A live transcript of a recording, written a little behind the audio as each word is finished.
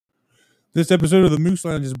This episode of the Moose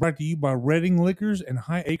Lounge is brought to you by Redding Liquors and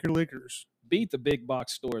High Acre Liquors. Beat the big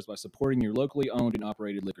box stores by supporting your locally owned and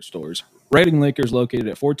operated liquor stores. Redding Liquor is located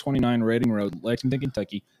at 429 Redding Road, Lexington,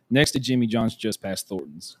 Kentucky, next to Jimmy John's just past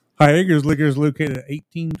Thornton's. High Acres Liquor is located at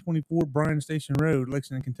 1824 Bryan Station Road,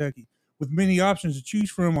 Lexington, Kentucky, with many options to choose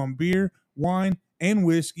from on beer, wine, and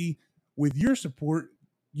whiskey. With your support,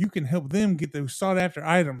 you can help them get those sought-after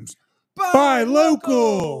items. Buy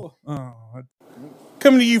local!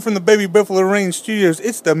 Coming to you from the Baby Buffalo Range Studios,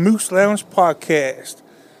 it's the Moose Lounge Podcast.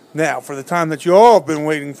 Now, for the time that you all have been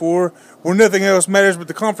waiting for, where nothing else matters but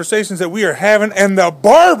the conversations that we are having and the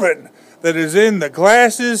bourbon that is in the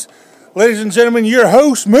glasses. Ladies and gentlemen, your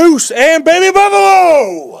hosts, Moose and Baby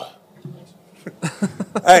Buffalo!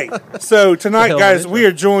 Hey, so tonight, guys, we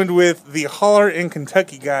are joined with the Hollar N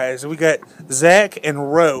Kentucky guys. We got Zach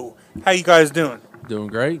and Ro. How you guys doing? Doing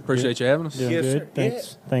great. Appreciate you having us. Doing Yes, good. sir.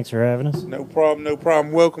 Thanks. Thanks for having us. No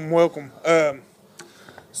problem. Welcome.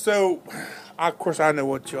 So, of course, I know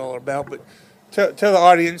what y'all are about, but tell the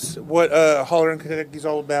audience what Hollar N Kentucky is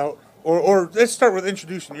all about. Or let's start with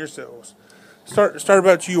introducing yourselves. Start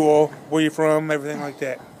about you all, where you're from, everything like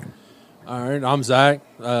that. All right. I'm Zach.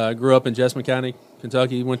 I grew up in Jessamine County,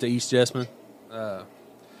 Kentucky. Went to East Jessamine.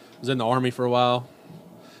 Was in the Army for a while.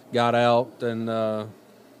 Got out and, I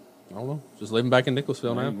don't know, just living back in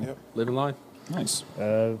Nicholasville now. Yep. Living life. Nice.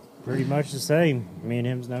 Pretty much the same. Me and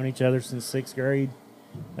him's known each other since 6th grade.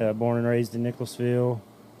 Born and raised in Nicholasville.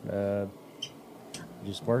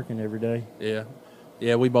 Just working every day. Yeah.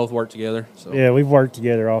 Yeah, we both work together. So. Yeah, we've worked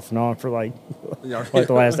together off and on for like the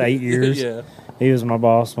last 8 years. Yeah. He was my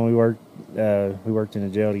boss when we worked. We worked in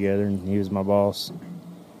the jail together, and he was my boss.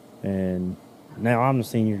 And now I'm the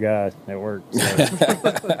senior guy at work.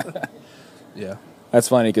 So. Yeah. That's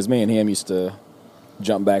funny because me and him used to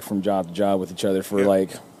jump back from job to job with each other for like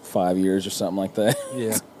 5 years or something like that.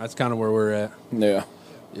 Yeah. That's kind of where we're at. Yeah.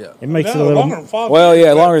 Yeah. It makes it a No, little. longer than 5 Well, years.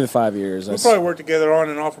 yeah, longer than 5 years. We That's, probably worked together on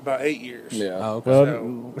and off for about 8 years. yeah. Oh,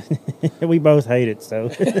 okay. Well, we both hate it, so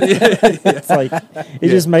it's like it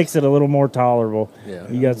just makes it a little more tolerable. Yeah.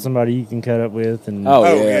 You got somebody you can cut up with, and Oh,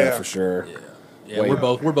 Oh, yeah, yeah. for sure. Yeah, Wait.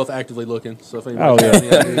 we're both actively looking. So if Oh, anybody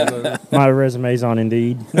yeah. My resume's on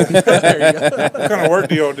Indeed. What kind of work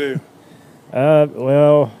do y'all do?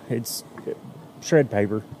 Well, it's shred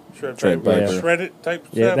paper. Shred paper. Shred it type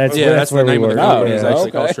Yeah, stuff? that's- Yeah, that's the where we name of the work. company. Oh, It's yeah. actually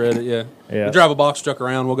Okay. called Shred It. Yeah. Yeah. We drive a box truck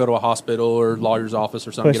around. We'll go to a hospital or lawyer's office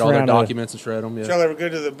or something, Push get all their around a- documents and shred them. Did Yeah. y'all ever go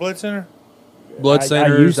to the blood center? Blood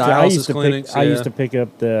centers, dialysis clinics. I used to pick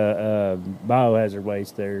up the biohazard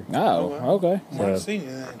waste there. Oh, okay. I haven't seen you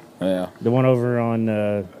then. Yeah. The one over on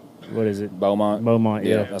what is it? Beaumont. Beaumont.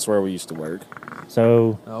 Yeah, Yeah. that's where we used to work.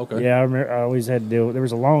 So Oh, okay. yeah, I remember. I always had to deal. There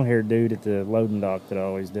was a long-haired dude at the loading dock that I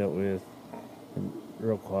always dealt with.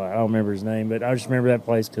 Real quiet. I don't remember his name, but I just remember that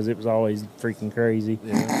place because it was always freaking crazy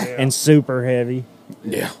Yeah. and super heavy.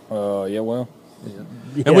 Yeah. Yeah, well.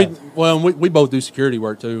 Yeah. And we both do security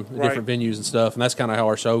work too, at Right. different venues and stuff, and that's kind of how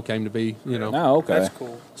our show came to be. You know, Oh, okay. That's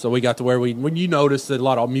cool. so we got to where when you notice that a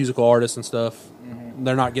lot of musical artists and stuff,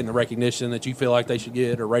 they're not getting the recognition that you feel like they should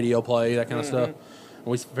get, or radio play, that kind of stuff. And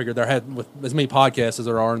we figured with as many podcasts as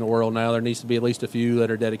there are in the world now, there needs to be at least a few that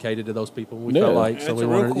are dedicated to those people. We felt Yeah. like And so it's we a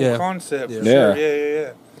real wanted, cool yeah. concept for Yeah. sure. Yeah.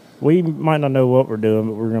 We might not know what we're doing,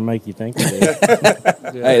 but we're going to make you think we do.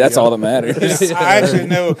 Hey, that's all that matters. I actually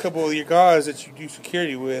know a couple of your guys that you do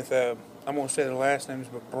security with. I'm going to say their last names,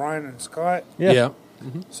 but Brian and Scott. Yeah.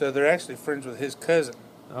 So they're actually friends with his cousin.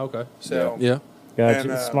 Okay. So Yeah.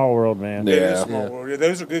 Gotcha. And, Small world, man. it is Yeah. small Yeah. world. Yeah,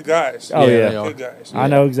 those are good guys. Oh, Yeah, yeah. they are. Good guys. I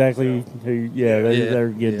know exactly who. Yeah, they're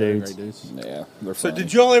good Yeah, dudes. Great dudes. Yeah. They're So fun.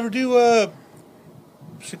 did y'all ever do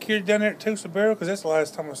security down there at Toasted Barrel? Because that's the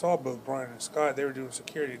last time I saw both Brian and Scott. They were doing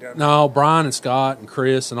security down there. No, Brian and Scott and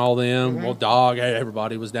Chris and all them. Well, Dog,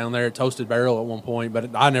 everybody was down there at Toasted Barrel at one point,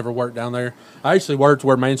 but I never worked down there. I actually worked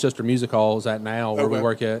where Manchester Music Hall is at now, where we Okay.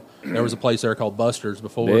 work at. There was a place there called Buster's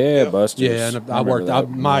before. Yeah, Busters. Yeah, and I remember worked. that.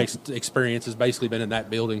 My experience has basically been in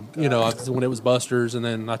that building. You know, when it was Buster's, and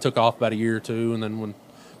then I took off about a year or two, and then when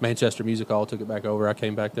Manchester Music Hall took it back over, I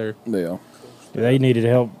came back there. Yeah. They needed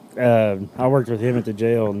help. I worked with him at the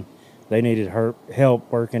jail, and they needed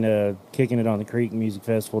help working Kicking It on the Creek Music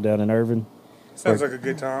Festival down in Irvin. Sounds like a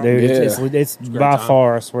good time. Dude, Yeah. it's great by time.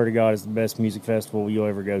 far, I swear to God, it's the best music festival you'll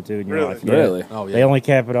ever go to in your Really? life. Yeah. Really? Oh yeah. They only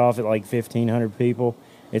cap it off at like 1,500 people.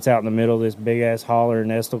 It's out in the middle of this big ass holler in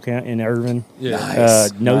Estill County in Irvin. Yeah.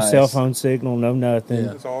 Nice. No Nice. cell phone signal, no nothing.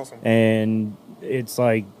 Yeah. That's awesome. And it's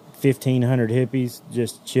like 1,500 hippies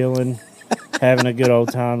just chilling, having a good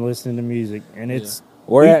old time listening to music. And it's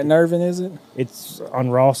Where at in Irvin is it? It's on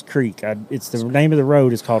Ross Creek. It's the name of the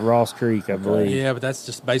road is called Ross Creek, I believe. Yeah, but that's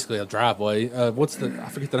just basically a driveway. I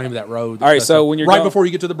forget the name of that road. All right, so when you're right going- before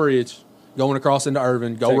you get to the bridge, going across into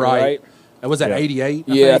Irvin, go Take a right. right. And was that Yeah. 88?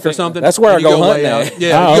 Yeah, I I think, or think something. that's where And I you go hunting way at. out.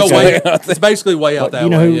 Yeah, Oh, you go okay. way. It's basically way out that You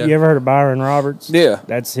know way. who? Yeah. You ever heard of Byron Roberts? Yeah.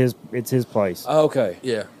 It's his place. Okay.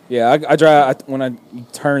 Yeah. Yeah, I drive when I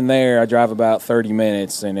turn there. I drive about 30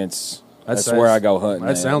 minutes, and that's where I go hunting.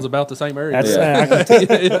 That at. sounds about the same area. That's Yeah. I can tell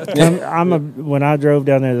you, when I drove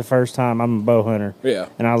down there the first time, I'm a bow hunter. Yeah.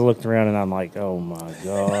 And I looked around and I'm like, oh my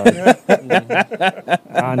God.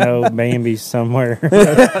 I know Bambi's somewhere.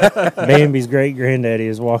 Bambi's great granddaddy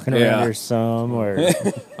is walking around Yeah. here somewhere.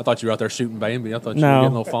 I thought you were out there shooting Bambi. I thought you No. were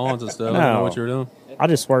getting little fawns and stuff. I didn't know No. what you were doing. I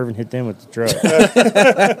just swerve and hit them with the truck.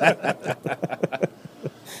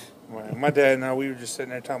 Well, my dad and I, we were just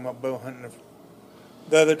sitting there talking about bow hunting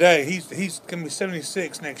the other day. He's gonna be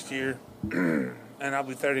 76 next year, and I'll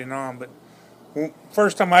be 39. But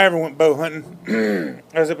first time I ever went bow hunting,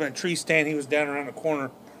 I was up in a tree stand. He was down around the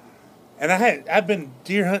corner, and I'd been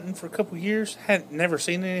deer hunting for a couple of years, had never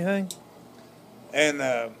seen anything, and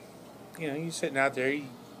you sitting out there, you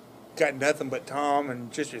got nothing but Tom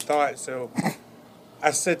and just your thoughts. So I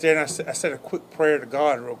sat there and I said a quick prayer to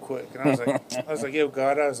God real quick, and I was like, yo,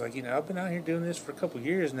 God, I've been out here doing this for a couple of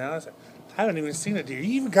years now. I was like, I haven't even seen a deer.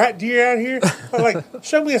 You even got deer out here? I'm like,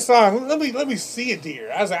 show me a sign. Let me see a deer.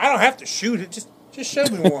 I was like, I don't have to shoot it. Just show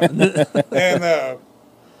me one. And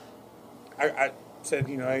I said,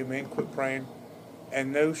 amen, quit praying.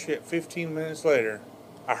 And no shit, 15 minutes later,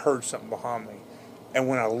 I heard something behind me. And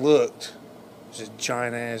when I looked, it was a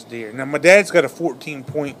giant-ass deer. Now, my dad's got a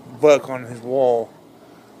 14-point buck on his wall.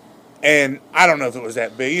 And I don't know if it was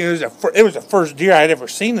that big. It was the first deer I had ever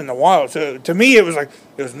seen in the wild. So to me, it was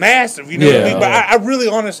massive. You know what I mean? But I really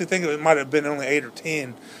honestly think it might have been only 8 or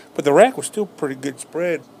 10. But the rack was still pretty good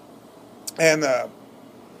spread. And I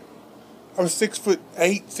was 6'8",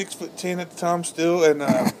 6'10" at the time still, and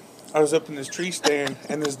I was up in this tree stand,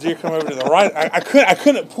 and this deer come over to the right. I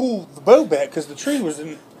couldn't pull the bow back because the tree was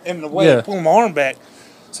in the way of pulling my arm back.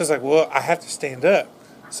 So I was like, well, I have to stand up.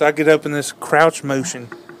 So I get up in this crouch motion.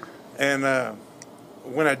 And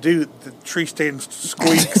when I do, the tree stand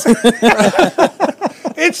squeaks.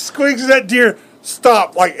 It squeaks, and that deer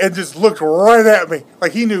stopped, and just looked right at me.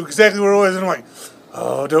 Like he knew exactly where it was. And I'm like,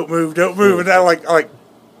 oh, don't move. And I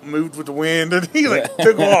moved with the wind, and he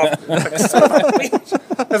took off.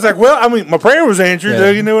 I was like, well, I mean, my prayer was answered, though,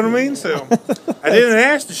 you know what I mean? So I didn't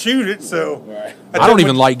ask to shoot it, so. I don't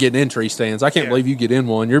even like getting in tree stands. I can't believe you get in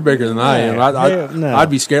one. You're bigger than I am. No. I'd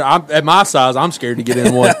be scared. At my size, I'm scared to get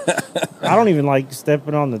in one. I don't even like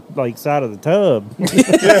stepping on the side of the tub.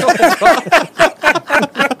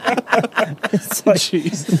 It's like,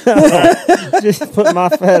 just put my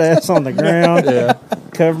fat ass on the ground,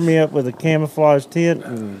 cover me up with a camouflage tent,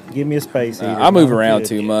 and give me a space heater. I move I'm around good.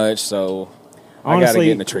 too much, so I Honestly, got to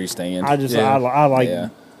get in the tree stand. I just Yeah. I like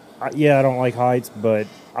Yeah. I don't like heights, but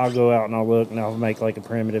I'll go out and I'll look and I'll make like a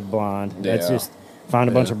primitive blind. That's Yeah. just find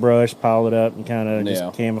a bunch of brush, pile it up, and kind of Yeah.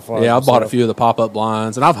 just camouflage. Yeah, I bought a myself. few of the pop-up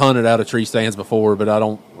blinds, and I've hunted out of tree stands before, but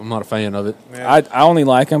I'm not a fan of it. I only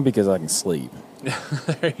like them because I can sleep.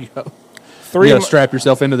 There you go. Three You of gotta strap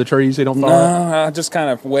yourself into the trees so you don't fall. No, I just kind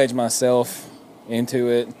of wedge myself into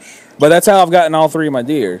it. But that's how I've gotten all 3 of my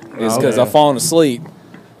deer. Is because I've fallen asleep.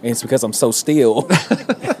 And it's because I'm so still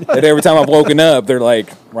that every time I've woken up, they're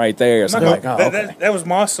right there. So I'm like, oh, okay. That was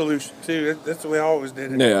my solution, too. That's the way I always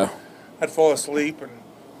did it. Yeah. I'd fall asleep. And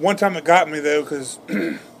one time it got me, though, because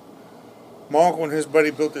my uncle and his buddy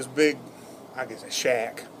built this big, I guess, a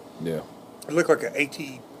shack. Yeah. It looked like an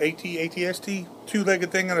ATST,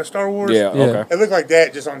 two-legged thing out of Star Wars. Yeah, okay. It looked like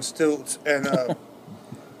that, just on stilts. And it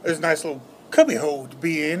was a nice little cubby hole to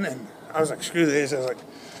be in. And I was like, screw this. I was like,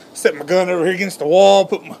 set my gun over here against the wall,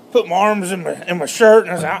 put my arms in my shirt,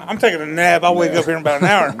 and I was like, I'm taking a nap. I'll wake up here in about an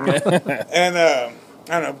hour. And I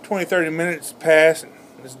don't know, 20, 30 minutes pass, and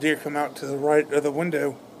this deer come out to the right of the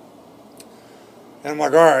window. And I'm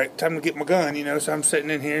like, all right, time to get my gun, So I'm sitting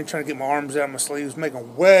in here and trying to get my arms out of my sleeves,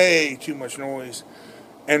 making way too much noise.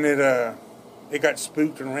 And it got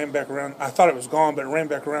spooked and ran back around. I thought it was gone, but it ran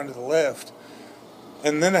back around to the left.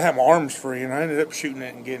 And then I had my arms free, and I ended up shooting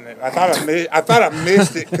it and getting it. I thought I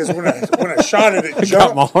missed it because when I shot it, it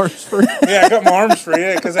jumped. Got my arms free. Yeah, I got my arms free.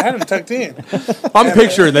 Yeah, because I had them tucked in. I'm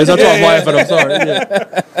picturing this. That's why I'm laughing. I'm sorry.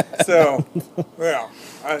 Yeah. So, well,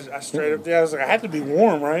 I straight up there. I was like, I had to be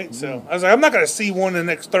warm, right? So I was like, I'm not going to see one in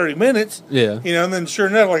the next 30 minutes. Yeah. And then sure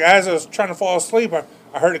enough, as I was trying to fall asleep, I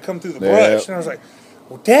heard it come through the Yeah. brush, and I was like,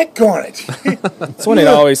 well, daggone it. That's when it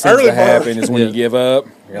always seems Early to happen bird. is when Yeah. you give up.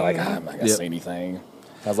 You're like, I'm not going to Yep. see anything.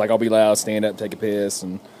 I was like, I'll be loud, stand up, take a piss,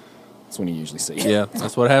 and that's when you usually see it. Yeah,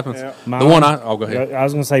 that's what happens. Yeah. The one I'll go ahead. I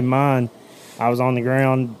was going to say mine. I was on the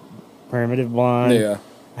ground, primitive blind. Yeah.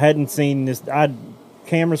 Hadn't seen this. I had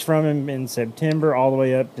cameras from him in September all the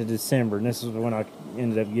way up to December, and this is when I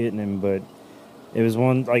ended up getting him. But it was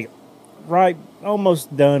one right,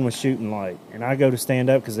 almost done with shooting light, and I go to stand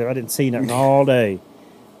up because I didn't see nothing all day.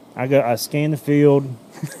 I scanned the field,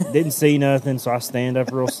 didn't see nothing, so I stand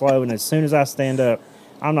up real slow, and as soon as I stand up,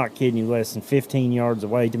 I'm not kidding you, less than 15 yards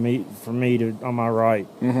away from me to on my right,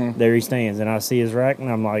 there he stands, and I see his rack,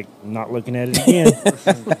 and I'm like, not looking at it again,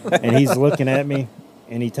 and he's looking at me,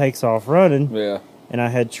 and he takes off running, and I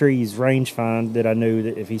had trees range find that I knew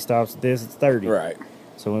that if he stops at this, it's 30. Right.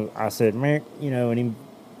 So I said, man, and he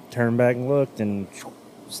turned back and looked, and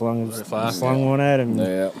slung one at him.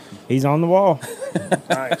 Yeah. He's on the wall.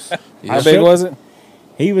 Nice. How big was it?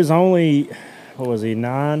 He was only, what was he,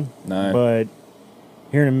 9? 9. But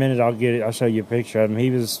here in a minute, I'll show you a picture of him.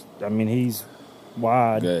 He's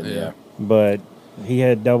wide. Good, yeah. But he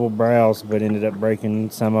had double brows, but ended up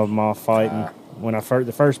breaking some of them off fighting. When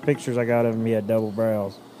the first pictures I got of him, he had double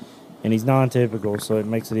brows. And he's non-typical, so it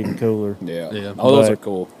makes it even cooler. Yeah. Oh, those are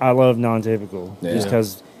cool. I love non-typical. Just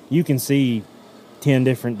because you can see 10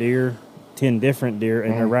 different deer, and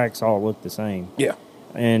their racks all look the same. Yeah.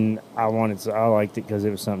 And I liked it because it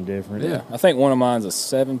was something different. Yeah. I think one of mine's a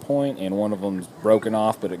 7-point, and one of them's broken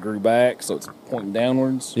off, but it grew back, so it's pointing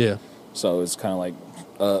downwards. Yeah. So it's kind of like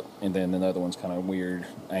up, and then another one's kind of weird,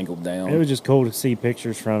 angled down. It was just cool to see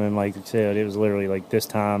pictures from him. Like you said, it was literally like this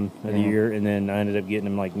time of the year, and then I ended up getting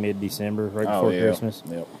him like mid-December, right before Christmas.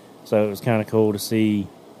 Yep. So it was kind of cool to see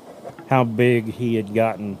how big he had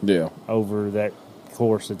gotten over that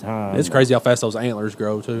course of time. It's crazy how fast those antlers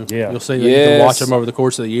grow too. Yeah. You'll see you can watch them over the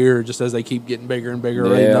course of the year, just as they keep getting bigger and bigger.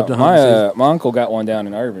 Leading up to hunting season. My uncle got one down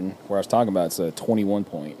in Irvin where I was talking about. It's a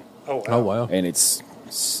 21-point. Oh wow! And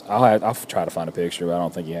I'll try to find a picture, but I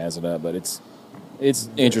don't think he has it up. But it's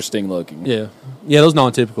interesting looking. Yeah. Those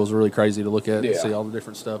non-typicals are really crazy to look at and see all the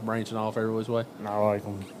different stuff branching off everybody's way. I like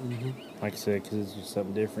them. Like I said, because it's just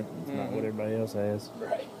something different. It's not what everybody else has.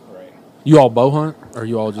 Right. You all bow hunt, or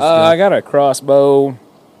you all just? I got a crossbow.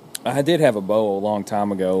 I did have a bow a long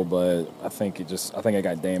time ago, but I think I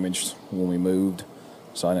got damaged when we moved,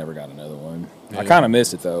 so I never got another one. I kind of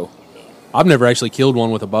miss it though. I've never actually killed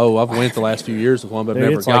one with a bow. I've went the last few years with one, but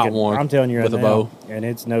never got one. I'm telling you right with a now, bow. And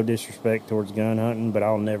it's no disrespect towards gun hunting, but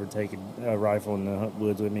I'll never take a rifle in the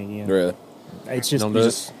woods with me again. Really? It's just,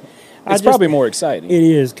 it's probably more exciting. It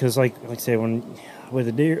is because, like I said, with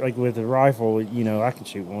a deer, like with a rifle, I can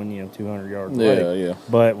shoot one, 200 yards away. Yeah.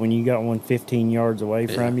 But when you got one 15 yards away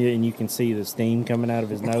from you and you can see the steam coming out of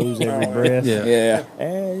his nose every breath,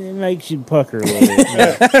 it makes you pucker a little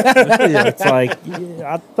bit. It's like,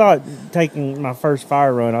 I thought taking my first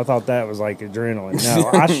fire run, I thought that was like adrenaline.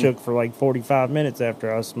 No, I shook for like 45 minutes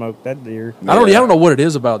after I smoked that deer. I don't know what it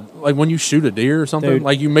is about, like when you shoot a deer or something, Dude,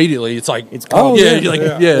 like immediately it's like, it's called,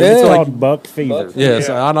 it's called buck fever.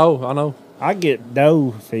 So I know. I get doe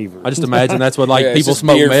fever. I just imagine that's what people just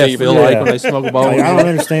smoke deer meth fever. feel like when they smoke a bow. Like, I don't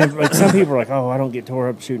understand. Like some people are like, "Oh, I don't get tore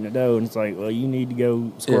up shooting a doe," and it's like, "Well, you need to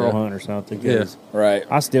go squirrel hunt or something." Right.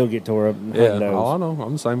 I still get tore up hunting does. Oh, I know.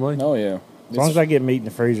 I'm the same way. Oh yeah. As long as I get meat in the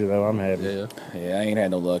freezer, though, I'm happy. Yeah. I ain't had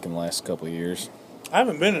no luck in the last couple of years. I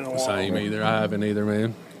haven't been in a while. Same either. I haven't either,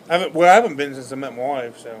 man. I haven't been since I met my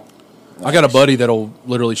wife. So I got a buddy that'll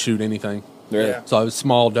literally shoot anything. Yeah. So it's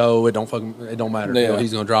small doe, it don't matter. Yeah.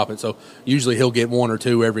 He's going to drop it. So usually he'll get one or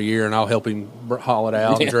two every year, and I'll help him haul it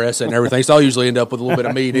out and dress it and everything. So I'll usually end up with a little bit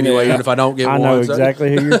of meat anyway, even if I don't get one. I know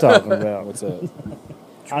exactly who you're talking about. What's up?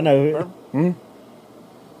 I know. Yeah,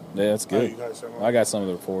 that's good. you got some. I got some of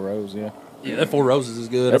the 4 rows. Yeah. Yeah, that Four Roses is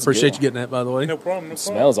good. That's I appreciate good. you getting that, by the way. No problem.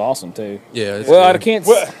 Smells awesome too. Yeah. It's Well, good.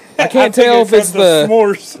 I can't tell if it's the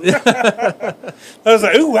s'mores. I was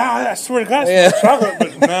like, "Ooh, wow! I swear to God, it's chocolate."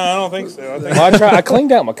 But no, I don't think so. I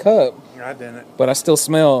cleaned out my cup, I didn't. but I still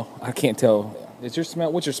smell. I can't tell. What's your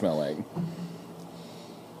smell like?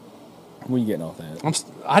 What are you getting off that?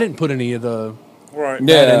 I didn't put any of the Right.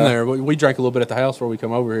 that in there. We drank a little bit at the house before we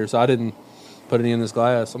come over here, so I didn't put any in this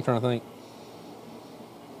glass. I'm trying to think.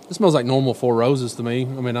 It smells like normal Four Roses to me. I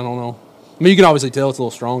mean, I don't know. I mean, you can obviously tell it's a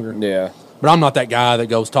little stronger. Yeah. But I'm not that guy that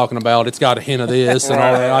goes talking about it's got a hint of this and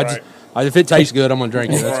all that. If it tastes good, I'm going to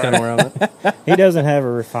drink it. That's kind of where I'm at. He doesn't have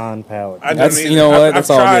a refined palate. That's That's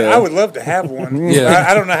all tried. good. I would love to have one. Yeah.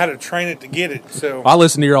 I don't know how to train it to get it. So I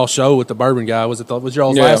listened to your all show with the bourbon guy. Was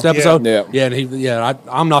y'all's last episode? Yeah. And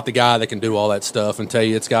I'm not the guy that can do all that stuff and tell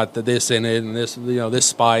you it's got this in it and this this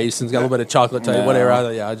spice and it's got a little bit of chocolate taste,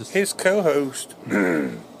 whatever. His co-host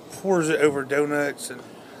pours it over donuts and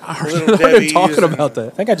I heard Little him Debbie's talking and- about I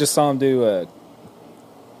that. think I just saw him do a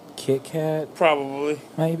Kit Kat, Probably.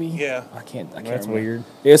 maybe. Yeah. I can't That's remember. weird.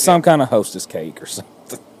 It's some kind of Hostess cake or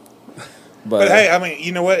something. But hey, I mean,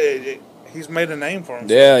 you know what? He's made a name for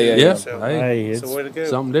himself. Yeah. Yeah. So, Hey, it's a way to go.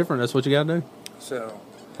 something different. That's what you got to do. So,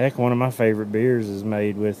 Heck, one of my favorite beers is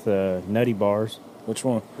made with Nutty Bars Which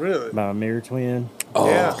one? really? by Mirror Twin. Oh,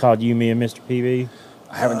 Yeah. It's called You, Me, and Mr. PB.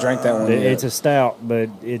 I haven't drank that one yet. It's a stout, but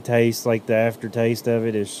it tastes like the aftertaste of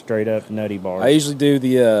it is straight up Nutty Bars. I usually do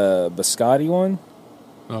the biscotti one.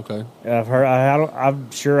 Okay. I've heard. I'm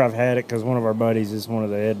sure I've had it because one of our buddies is one of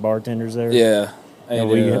the head bartenders there. Yeah. And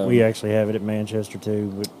we actually have it at Manchester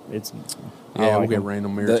too, but it's Yeah, we'll get them.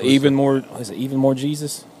 random mirror. the twists. even more. Is it even more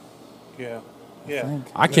Jesus? Yeah. Yeah.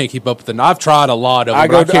 I can't keep up with it. I've tried a lot of them. I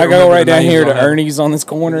but go can't remember right the down names here on to them. Ernie's on this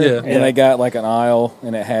corner, Yeah. and Yeah. they got like an aisle,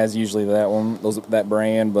 and it has usually that one, that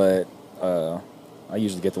brand, but I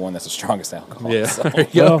usually get the one that's the strongest alcohol. Yeah. so. There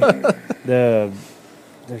you go. Well,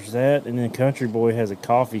 there's that, and then Country Boy has a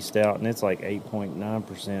coffee stout, and it's like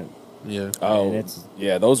 8.9%. Yeah. Oh, And it's-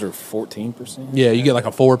 yeah, those are 14%. Yeah, you get like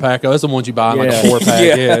a 4-pack. That's the ones you buy in like Yeah. a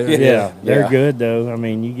 4-pack. Yeah. Yeah. They're Yeah. good though. I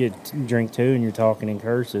mean, you drink two, and you're talking in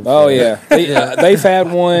cursive. Oh so- yeah, they've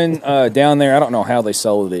had one down there. I don't know how they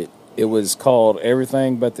sold it. It was called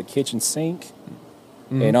Everything But the Kitchen Sink,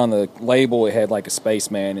 and on the label it had like a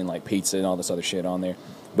spaceman and like pizza and all this other shit on there.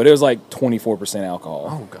 But it was like 24% alcohol,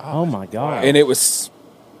 Oh god. Oh my god! and it was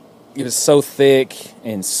so thick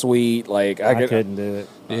and sweet. Like I couldn't do it.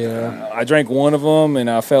 Yeah. I drank one of them and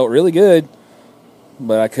I felt really good,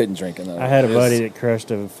 but I couldn't drink another. I had a one. buddy that crushed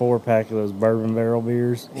a 4-pack of those bourbon barrel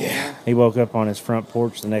beers. Yeah. He woke up on his front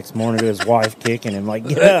porch the next morning to his wife kicking him like,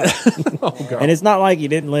 "Get up!" And it's not like he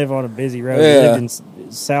didn't live on a busy road. He Yeah. lived in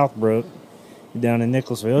Southbrook, down in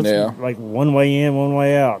Nicholasville. It's Yeah. like one way in, one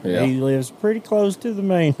way out. Yeah. He lives pretty close to the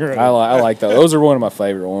main road. I like those. Those are one of my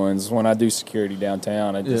favorite ones. When I do security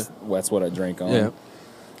downtown, that's what I drink on. Yeah.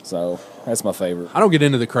 So that's my favorite. I don't get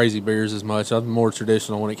into the crazy beers as much. I'm more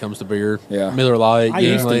traditional when it comes to beer. Yeah. Miller Lite, I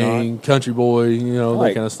used to Yuengling, Country Boy,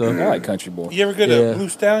 that kind of stuff. I like Country Boy. You ever go to Yeah. Blue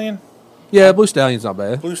Stallion? Yeah, Blue Stallion's not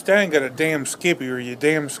bad. Blue Stallion got a damn Skippy, or you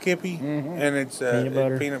damn Skippy, and it's Peanut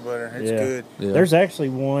butter. Peanut butter. It's Yeah. good. Yeah. There's actually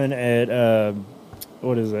one at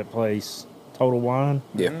what is that place? Total Wine.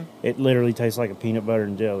 Yeah. It literally tastes like a peanut butter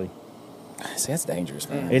and jelly. See, that's dangerous,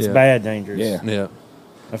 man. It's Yeah. bad dangerous. Yeah. Yeah.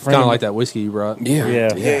 A It's kind of like that whiskey you brought. Yeah.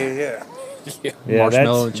 Yeah. Yeah. Yeah,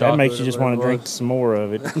 Marshmallow and that chocolate makes you or just want to whatever it drink some more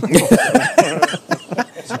of it.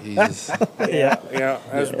 Jesus. yeah. Yeah,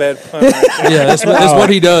 that's a bad pun. Right there. Yeah, that's what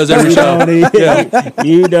he does every You show.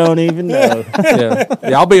 you don't even know. Yeah,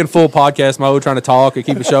 I'll be in full podcast mode trying to talk and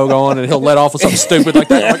keep the show going, and he'll let off with something stupid like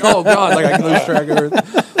that. I'm like, oh god, like I can lose track of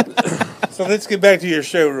everything. So let's get back to your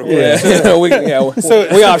show real quick.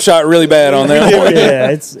 Yeah. we offshot really bad on that one.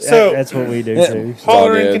 Yeah, So- that's what we do too.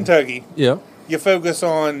 Hollar all in good. Kentucky, Yeah, you focus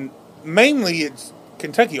on mainly it's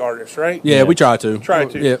Kentucky artists, right? yeah, we try to. Try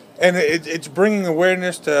to. Yeah, And it's bringing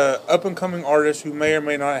awareness to up and coming artists who may or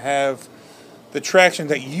may not have the traction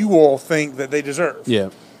that you all think that they deserve. yeah.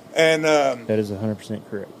 And That is 100%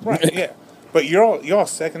 correct. right, yeah. But y'all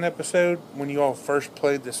second episode when you all first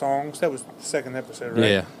played the songs, that was the second episode, right?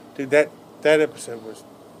 Yeah. Dude, that episode was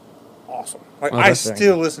awesome. Like Oh, I that's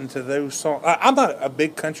still listen to those songs. I'm not a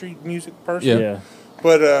big country music person. Yeah. Yeah.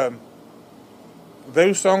 But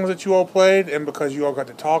those songs that you all played, and because you all got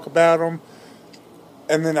to talk about them,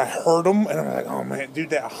 and then I heard them, and I'm like, oh man, dude,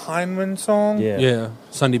 that Heineman song. Yeah. Yeah,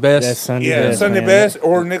 Sunday Best. That's Sunday Yeah, Best. Sunday man. Best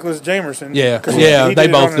or Nicholas Jamerson. Yeah. 'cause Yeah, he they did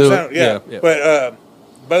it both on do his it. own. Yeah. Yeah. But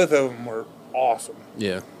both of them were awesome.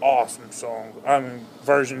 Yeah, Awesome songs. I mean,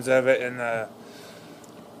 versions of it, and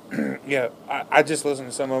yeah, I just listened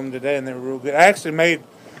to some of them today, and they were real good.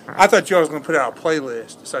 I thought you all was going to put out a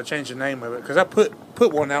playlist, so I changed the name of it because I put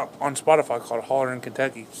one out on Spotify called Hollar N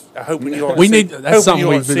Kentucky. I hope you all we see- need. hope That's something you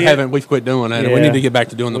all we've see it. haven't. We've quit doing that. We Yeah. need to get back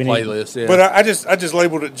to doing the We need- playlist. Yeah. But I just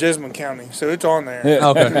labeled it Jessamine County, so it's on there. Yeah.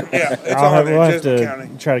 okay. Yeah, it's We'll on there, have Jessamine to County.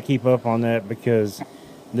 try to keep up on that because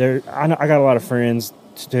I got a lot of friends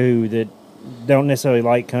too that don't necessarily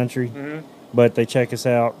like country, but they check us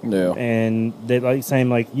out. Yeah. And they like same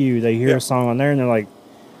like you. They hear Yeah. a song on there and they're like,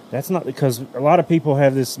 "That's not," because a lot of people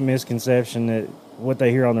have this misconception that what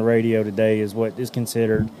they hear on the radio today is what is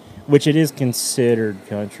considered, which it is considered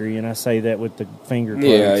country, and I say that with the finger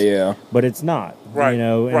quotes. Yeah. But it's not, Right,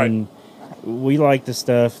 right. And we like the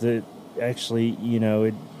stuff that actually,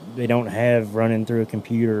 they don't have running through a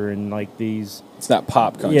computer and like these. It's not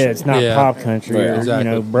pop country. Yeah, it's not Yeah. pop country Yeah, or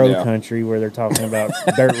exactly. bro Yeah. country where they're talking about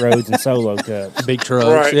dirt roads and solo cups. Big trucks.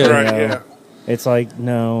 Right, yeah. right, you know. yeah. It's like,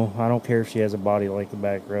 no, I don't care if she has a body like a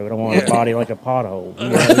back road. I want a body like a pothole.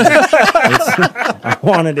 I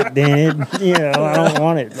wanted it dead. I don't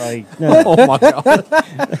want it like no. Oh my god!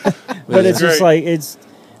 But it's just like it's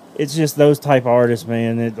just those type of artists,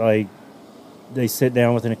 man. That like they sit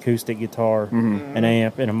down with an acoustic guitar, an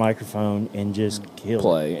amp, and a microphone, and just kill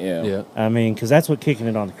Play, it. yeah. I mean, because that's what Kicking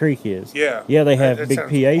It on the Creek is. Yeah. Yeah, they have That big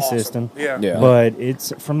sounds PA awesome. system. Yeah. But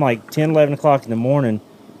it's from like 10, 11 o'clock in the morning.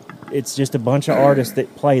 It's just a bunch of artists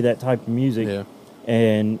that play that type of music. Yeah.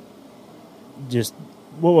 And just,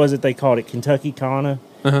 what was it they called it? Kentucky Kana?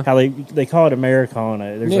 How they call it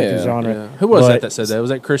Americana. There's like a genre. Yeah. Who was that said that?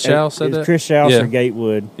 Was that Chris Schaus said it was that? Chris Schaus or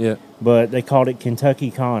Gatewood. Yeah. But they called it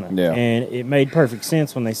Kentucky Kana. Yeah. And it made perfect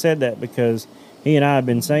sense when they said that because he and I have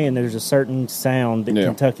been saying there's a certain sound that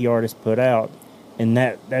Kentucky artists put out. And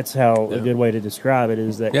that's how a good way to describe it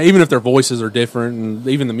is that. Yeah, even if their voices are different and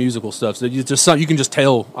even the musical stuff, so you can just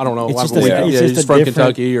tell. I don't know. It's just he's from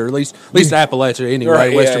Kentucky or at least Appalachia anyway,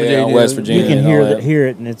 Right, West Virginia. West Virginia. You can and all hear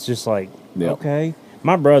it, and it's just like okay.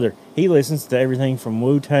 My brother, he listens to everything from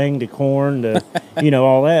Wu-Tang to Korn to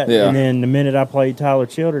all that. Yeah. And then the minute I played Tyler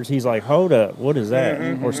Childers, he's like, "Hold up, what is that?"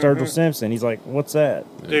 Or Sturgill Simpson, he's like, "What's that?"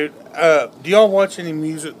 Dude, do y'all watch any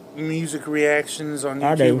music reactions on YouTube?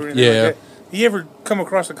 I do. Or anything like that? You ever come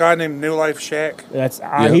across a guy named No Life Shack?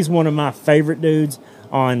 He's one of my favorite dudes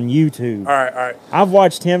on YouTube. All right. I've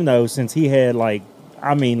watched him though since he had like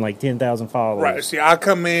 10,000 followers. Right. See, I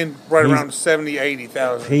come in around 70,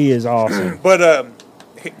 80,000. He is awesome. But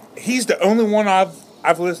he's the only one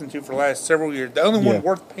I've listened to for the last several years. The only one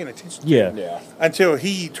worth paying attention to. Yeah. Until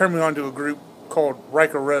he turned me on to a group called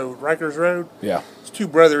Rikers Road. Yeah. It's two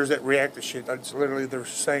brothers that react to shit. That's literally they're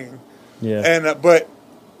saying. Yeah. And but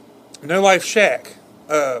No Life Shack.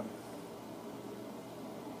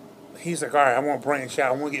 He's like, all right, I want to branch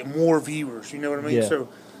out. I want to get more viewers. You know what I mean? Yeah.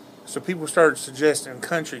 So people started suggesting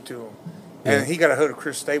country to him. And he got a hold of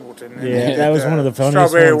Chris Stapleton. Yeah, that was one of the funniest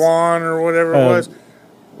Strawberry ones. Wine or whatever it was.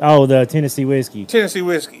 Oh, the Tennessee Whiskey. Tennessee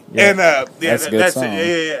Whiskey. Yeah. And That's a good song.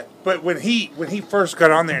 it. Yeah. But when he first got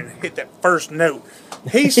on there and hit that first note,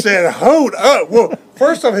 he said, "Hold up!" Well,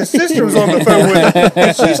 first off, his sister was on the phone with him,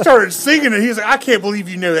 and she started singing it. He was like, "I can't believe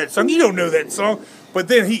you know that song. You don't know that song." But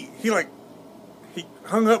then he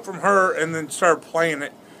hung up from her and then started playing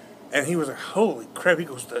it, and he was like, "Holy crap!" He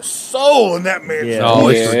goes, "The soul in that man's Yeah. Oh,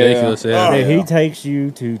 voice." it's ridiculous. Yeah. Dude, he takes you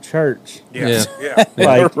to church. Yeah.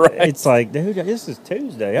 Like Right. it's like, dude, this is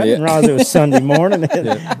Tuesday. I didn't realize it was Sunday morning.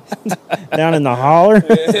 Down in the holler.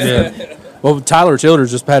 Yeah. Well, Tyler Childers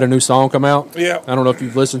just had a new song come out. Yeah. I don't know if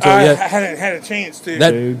you've listened to it I yet. hadn't had a chance to.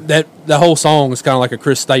 The whole song is kind of like a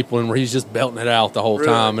Chris Stapleton where he's just belting it out the whole Really?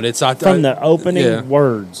 time, and it's From the opening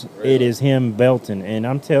words, it is him belting, and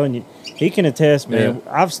I'm telling you, he can attest, man.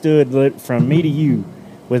 Yeah. I've stood from me to you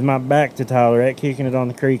with my back to Tyler at Kicking It on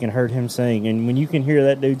the Creek and heard him sing, and when you can hear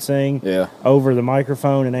that dude sing over the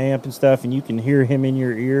microphone and amp and stuff, and you can hear him in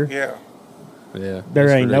your ear, there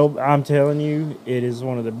ain't no. I'm telling you, it is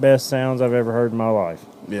one of the best sounds I've ever heard in my life.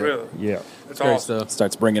 Really? Yeah, It's great awesome. stuff.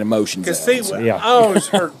 Starts bringing emotions Because out. see, I always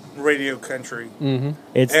heard radio country,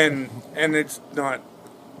 it's and it's not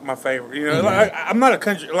my favorite. You know, like, I'm not a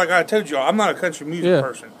country. Like I told y'all, I'm not a country music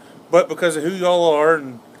person. But because of who y'all are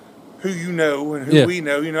and who you know and who we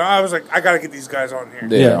know, you know, I was like, I got to get these guys on here.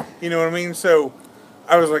 Yeah. You know what I mean? So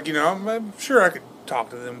I was like, you know, I'm sure I could talk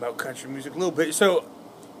to them about country music a little bit. So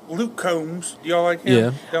Luke Combs, do y'all like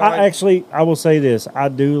him? Yeah. I will say this. I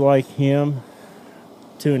do like him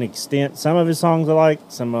to an extent. Some of his songs I like.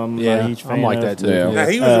 Some of them I'm not a huge fan I'm like of. that too. Yeah. Now,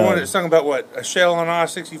 he was the one that sung about, what, a shell on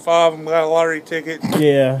I-65 and got a lottery ticket.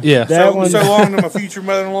 Yeah. That So long to my future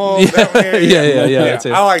mother-in-law. That one, Yeah, that's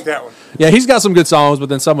it. I like that one. Yeah, he's got some good songs, but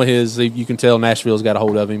then some of his, you can tell Nashville's got a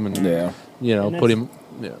hold of him and, put him.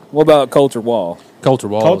 Yeah. What about Coulter Wall? Coulter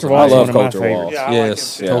Wall. Coulter I Wall's love one of my Coulter Wall. favorites. Yeah, I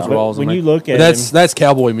Yes, like him too. Coulter Wall's When amazing. you look at But him, that's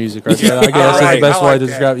cowboy music right there, I guess. Right, That's the best I way like to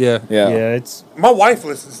that. describe it. Yeah. Yeah. it's My wife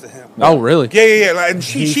listens to him. Oh, really? Yeah. Like, and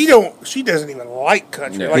she doesn't even like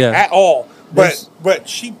country at all. But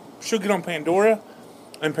she'll get on Pandora,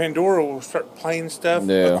 and Pandora will start playing stuff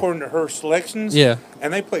according to her selections. Yeah.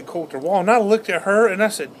 And they play Coulter Wall, and I looked at her and I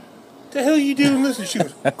said, "The hell you doing this?" And she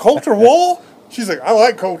goes, "Coulter Wall." She's like, "I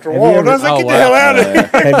like Coulter Wall," and I was like, "Get the hell out of here!"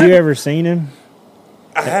 have you ever seen him?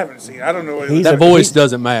 I haven't seen it. I don't know what He's That a- voice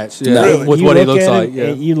doesn't match Really? with You what he look looks at like. him,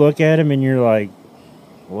 Yeah. You look at him and you're like,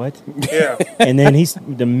 what? Yeah. And then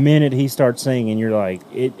the minute he starts singing, you're like,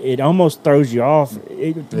 it almost throws you off.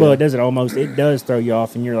 Well, it doesn't almost. It does throw you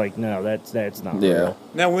off, and you're like, no, that's not real.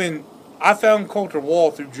 Now, when I found Coulter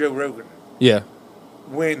Wall through Joe Rogan, Yeah.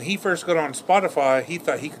 when he first got on Spotify, he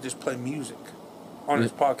thought he could just play music on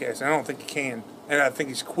his podcast, and I don't think he can, and I think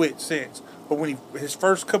he's quit since. but when his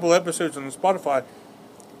first couple episodes on Spotify,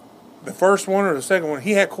 the first one or the second one,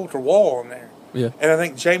 he had Coulter Wall on there. Yeah. And I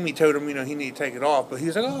think Jamie told him, he needed to take it off. But he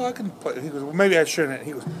was like, I can play. He goes, well, maybe I shouldn't.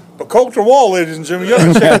 He goes, but Coulter Wall, ladies and gentlemen,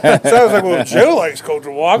 you gotta check. So I was like, well, Joe likes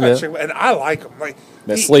Coulter Wall. I got to check. And I like him. Like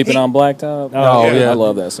Sleeping on Blacktop. Oh, yeah. I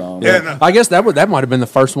love that song. Yeah, no. I guess that might have been the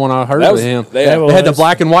first one I heard of him. They They had the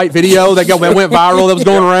black and white video that went viral that was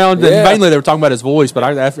going around. And mainly they were talking about his voice, but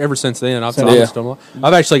ever since then, I've listened to him.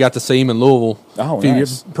 I've actually got to see him in Louisville a few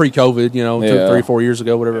years pre-COVID, 2, 3, 4 years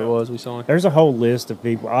ago, whatever it was. We saw him. There's a whole list of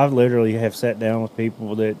people. I literally have sat down with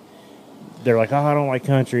people that they're like, I don't like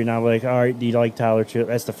country. And I'm like, all right, do you like Tyler Childers?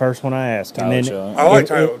 That's the first one I ask. Tyler and then Childers. I like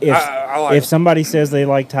Tyler. I like if somebody says they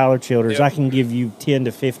like Tyler Childers, I can give you 10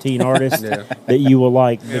 to 15 artists that you will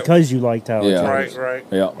like because you like Tyler Childers. Right.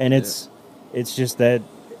 Yeah. And it's just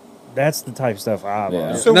that's the type of stuff I like.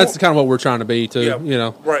 Yeah. So and that's kind of what we're trying to be too.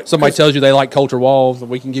 Right. Somebody tells you they like Coulter Wall,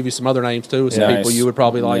 we can give you some other names too. Some people you would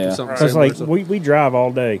probably like or something. Because like we drive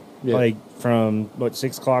all day, like from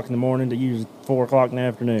 6 o'clock in the morning to usually 4 o'clock in the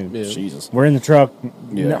afternoon. Yeah. Jesus. We're in the truck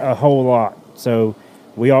a whole lot, so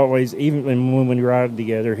we always, even when we ride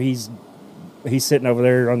together, he's sitting over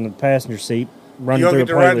there on the passenger seat running through a playlist. You all get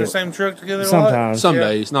to ride in the same truck together? Sometimes, some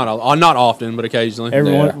days, not often, but occasionally.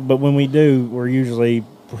 But when we do, we're usually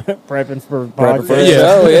prepping for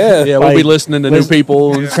podcasts. Yeah, we'll be listening to new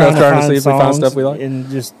people and stuff, trying to see if we find stuff we like. And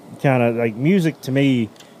just kind of like music to me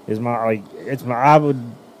is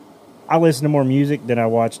I listen to more music than I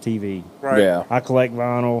watch TV. Right. Yeah. I collect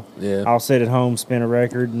vinyl. Yeah. I'll sit at home, spin a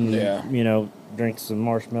record, and drink some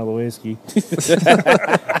marshmallow whiskey.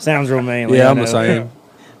 Sounds real manly. Yeah, I'm the same.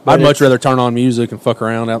 I'd much rather turn on music and fuck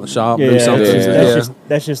around out in the shop and do something.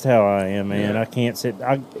 That's just how I am, man. I can't sit.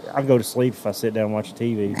 I go to sleep if I sit down and watch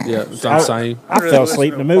TV. Yeah, it's the same. I fell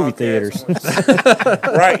asleep in the movie theaters.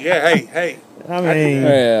 Right, yeah, hey. I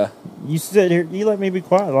mean, you sit here, you let me be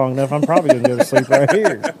quiet long enough, I'm probably going to go to sleep right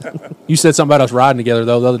here. You said something about us riding together,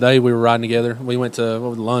 though. The other day we were riding together. We went to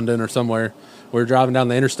London or somewhere. We were driving down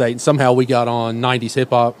the interstate, and somehow we got on 90s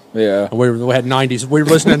hip-hop. Yeah. And we had 90s. We were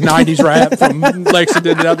listening to 90s rap from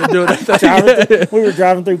Lexington down there doing that thing. We were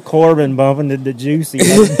driving through Corbin, bumping to the Juicy.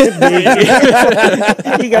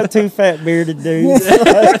 You got two fat bearded dudes.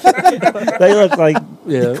 They look like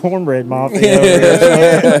cornbread mafia over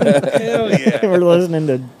there. Hell yeah. We're listening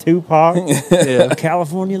to Tupac.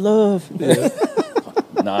 California Love.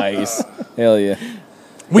 Nice. Hell yeah.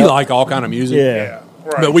 We like all kind of music. Yeah.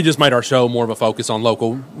 Right. But we just made our show more of a focus on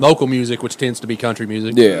local music, which tends to be country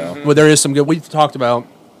music. Yeah. But there is some good. We've talked about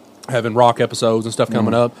having rock episodes and stuff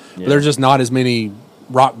coming up. But there's just not as many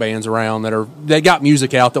rock bands around they got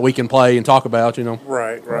music out that we can play and talk about.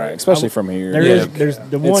 Right. Especially from here. There's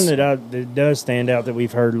the one that does stand out that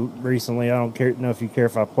we've heard recently. I don't know if you care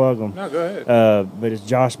if I plug them. No, go ahead. But it's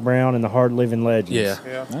Josh Brown and the Hard Living Legends.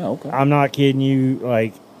 Yeah. Oh, okay. I'm not kidding you.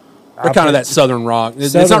 Like, they're kind of that southern rock.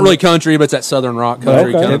 It's not really country, but it's that southern rock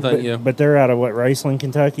country kind of thing. Yeah. But they're out of Hollar N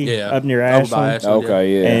Kentucky. Yeah. Up near Ashland.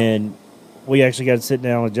 Okay, yeah. And we actually got to sit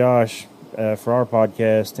down with Josh for our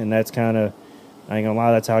podcast, and that's kind of, I ain't gonna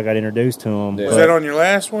lie, that's how I got introduced to him. Was that on your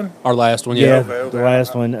last one? Our last one, yeah. Okay. The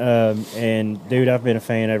last one. And dude, I've been a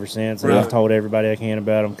fan ever since. And I've told everybody I can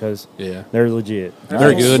about them because they're legit.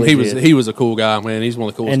 They're good. He was a cool guy, man. He's one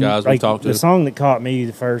of the coolest guys we talked to. The song that caught me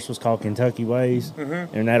the first was called Kentucky Ways,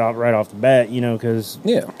 and that right off the bat, because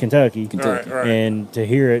Kentucky. Right. And to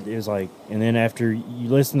hear it is like, and then after you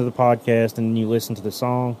listen to the podcast and you listen to the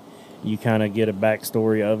song, you kind of get a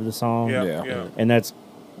backstory of the song. Yeah. And that's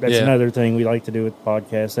another thing we like to do with the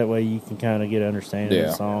podcast. That way you can kind of get an understanding of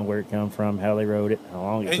the song, where it come from, how they wrote it, how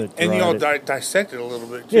long it took to write you all it. dissect it a little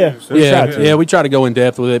bit, too. Yeah. So we try to go in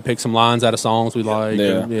depth with it, pick some lines out of songs we like.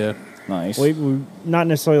 Yeah. Nice. We not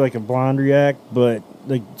necessarily like a blind react, but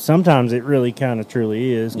like sometimes it really kind of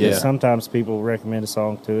truly is. Because sometimes people recommend a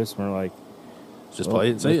song to us and we're like, just play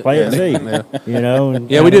it and see it. Play it and see.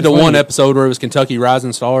 And we did the one episode where it was Kentucky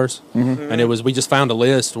Rising Stars, and we just found a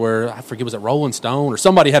list where, I forget, was it Rolling Stone or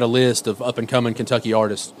somebody had a list of up and coming Kentucky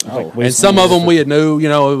artists, and some of them we had knew,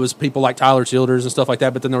 it was people like Tyler Childers and stuff like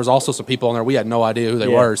that. But then there was also some people on there we had no idea who they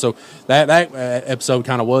were. So that episode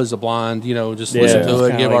kind of was a blind, just listen to it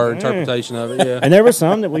and give our interpretation of it. Yeah, and there was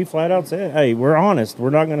some that we flat out said, "Hey, we're honest. We're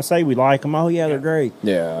not going to say we like them. Oh yeah, they're great.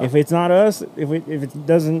 Yeah. If it's not us, if it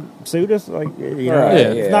doesn't suit us, like."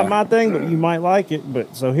 It's not my thing, but you might like it.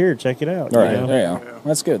 But so here, check it out. Right. Yeah.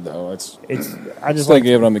 That's good though. It's I just like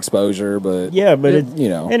giving them exposure, but but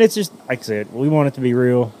and it's just like I said, we want it to be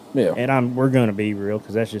real. Yeah. And we're going to be real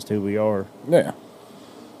because that's just who we are. Yeah.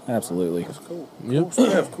 Absolutely. That's cool.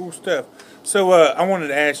 Cool stuff. So I wanted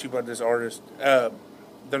to ask you about this artist. They're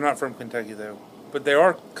not from Kentucky though, but they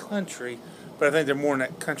are country. but I think they're more in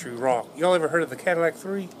that country rock. Y'all ever heard of the Cadillac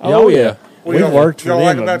 3? Oh, yeah. What do We've worked y'all for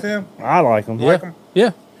like them. about them? I like them. Yeah. Like 'em?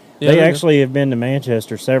 Yeah. They they're actually have been to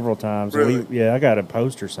Manchester several times. Really? I got a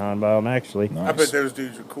poster signed by them, actually. I bet those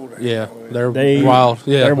dudes are cool to good. Yeah, hang out they're They- wild.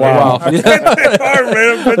 Yeah, they're wild. Yeah.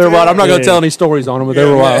 with. They're wild. I'm not going to Yeah. tell any stories on them, but they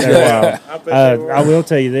were wild. They're wild. I bet they were. I will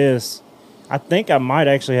tell you this. I think I might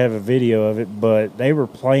actually have a video of it, but they were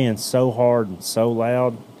playing so hard and so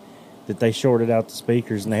loud that they shorted out the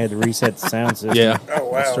speakers and they had to reset the sound system. Yeah. Oh,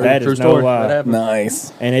 wow. That's true. That True is no story. lie. That happened.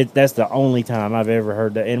 Nice. And that's the only time I've ever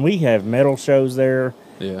heard that. And we have metal shows there,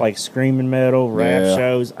 Yeah. like screaming metal, rap Yeah.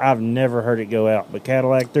 shows. I've never heard it go out. But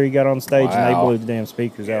Cadillac 3 got on stage and they Wow. blew the damn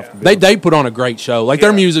speakers off the They building. put on a great show. Like their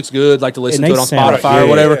Yeah. music's good, like to listen And to they it on sound Spotify or good.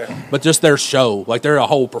 whatever. Yeah. But just their show, like they're a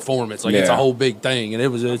whole performance. Like it's a Yeah. whole big thing, and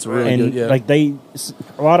it's really And good. Yeah. like a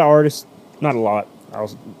lot of artists, not a lot, I'll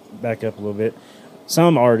back up a little bit.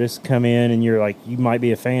 Some artists come in and you're like, you might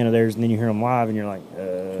be a fan of theirs, and then you hear them live and you're like,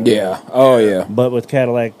 Yeah. Oh, yeah. But with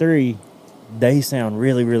Cadillac 3, they sound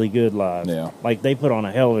really, really good live. Yeah. Like they put on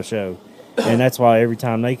a hell of a show. And that's why every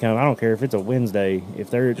time they come, I don't care if it's a Wednesday, if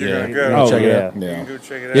they're You're gonna go. oh Check it yeah, out. You Yeah. can go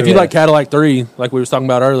check it out. if you like Cadillac 3, like we was talking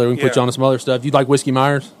about earlier, we can put Yeah. you on to some other stuff. You like Whiskey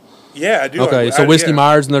Myers? Yeah, I do. Okay, so Whiskey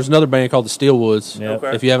Myers, and there's another band called the Steelwoods. Yeah.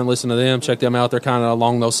 Okay. If you haven't listened to them, check them out. They're kind of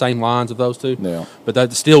along those same lines of those two. Yeah. But the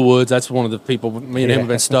Steelwoods, that's one of the people me and him Yeah. have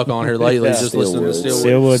been stuck on here lately. Yeah. Just listening to Steelwoods. Steelwoods.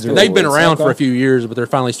 Steelwoods are They've been Steelwoods. around for Okay. a few years, but they're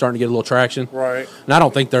finally starting to get a little traction. Right. And I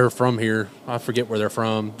don't think they're from here. I forget where they're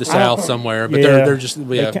from, the I don't- South somewhere. But Yeah. they're just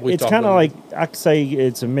yeah. we've It's talked kind of about like I could say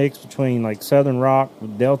it's a mix between like Southern rock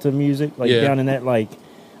with Delta music, like Yeah. down in that like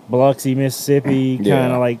Biloxi, Mississippi, Yeah.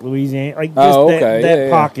 kind of like Louisiana, like just Oh, that, okay. that Yeah,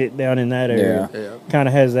 yeah. pocket down in that area. Yeah. Kind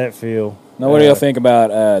of has that feel. Now, what do y'all think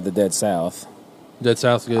about the Dead South? Dead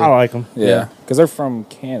South's good. I like them. Yeah. Because they're from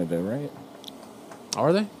Canada, right?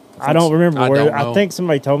 Are they? I don't remember I where. don't I know. think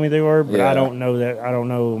somebody told me they were, but Yeah. I don't know that. I don't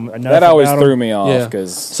know enough. That always about threw 'em. me off Yeah.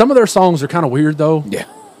 because, Some of their songs are kind of weird though. yeah.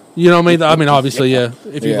 You know what I mean? I mean, obviously, yeah.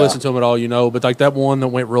 If you've Yeah. listened to them at all, you know. But like that one that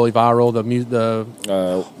went really viral,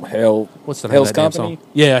 Hell, what's the name Hell's of that damn Company? song?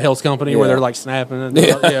 Yeah, Hell's Company, where Yeah. they're like snapping. And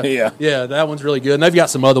Yeah. yeah. That one's really good. And they've got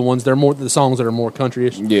some other ones. They're more the songs that are more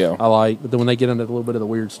countryish. Yeah. I like. But then when they get into a little bit of the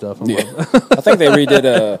weird stuff, I'm Yeah. like, I think they redid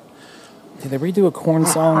a. Did they redo a Korn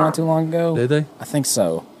song not too long ago? did they? I think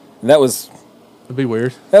so. That was It'd be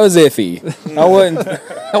weird. iffy.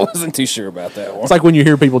 I wasn't too sure about that one. It's like when you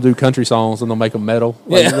hear people do country songs and they'll make them metal.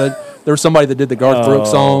 Like, Yeah. there was somebody that did the Garth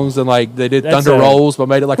Brooks songs and like they did That's Thunder a- Rolls, but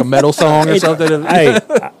made it like a metal song or something. Hey,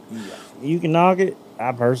 you can knock it.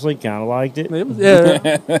 I personally kind of liked it.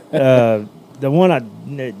 Yeah. The one I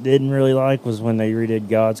didn't really like was when they redid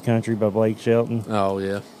God's Country by Blake Shelton. Oh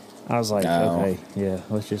yeah. I was like, No. okay, yeah,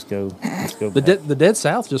 let's just go. Let's go. The back. Dead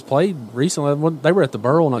South just played recently. They were at the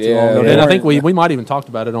Burl not too Yeah, long ago. they And I were. think we might even talked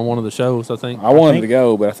about it on one of the shows. I think. I wanted think- to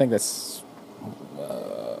go, but I think that's.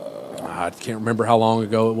 I can't remember how long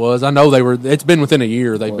ago it was. I know they were. It's been within a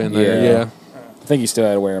year they've been there. Yeah. Yeah. I think you still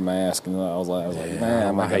had to wear a mask, and I was like, man,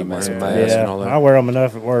 I'm I not hate gonna mess with wearing that. masks. Yeah, and all that. I wear them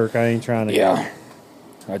enough at work. I ain't trying to. Yeah.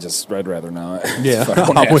 I'd rather not. Yeah, If I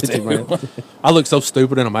don't I'm have with to. you, man. I look so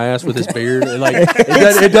stupid in a mask with this beard.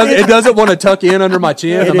 It doesn't want to tuck in under my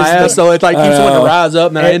chin, the It is mask, so it like keeps wanting to know. rise up,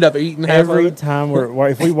 and then I end up eating half of Every it. time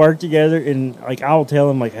if we work together, and like I'll tell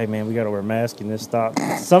him like, hey man, we got to wear a mask in this stop.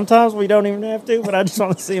 Sometimes we don't even have to, but I just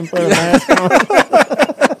want to see him put a mask on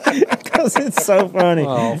because it's so funny.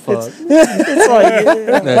 Oh fuck! It's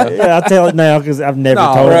like, yeah, I tell it now because I've never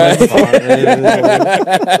No, told right. him,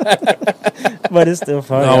 but it's still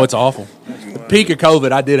funny. No, it's awful. Peak of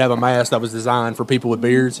COVID, I did have a mask that was designed for people with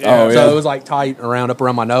beards. Oh, yeah. So it was like tight up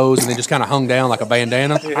around my nose, and then just kind of hung down like a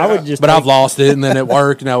bandana. I would just. But I've take- lost it, and then at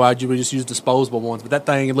work, we just use disposable ones. But that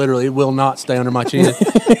thing, literally, it will not stay under my chin,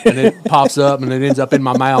 and it pops up, and it ends up in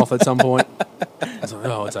my mouth at some point. It's like,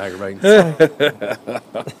 oh, it's aggravating. Yeah,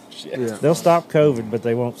 They'll stop COVID, but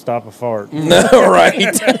they won't stop a fart. No, right.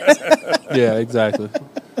 yeah, exactly.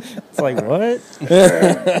 It's like what?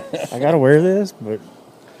 I gotta wear this, but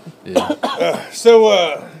Yeah.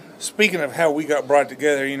 So, speaking of how we got brought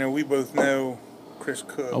together, we both know Chris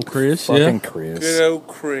Cook. Oh, Chris, Fucking yeah, Chris. Good old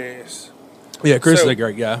Chris. yeah. Chris So- is a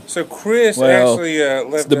great guy. So Chris Well, actually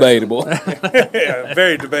left It's debatable. Yeah,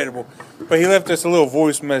 very debatable. But he left us a little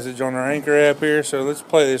voice message on our Anchor app here, so let's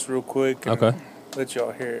play this real quick and Okay. let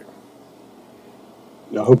y'all hear it.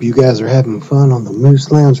 I hope you guys are having fun on the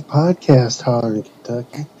Moose Lounge podcast, Hollar N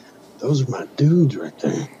Kentucky. Those are my dudes right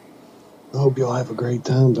there. I hope y'all have a great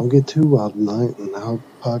time. Don't get too wild tonight, and I hope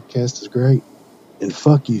the podcast is great. And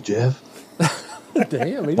fuck you, Jeff.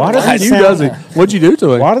 Damn. Why does he you sound- does it? What'd you do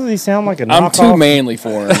to him? Why does he sound like a knockoff? I'm too manly for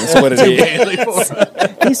him. That's what it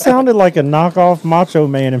is. He sounded like a knockoff Macho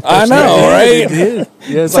Man. I know, right?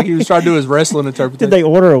 Yeah, it's like he was trying to do his wrestling interpretation. Did they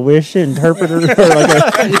order a Wish interpreter or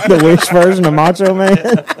like the Wish version of Macho Man?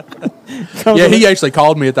 Yeah, he actually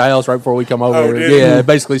called me at the house right before we come over. Oh, there. did Yeah, it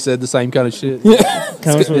basically said the same kind of shit.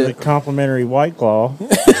 comes with a complimentary White Claw.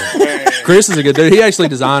 Chris is a good dude. He actually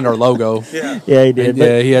designed our logo. Yeah. Yeah, he did.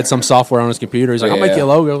 Yeah, he had some software on his computer. He's like, I'll make you a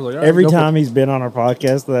logo. I was like, all right, Every go for it. time he's been on our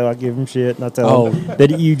podcast, though, I give him shit and I tell him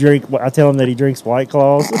that you drink. I tell him that he drinks White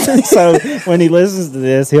Claws. So when he listens to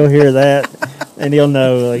this, he'll hear that and he'll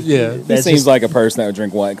know. Like, Yeah. He that's seems just- like a person that would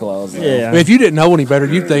drink White Claws. though. yeah. I mean, if you didn't know any better,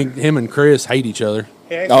 you'd think him and Chris hate each other.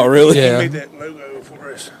 Oh, really? He Yeah. made that logo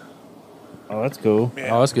for us. Oh, that's cool.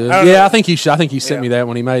 Yeah. Oh, that's good. I don't Yeah, know. I think he sent Yeah. me that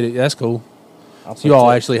when he made it. That's cool. I'll So you all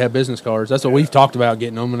put actually have business cards. That's what we've talked about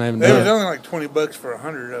getting them and haven't They was done. only like $20 for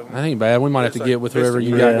 100 of them. That ain't bad. We might have to It's get like with whoever you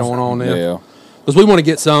Vista got Press. going on there. Yeah. Because we want to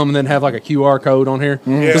get some and then have like a QR code on here.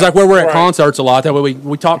 Because Yeah. like where we're at Right. concerts a lot, that way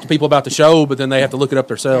we talk to people about the show, but then they have to look it up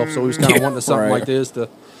themselves. So we was kind of wanting something Right. like this to.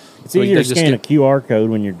 It's so easier they to just scan a get- QR code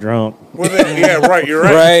when you're drunk. Well, yeah, right. You're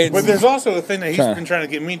right. Right. But there's also a thing that he's Trying- been trying to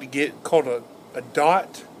get me to get called a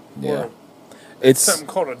dot. Yeah. Or It's something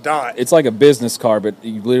called a dot. it's like a business card, but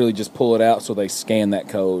you literally just pull it out so they scan that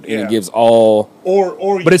code, and Yeah. it gives all. or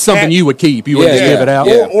But it's something you would keep. You wouldn't Yeah, just give it out.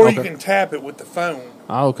 yeah. Or Okay. you can tap it with the phone,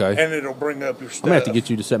 Oh, okay. and it'll bring up your stuff. I'm gonna have to get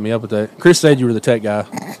you to set me up with that. Chris said you were the tech guy.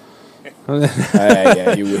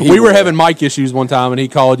 Yeah, We were having mic issues one time, and he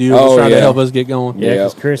called you and was Oh, trying to yeah. help us get going. Yeah, Yeah.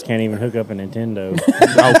 because Chris can't even hook up a Nintendo.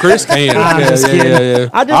 Oh, Chris can. I'm just kidding. I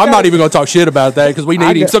I'm just not gotta- even going to talk shit about that because we I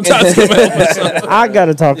need him got- sometimes to help us. I got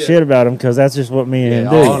to talk shit about him because that's just what me and him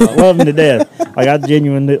Yeah, do. I know. Love him to death. Like I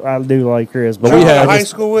genuinely, I do like Chris, but So we you had- went to I high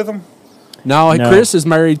just- school with him. No, No. Chris is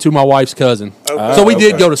married to my wife's cousin. Okay. So we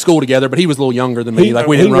did Okay. go to school together, but he was a little younger than me. Like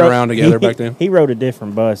we didn't run around together back then. He rode a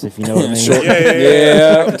different bus, if you know what I mean. Yeah.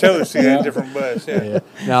 Yeah. I can tell us he had a different bus. Yeah.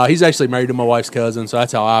 No, he's actually married to my wife's cousin, so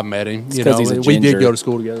that's how I met him. You 'cause know, he's a we did ginger. go to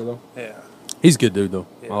school together though. Yeah. He's a good dude though.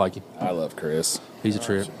 I like him. I love Chris. He's a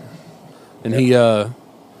trip, and he's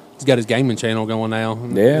got his gaming channel going now.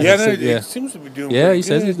 Yeah. Yeah, no, Yeah. it seems to be doing. Yeah, pretty he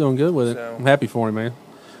says good. he's doing good with it. So- I'm happy for him, man.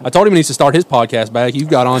 I told him he needs to start his podcast back. You've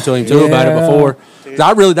got on to him too about it Yeah. before.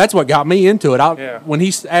 'Cause that's what got me into it. Yeah. When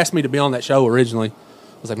he asked me to be on that show originally,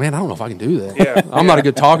 I was like, man, I don't know if I can do that. Yeah. I'm not a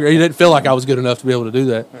good talker. He didn't feel like I was good enough to be able to do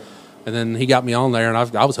that. And then he got me on there, and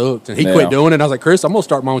I was hooked. And he Yeah. quit doing it. And I was like, Chris, I'm gonna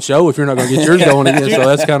start my own show if you're not gonna get yours going again. So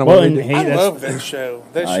that's kind of Well, what we and did. I that's- love that show.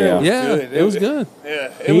 That Oh, show yeah. was Yeah, good. it was good. Yeah,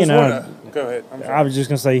 it He was and one I- of. Go ahead. I'm sorry. I was just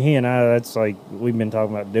gonna say he and I. That's like we've been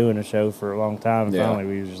talking about doing a show for a long time. And Yeah. finally,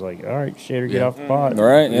 we was just like, all right, shit, or get Yeah. off the pot.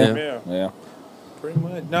 Right? Yeah. Yeah. Yeah. Pretty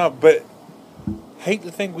much. No, but hate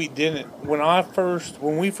to think we didn't. When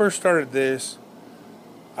we first started this,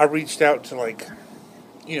 I reached out to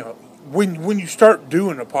when you start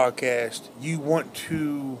doing a podcast, you want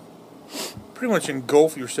to pretty much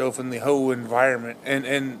engulf yourself in the whole environment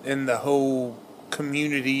and the whole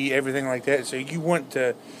community, everything like that. So you want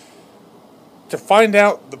to find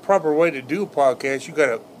out the proper way to do a podcast. You got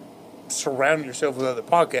to surround yourself with other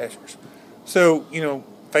podcasters. So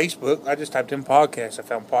Facebook, I just typed in podcast. I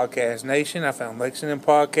found Podcast Nation. I found Lexington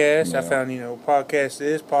Podcast. I Yeah. found, podcast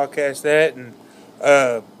this, podcast that. And,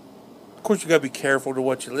 of course, you got to be careful to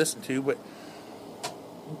what you listen to. But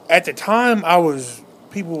at the time,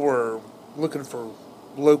 people were looking for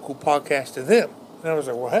local podcasts to them. And I was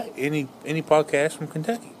like, well, hey, any podcast from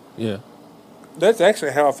Kentucky. Yeah. That's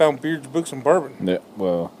actually how I found Beards, Books, and Bourbon. Yeah.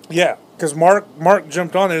 Well. Yeah, because Mark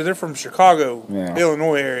jumped on there. They're from Chicago, Yeah.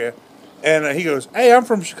 Illinois area. And he goes, hey, I'm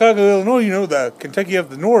from Chicago, Illinois, the Kentucky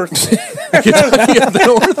of the North. Kentucky of the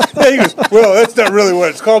North. Yeah, he goes, well, that's not really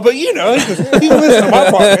what it's called. But, he goes, you can listen to my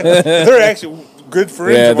podcast. They're actually good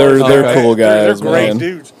friends. Yeah, of ours. they're cool They're guys, great man.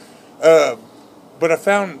 dudes. But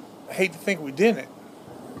I hate to think we didn't.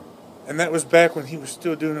 And that was back when he was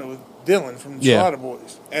still doing it with Dylan from the Yeah. Chilada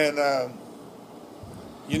Boys. And,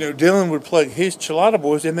 Dylan would plug his Chilada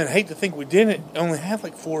Boys, and then hate to think we didn't only have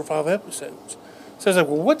like 4 or 5 episodes. So I was like,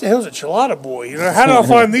 well, what the hell's a Chilada Boy? How do I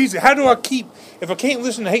find these? How do I keep, if I can't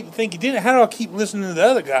listen to Hate to Think You Did It, how do I keep listening to the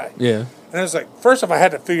other guy? Yeah. And I was like, first off, I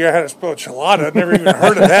had to figure out how to spell Chilada. I'd never even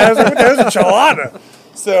heard of that. I was like, what the hell's a Chilada?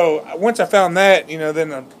 So once I found that,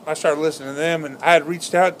 then I started listening to them, and I had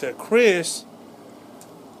reached out to Chris,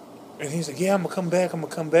 and he's like, yeah, I'm going to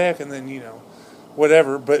come back, and then,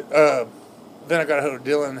 whatever. But then I got a hold of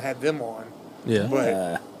Dylan and had them on. Yeah. But,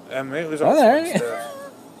 Yeah. I mean, it was All all fun right. stuff.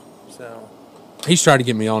 So, He's trying to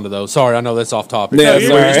get me onto those. Sorry, I know that's off topic. Yeah, We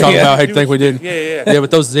were just talking about how you think we did. Yeah. Yeah, but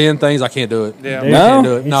those Zen things, I can't do it. Yeah. I can't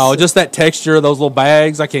do it. No, just that texture of those little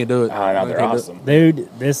bags, I can't do it. Oh, no, they're awesome. Dude,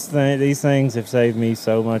 these things have saved me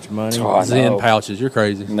so much money. Oh, Zen no. pouches, you're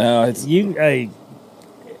crazy. No, it's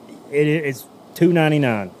It's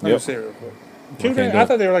 $2.99. Let me see real quick. can't do I it.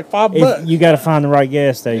 thought they were like $5. You got to find the right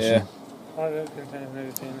gas station.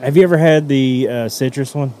 Have you ever had the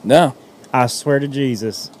citrus one? no. I swear to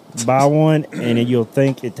Jesus, buy one and you'll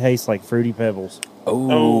think it tastes like Fruity Pebbles.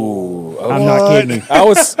 Oh, I'm not kidding you.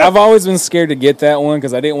 I've always been scared to get that one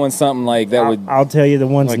because I didn't want something like that would. I'll tell you the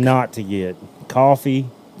ones like- not to get. Coffee,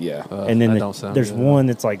 Yeah. and then that don't sound there's good. one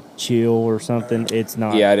that's like chill or something. It's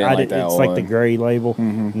not. Yeah, I didn't like that It's one. like the gray label.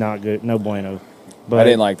 Mhm. Not good. No bueno. But I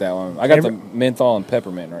didn't like that one. I got Every- the menthol and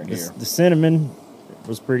peppermint right here. the cinnamon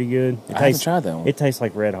was pretty good. It I haven't tried that one. It tastes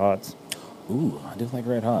like Red Hots. Ooh, I do like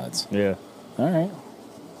Red Hots. Yeah, All right.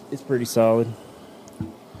 it's pretty solid.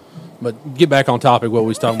 But get back on topic what we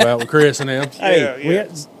was talking about with Chris and them. Hey, yeah.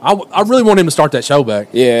 I really want him to start that show back.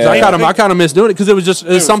 Yeah. 'Cause I kind of miss doing it because it was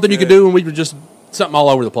was something you could good. do and we were just something all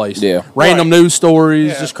over the place. Yeah. Random Right. news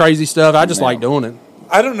stories, Yeah. just crazy stuff. I just Yeah. like doing it.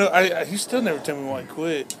 I don't know. He still never told me why he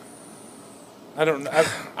quit. I don't know.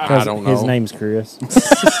 I don't know. His name's Chris.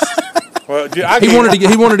 Well, dude, He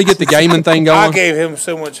wanted to get the gaming thing I going. gave him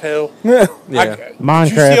so much hell. Yeah. Did Minecraft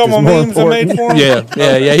you see all my is more memes I made important. for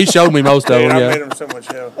him? Yeah. He showed me most of Dude, them. I made Yeah. him so much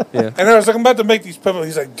hell. Yeah. And I was like, I'm about to make these public.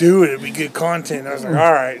 He's like, do it. It'd be good content. I was like,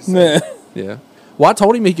 all right. So, Yeah. Well, I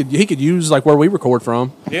told him he could use like where we record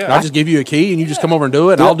from. Yeah. And I just give you a key and you just come over and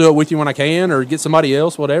do it. And I'll do it with you when I can, or get somebody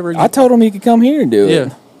else, whatever. I told him he could come here and do it.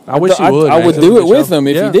 Yeah. I wish you would. I man. would It's a do good it with show. him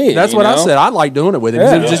if you did. That's you what I know? said. I like doing it with him.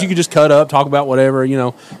 'Cause Yeah. it was just you could just cut up, talk about whatever.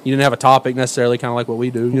 You didn't have a topic necessarily, kind of like what we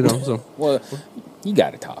do. So Well, you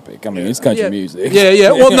got a topic. I mean, it's country music.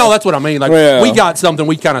 Yeah. Well, no, that's what I mean. Like Well. we got something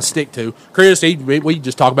we kind of stick to. Chris, we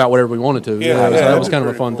just talk about whatever we wanted to. Yeah, So yeah, that was that's kind of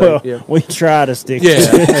a pretty fun cool. thing. Well, we try to stick. Yeah.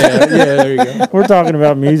 to it. Yeah. There you go. We're talking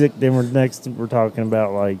about music, then we're talking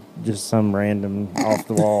about like just some random off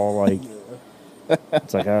the wall like.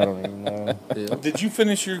 It's like I don't even know. Did you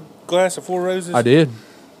finish your glass of Four Roses? I did.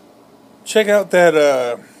 Check out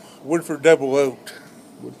that Woodford Double Oaked.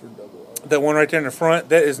 That one right there in the front.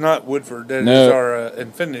 That is not Woodford. That is No. our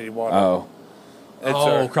Infinity water. Oh, It's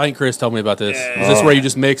I think Chris told me about this. Yeah. Is this where you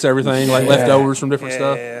just mix everything, like leftovers from different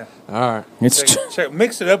stuff? Yeah. All right. it's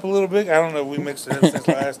Mix it up a little bit. I don't know if we mixed it up since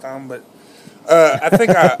last time, but I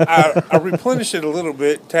think I replenished it a little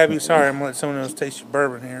bit. Tabby, sorry, I'm going to let someone else taste your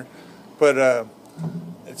bourbon here. But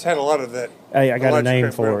it's had a lot of that. Hey, I got a Elijah name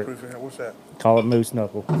Craig for barrel it. proof in What's that? Call it Moose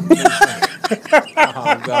Knuckle.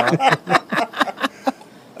 Oh, God.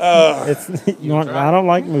 I don't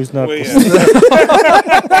like Moose Well, Knuckles.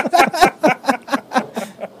 yeah.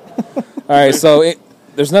 all right. So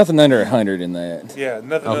there's nothing under 100 in that. Yeah,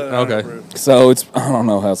 nothing Oh, other than okay. proof. So I don't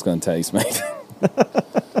know how it's going to taste, mate.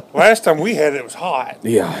 Last time we had it, it was hot.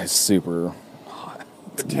 Yeah, it's super.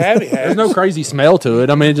 But Tabby had There's no crazy smell to it.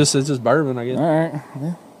 I mean, it's just bourbon, I guess. All right.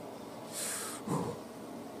 Yeah.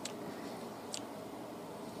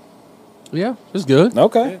 Yeah, it's good.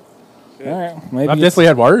 Okay. All right. Maybe I've it's- definitely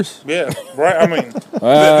had worse. Yeah, right. I mean,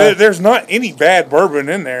 Uh, there's not any bad bourbon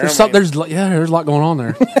in there. There's I mean, there's a lot going on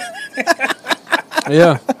there.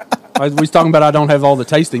 Yeah. We was talking about I don't have all the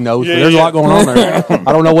tasting notes, Yeah, but there's a yeah. lot going on there.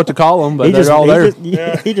 I don't know what to call them, but they're all there.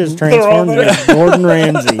 He just They're all transformed there. into Gordon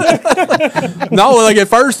Ramsay. No, like at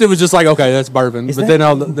first it was just like, okay, that's bourbon. Is but that-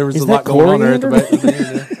 then there was is a lot that going on there at the back.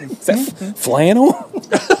 coriander? Is that flannel?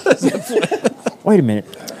 Wait a minute.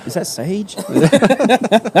 Is that sage?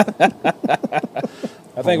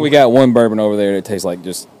 I think we got one bourbon over there that tastes like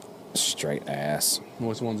just straight ass.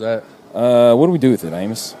 Which one's that? What do we do with it,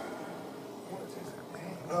 Amos?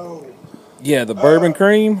 Yeah, the bourbon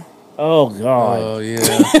cream. Oh God. Oh, yeah.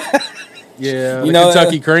 Yeah, You the know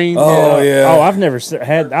Kentucky that? cream. Oh yeah. Oh, I've never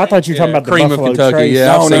had. I thought you were talking about the Cream of Buffalo Kentucky, Trace. yeah.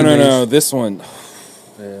 No, I've no, seen no, these. no. This one,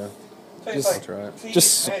 Yeah. tastes I'll try it.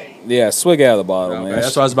 just yeah, swig out of the bottle, Okay, man.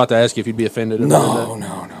 that's what I was about to ask you if you'd be offended. if I No,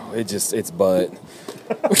 no, no. It's butt. did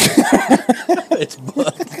that. It's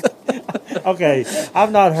butt. Okay,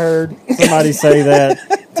 I've not heard somebody say that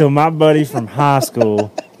till my buddy from high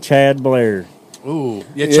school, Chad Blair. Ooh.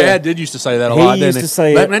 Yeah, Yeah. Chad did used to say that a He lot, used didn't to he?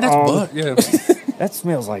 say That- it Man, that's all- butt. Yeah. That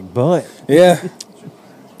smells like butt. Yeah,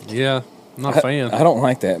 Yeah. I'm not a fan. I don't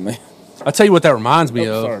like that, man. I'll tell you what that reminds me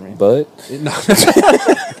of. Sorry, man. But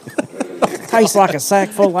Tastes like a sack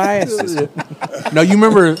full of asses. No, you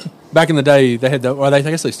remember back in the day they had I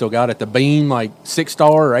guess they still got it, the Beam like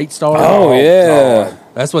 6-star or 8-star. oh yeah,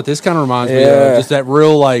 That's what this kind of reminds me Yeah. of. Just that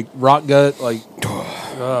real like rock gut, like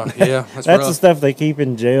Yeah, That's the stuff they keep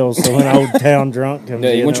in jail. So when old town drunk comes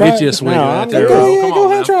Yeah, you in, wanna try Get you a swig No, of I'm that. good. There, Yeah, Come go on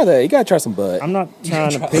ahead and now. try that. You gotta try some butt. I'm not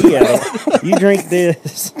trying to pee at it. You drink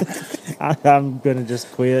this, I'm gonna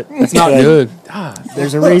just quit. It's not But good.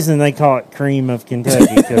 There's a reason they call it cream of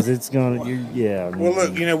Kentucky because it's gonna. Yeah. Well,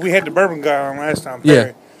 look, we had the bourbon guy on last time, Yeah.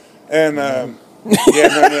 Perry. And, no.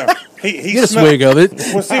 He Get a smelled- swig of it.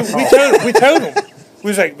 Well, see, we told him. We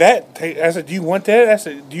was like, that. I said, do you want that? I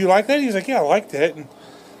said, do you like that? He's like, yeah, I like that. And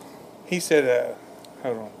he said,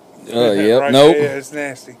 hold on. Yep. Right Nope. there, yeah, it's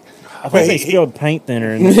nasty. I think they spilled paint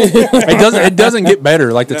thinner in it. It doesn't get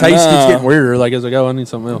better. Like the taste keeps getting weirder. Like as I go, I need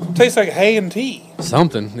something else. Tastes like hay and tea.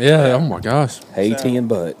 Something. Yeah. Oh my gosh. Hey, tea and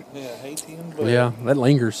butt. Yeah, hay, tea, and butter. Yeah, that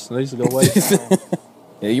lingers. That used to go away.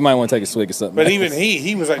 Yeah, you might want to take a swig of something. But else. even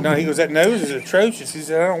he was like, no, he goes, that nose is atrocious. He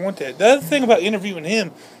said, I don't want that. The other thing about interviewing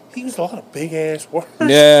him, he was a lot of big ass words.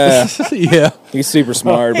 Yeah, Yeah. he's super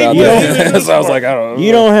smart about Yeah, that. he's So I was like, I don't know.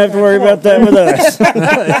 You don't have to worry about that with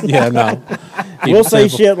us. Yeah. No. We'll say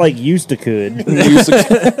shit like used to could.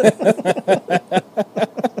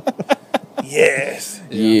 Yes.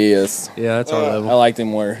 Yes, Yeah, that's our I level. like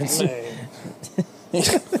them words. Man.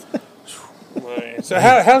 So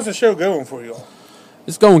how's the show going for y'all?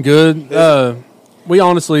 It's going good. We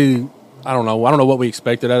honestly, I don't know what we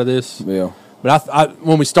expected out of this. Yeah, But I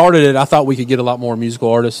when we started it, I thought we could get a lot more musical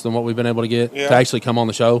artists than what we've been able to get Yeah. to actually come on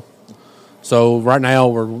the show. So right now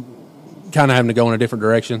we're kind of having to go in a different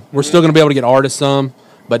direction. We're still going to be able to get artists some,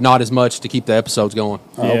 but not as much to keep the episodes going.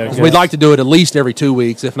 Yeah, 'Cause we'd like to do it at least every 2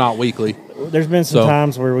 weeks, if not weekly. There's been some So-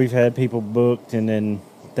 times where we've had people booked and then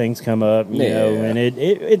things come up, you know, Yeah. and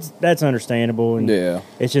it's that's understandable. And yeah,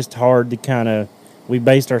 it's just hard to kind of we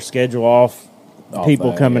based our schedule off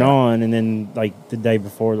people that, coming yeah. on, and then like the day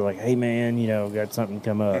before they're like, hey man, got something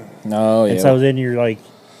come up. No, yeah. And so then you're like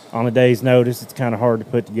on a day's notice, it's kind of hard to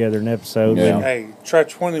put together an episode. Yeah. And, Hey, try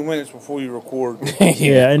 20 minutes before you record.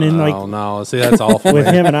 yeah, and then like Oh no, see that's awful. with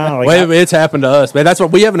him and I, like Well, it's happened to us, man. That's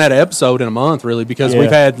what we haven't had an episode in a month, really, because Yeah.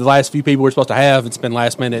 we've had the last few people we're supposed to have. It's been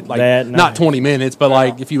last minute, like That and not I- 20 minutes, but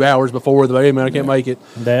like a few hours before the hey man, I can't make it.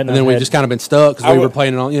 That And and then I we've had- just kind of been stuck because I we were would-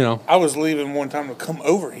 planning on, I was leaving one time to come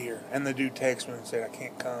over here, and the dude texted me and said, I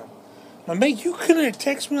can't come. I'm like, mate, you couldn't have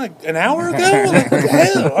texted me like an hour ago? Like, what the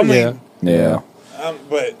hell? I mean, Yeah. yeah.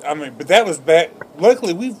 but that was back.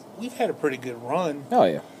 Luckily, we've had a pretty good run, Oh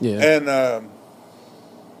yeah. Yeah. and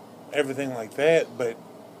everything like that. But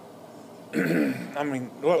I mean,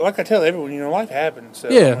 like I tell everyone, life happens. So,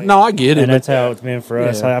 Yeah, I mean, no, I get it. and that's but- how it's been for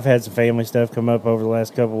us. Yeah. I've had some family stuff come up over the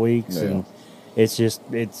last couple of weeks, Yeah. and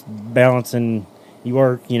it's balancing. You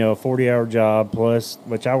work, a 40-hour job plus,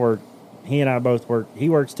 which I work. He and I both work. He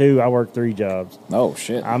works 2. I work 3 jobs. Oh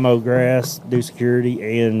shit. I mow grass, do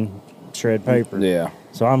security, and shred paper. Yeah.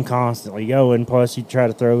 So I'm constantly going. Plus, you try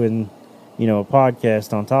to throw in, a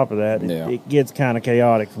podcast on top of that. Yeah. It gets kind of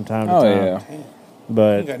chaotic from time to Oh time. yeah. you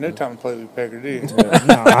But got no time to play with Pecker, do you?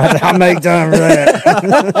 no, I make time for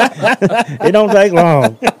that. It don't take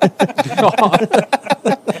long.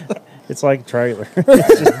 It's like a trailer.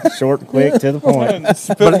 It's just short and quick to the point.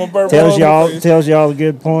 Spill my bourbon all over the place. Tells y'all the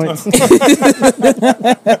good points.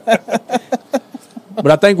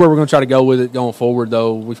 But I think where we're going to try to go with it going forward,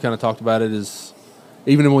 though, we've kind of talked about it, is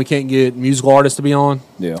even when we can't get musical artists to be on,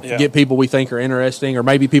 Yeah. Yeah. get people we think are interesting, or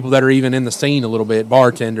maybe people that are even in the scene a little bit,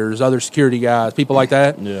 bartenders, other security guys, people like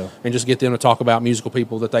that, Yeah. and just get them to talk about musical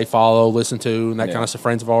people that they follow, listen to, and that Yeah. kind of stuff,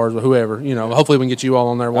 friends of ours, or whoever. Hopefully we can get you all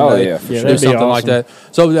on there one Oh, day. yeah, for Yeah, do that'd be something like awesome. that.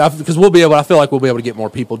 So because I feel like we'll be able to get more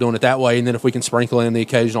people doing it that way, and then if we can sprinkle in the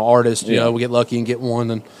occasional artist, Yeah. we get lucky and get one,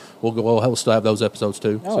 then we'll still have those episodes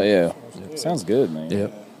too. Oh yeah. Sounds good, man. Yeah.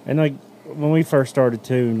 And like when we first started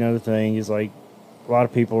too, another thing is like a lot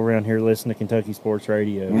of people around here listen to Kentucky sports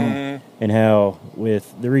radio, and how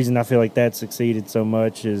with the reason I feel like that succeeded so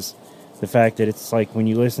much is the fact that it's like when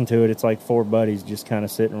you listen to it, it's like 4 buddies just kind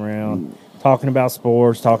of sitting around talking about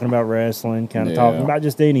sports, talking about wrestling, kind of talking Yeah. about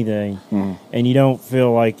just anything, and you don't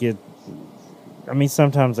feel like it. I mean,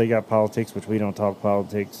 sometimes they got politics, which we don't talk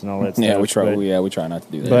politics and all that stuff. Yeah, we try. but- We try not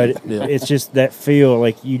to do that. but Yeah. it's just that feel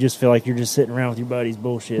like you just feel like you're just sitting around with your buddies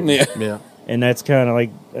bullshit. yeah. Yeah. And that's kind of like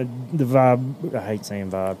the vibe. I hate saying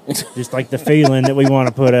vibe. Just like the feeling that we want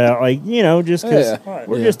to put out. Like, just because Yeah. Right.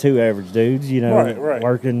 we're Yeah. just 2 average dudes, Right.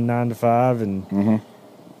 working 9 to 5 and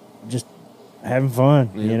just having fun,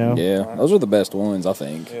 Yeah, those are the best ones, I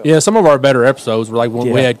think. Yeah, some of our better episodes were like when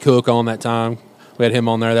we Yeah. had Cook on that time. We had him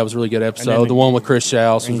on there. That was a really good episode. then The one with Chris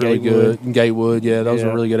Schaus was and really Gatewood. good. And Gatewood, yeah, those Yeah.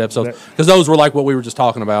 were really good episodes. That- Because those were like what we were just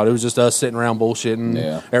talking about. It was just us sitting around bullshitting.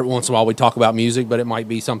 Yeah. Every once in a while we'd talk about music, but it might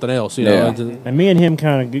be something else, Yeah. And me and him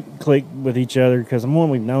kind of clicked with each other because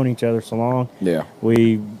we've known each other so long. Yeah.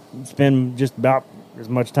 We spend just about as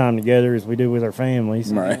much time together as we do with our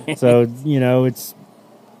families. Right. So,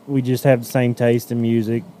 we just have the same taste in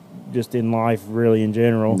music, just in life, really, in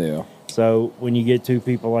general. Yeah. So when you get two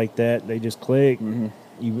people like that, they just click. Mm-hmm.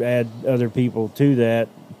 You add other people to that,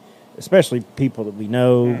 especially people that we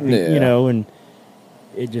know, and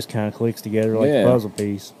it just kind of clicks together like a puzzle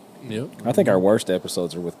piece. Yep. I think our worst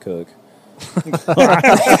episodes are with Cook.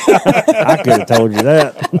 I could have told you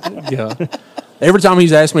that. Yeah. Every time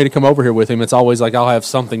he's asked me to come over here with him, it's always like I'll have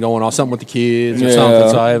something going on, something with the kids or something,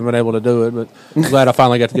 so I haven't been able to do it. But I'm glad I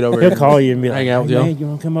finally got to get over here. He'll call you and be like, hang out with hey, you. man, you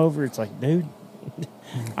want to come over? It's like, dude,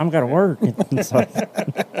 I'm got to work. It's like,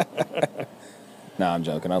 No, I'm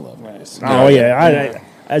joking. I love you guys. oh, yeah.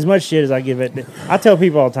 As much shit as I give it, I tell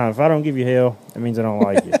people all the time, if I don't give you hell, it means I don't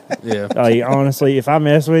like you. Yeah. Like, honestly, if I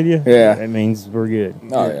mess with you, it means we're good.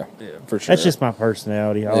 Oh, yeah. For sure. That's just my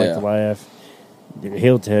personality. I like to laugh.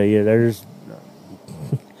 He'll tell you there's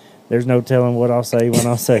no telling what I'll say when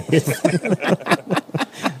I'll say it.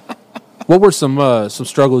 What were some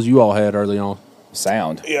struggles you all had early on?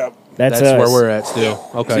 Sound. Yeah. That's us. where we're at still.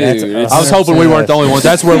 Okay. Dude, I was hoping we weren't the only ones.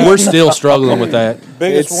 That's where we're still struggling with that.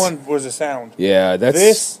 Biggest one was the sound. Yeah,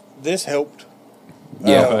 that's This helped.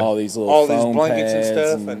 Yeah, Okay. all these little All these foam blankets and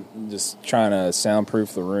pads stuff, and just trying to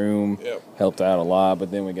soundproof the room helped out a lot. But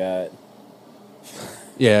then we got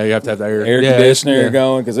Yeah, you have to have the air conditioner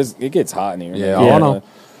going because it gets hot in here. Yeah, man. I know.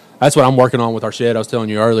 That's what I'm working on with our shed. I was telling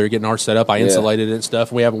you earlier, getting ours set up. I insulated it and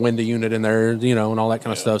stuff. We have a window unit in there, and all that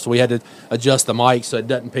kind of stuff. So we had to adjust the mic so it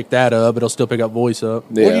doesn't pick that up. It'll still pick up voice up.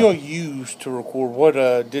 Yeah. What do y'all use to record? What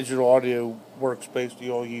digital audio workspace do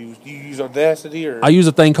y'all use? Do you use Audacity or? I use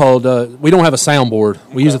a thing called, we don't have a soundboard.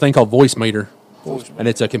 We use a thing called Voice Meter. And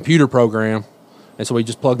it's a computer program. And so we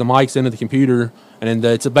just plug the mics into the computer, and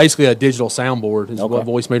then it's basically a digital soundboard is what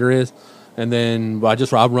Voice Meter is. And then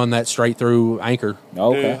I run that straight through Anchor.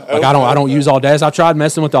 Okay. Like I don't use Audacity. I've tried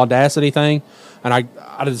messing with the Audacity thing, and I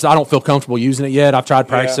don't feel comfortable using it yet. I've tried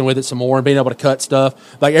practicing with it some more and being able to cut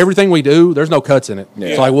stuff. Like everything we do, there's no cuts in it.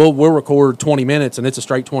 Yeah. So like we'll record 20 minutes and it's a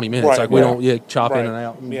straight 20 minutes. Right. Like we don't chop in and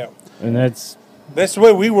out. Yeah. And that's the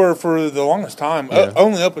way we were for the longest time.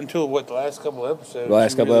 Only up until the last couple of episodes. The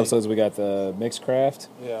last couple of episodes, we got the Mixcraft.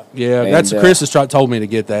 Yeah. Yeah, that's Chris has told me to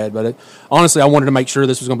get that, but honestly, I wanted to make sure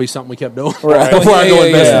this was going to be something we kept doing before I go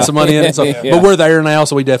investing some money in it. So, but we're there now,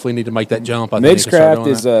 so we definitely need to make that jump. I think Mixcraft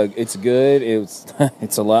is it's good.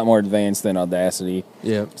 It's a lot more advanced than Audacity.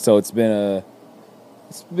 Yeah. So it's been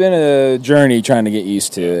a journey trying to get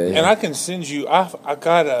used to it. And I can send you. I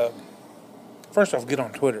got first off, get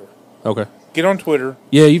on Twitter. Okay. Get on Twitter.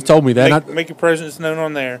 Yeah, you've told me that. Make your presence known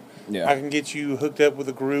on there. Yeah. I can get you hooked up with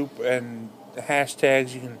a group and the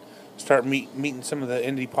hashtags. You can start meeting some of the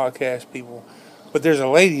indie podcast people. But there's a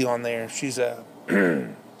lady on there. She's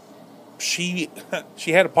she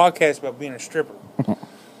had a podcast about being a stripper, and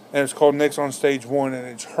it's called Next on Stage 1, and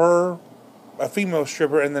it's her, a female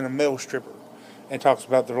stripper, and then a male stripper, and talks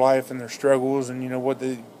about their life and their struggles and what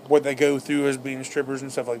they go through as being strippers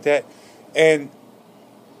and stuff like that. And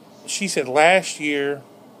she said last year,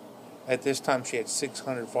 at this time, she had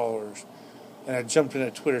 600 followers. And I jumped in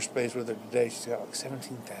a Twitter space with her today. She's got like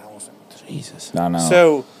 17,000. Jesus. I know.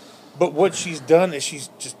 So, but what she's done is she's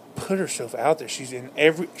just put herself out there. She's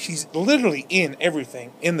literally in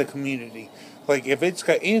everything in the community. Like if it's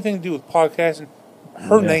got anything to do with podcasting,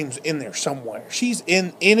 her name's in there somewhere. She's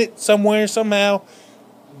in it somewhere, somehow,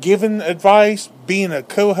 giving advice, being a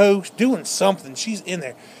co-host, doing something. She's in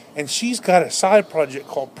there. And she's got a side project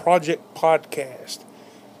called Project Podcast.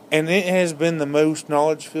 And it has been the most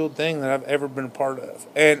knowledge-filled thing that I've ever been a part of.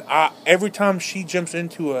 And every time she jumps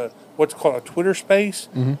into what's called a Twitter space,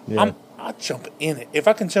 I jump in it. If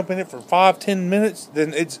I can jump in it for 5-10 minutes,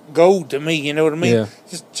 then it's gold to me. You know what I mean?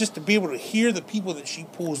 Yeah. Just to be able to hear the people that she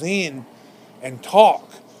pulls in and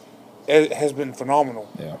talk, it has been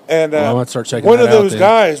phenomenal. Yeah. And I might start checking one of that out those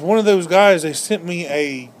then. guys, they sent me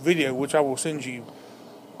a video, which I will send you,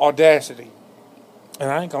 Audacity. And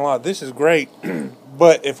I ain't gonna lie, this is great.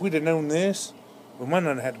 But if we'd have known this, we might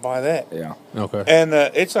not have had to buy that. Yeah. Okay. And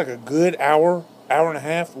it's like a good hour and a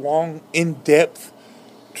half long, in-depth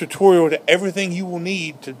tutorial to everything you will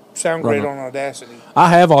need to sound great on Audacity. I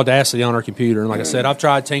have Audacity on our computer, and like I said, I've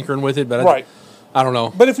tried tinkering with it, but I don't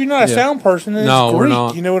know. But if you're not a sound person, then it's we're Greek.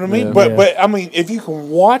 not. You know what I mean? Yeah. But I mean, if you can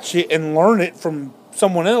watch it and learn it from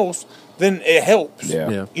someone else, then it helps.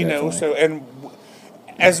 Yeah. You know, so and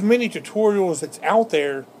as many tutorials that's out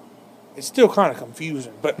there, it's still kind of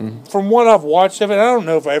confusing. But from what I've watched of it, I don't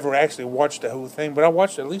know if I ever actually watched the whole thing, but I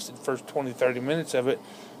watched at least the first 20, 30 minutes of it.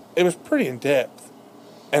 It was pretty in-depth.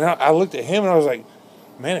 And I looked at him and I was like,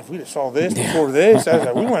 man, if we'd have saw this before this, I was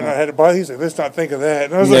like, we might not have had to buy these. Like, let's not think of that.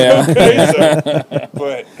 And I was like, okay. So,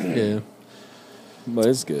 but Yeah. But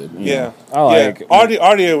it's good. yeah, I like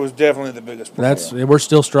audio was definitely the biggest problem. We're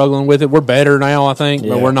still struggling with it. We're better now, I think, but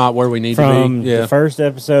Yeah. we're not where we need to From be. Yeah. the first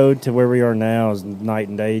episode to where we are now is night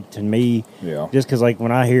and day to me. Yeah. Just because, like,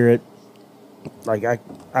 when I hear it, like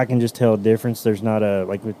I can just tell a difference. There's not a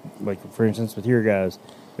like for instance with your guys,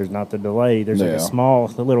 there's not the delay. There's like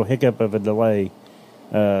a little hiccup of a delay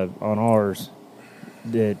on ours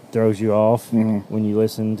that throws you off when you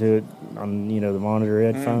listen to it on the monitor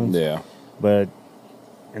headphones. Yeah. But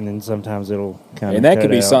and then sometimes it'll kind of And that could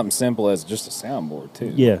be out. something simple as just a soundboard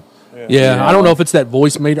too. Yeah. Yeah, I don't know if it's that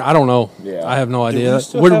voice meter. I don't know. Yeah. I have no Do idea. we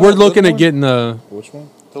still We're have we're a looking good at one? getting the. Which one?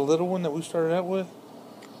 The little one that we started out with,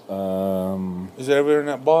 It is that over there in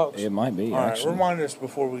that box? might be. All right, actually. remind us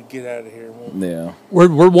before we get out of here. Yeah. We're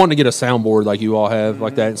wanting to get a soundboard like you all have,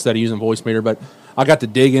 like that, instead of using voice meter. But I got to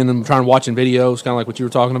digging and trying watching videos, kind of like what you were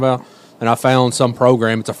talking about, and I found some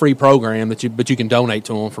program. It's a free program that you can donate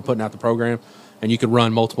to them for putting out the program, and you could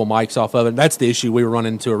run multiple mics off of it. That's the issue we were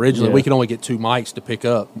running into originally. Yeah. We could only get 2 mics to pick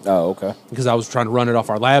up Oh, okay. because I was trying to run it off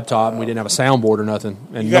our laptop and we didn't have a soundboard or nothing.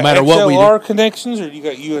 And You no got matter what we XLR connections, or you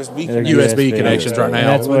got USB They're connections? USB USB connections right And now.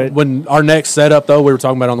 that's what- When our next setup, though, we were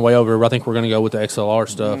talking about on the way over, I think we're going to go with the XLR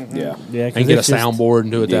stuff Yeah. Yeah, 'cause and get a it's just- soundboard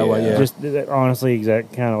and do it that way. Yeah. Yeah. Just honestly,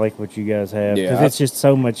 exact kind of like what you guys have, because Yeah. it's just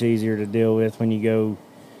so much easier to deal with when you go,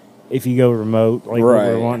 if you go remote, like what Right.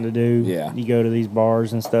 we're wanting to do. Yeah. You go to these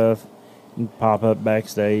bars and stuff, and pop up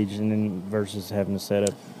backstage, and then versus having to set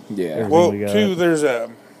up. Yeah. everything Well, we got. too, there's a,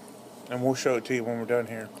 and we'll show it to you when we're done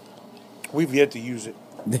here. We've yet to use it,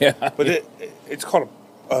 Yeah. but it's called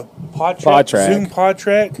a pod track, Pod track. Zoom pod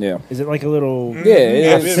track. Yeah. Is it like a little? Yeah,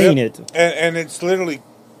 it I've is. seen it. And it's literally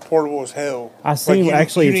portable as hell. I seen you,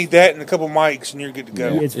 actually. you need that and a couple mics, and you're good to go.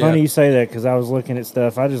 It's Yeah. funny you say that because I was looking at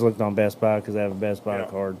stuff. I just looked on Best Buy because I have a Best Buy Yeah.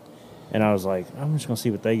 card, and I was like, I'm just gonna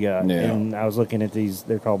see what they got. Yeah. And I was looking at these.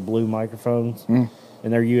 They're called Blue microphones, and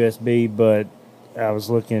they're USB. But I was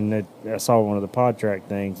looking at. I saw one of the pod track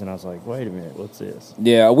things, and I was like, wait a minute, what's this?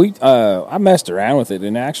 Yeah. I messed around with it,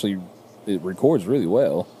 and actually, it records really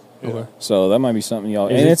well. Okay. So that might be something y'all.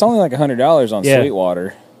 Is And it- it's only like $100 on Yeah.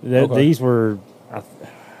 Sweetwater. Okay. These were.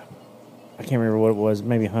 I can't remember what it was.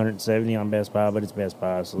 Maybe 170 on Best Buy, but it's Best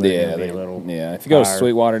Buy, so they're Yeah. gonna be a little. Yeah. If you go to higher.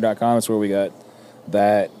 Sweetwater.com, it's where we got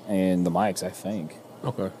that and the mics, I think.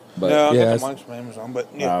 Okay. But no, I yeah, got it's- the mics from Amazon, but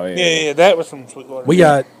yeah, Oh, yeah. yeah, that was from Sweetwater. We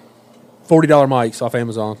got $40 mics off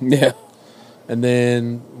Amazon, yeah. and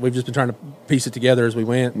then we've just been trying to piece it together as we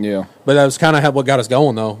went. Yeah. But that was kind of what got us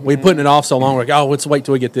going, though. We'd been putting it off so long. We're like, oh, let's wait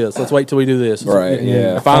till we get this. Let's wait till we do this. Right,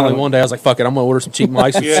 yeah. And finally, one day, I was like, fuck it. I'm going to order some cheap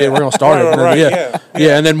mics and Yeah. shit. We're going to start it. Right, And then, right, yeah. yeah.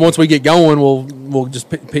 Yeah. And then once we get going, we'll just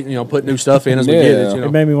put new stuff in as we get it. Yeah. You It know?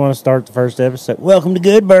 made me want to start the first episode. Welcome to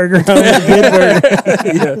Good Burger. Home to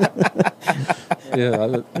Good Burger.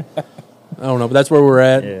 Yeah. I don't know, but that's where we're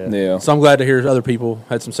at. Yeah. Yeah. So I'm glad to hear other people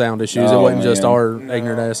had some sound issues. It Oh, wasn't just man. our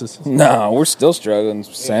ignorant asses. No, we're still struggling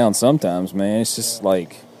with sound sometimes, man. It's just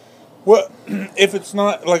like, Well, if it's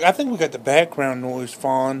not like I think we got the background noise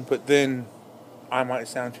fine, but then I might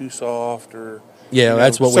sound too soft, or Yeah,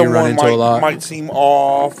 that's what we run someone into a lot. Might seem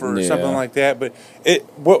off or Yeah. something like that. But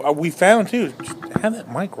what we found too is just have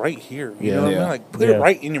that mic right here. You know what I Yeah. mean? Like put Yeah. it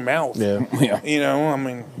right in your mouth. Yeah. yeah, You know, I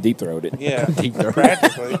mean, deep throated. yeah, Deep throat.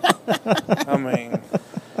 practically. I mean,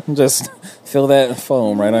 Just feel that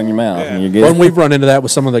foam right on your mouth, Yeah. and you're Well, good. and we've run into that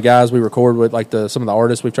with some of the guys we record with, like some of the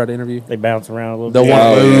artists we've tried to interview. They bounce around a little They'll bit.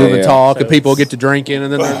 want to Oh, move yeah. and talk, and So people it's- get to drinking,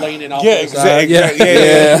 and then they're leaning off. yeah, to the side. exactly.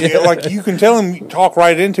 Yeah. Yeah. Like you can tell them talk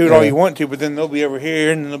right into it all Yeah. you want to, but then they'll be over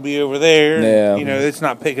here and then they'll be over there. Yeah. You know, it's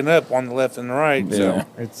not picking up on the left and the right. Yeah.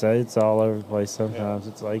 So It's all over the place sometimes.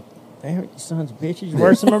 It's like, damn it, you sons of bitches, you're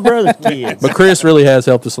worse than my brother's kids. But Chris really has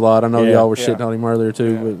helped us a lot. I know Yeah. y'all were Yeah. shitting on him earlier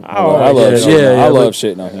too. But, Oh, I love yeah, shitting. yeah, I but- love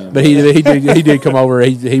shitting on him. But he did come over.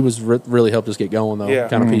 He was really helped us get going though. Yeah.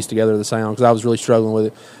 Kind of piece together the sound because I was really struggling with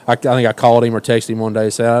it. I think I called him or texted him one day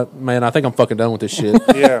and said, "Man, I think I'm fucking done with this shit."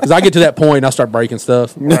 Yeah. Because I get to that point and I start breaking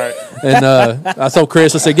stuff. right. And I told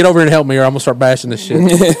Chris, I said, "Get over here and help me, or I'm gonna start bashing this shit." And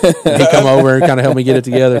he come over and kind of helped me get it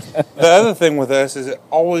together. The other thing with us is it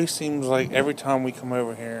always seems like every time we come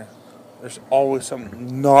over here, there's always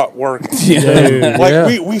something not working. Dude, Like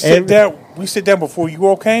Yeah. we sit down before you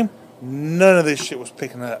all came, none of this shit was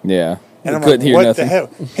picking up. Yeah, And I'm couldn't like, hear what nothing. the hell?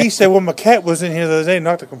 He said, well, my cat was in here the other day and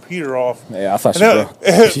knocked the computer off. Yeah, I thought she And broke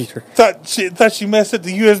the computer. thought she messed up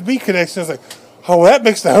the USB connection. I was like, oh, that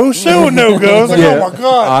makes the whole show a no-go. I was like, Yeah. oh, my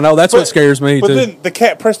God. I know that's what scares me But too. then the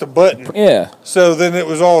cat pressed a button. Yeah, So then it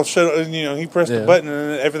was all shut. You know, he pressed Yeah. the button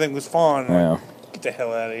and everything was fine. yeah. Get the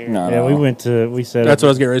hell out of here. No, Yeah, we set That's up. what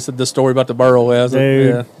I was getting ready to say. The story about the burrow.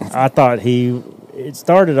 Dude, I thought it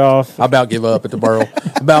started off. I about give up at the burrow.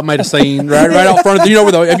 About made a scene right out front. You know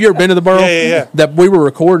where have you ever been to the burrow? Yeah. That we were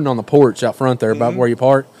recording on the porch out front there, about where you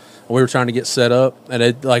park. And we were trying to get set up,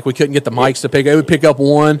 and we couldn't get the mics to pick. It would pick up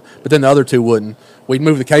one, but then the other two wouldn't. We'd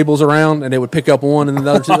move the cables around, and it would pick up one, and then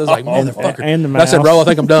the other two. I was like, motherfucker. And the I said, mouse. bro, I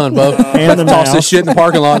think I'm done, bub. And the toss mouse. this shit in the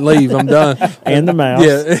parking lot and leave. I'm done. And the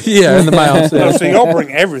mouse. Yeah, and the mouse. Oh, Yeah. so y'all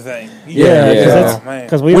bring everything. Yeah. Oh, man.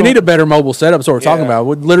 Because We need a better mobile setup. That's what we're talking Yeah. about.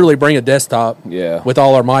 We'd literally bring a desktop with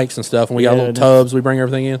all our mics and stuff, and we got little tubs. We bring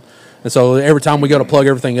everything in. And so every time we go to plug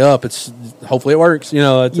everything up, hopefully it works. You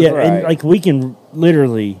know, and like we can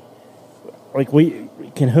literally, like we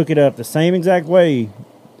can hook it up the same exact way,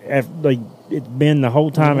 like it's been the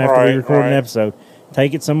whole time after we record an episode.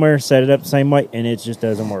 Take it somewhere, set it up the same way, and it just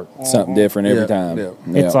doesn't work. Something different every time. Yeah.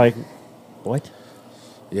 It's like, what?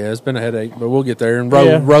 Yeah, it's been a headache, but we'll get there.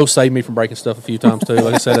 And Ro saved me from breaking stuff a few times too.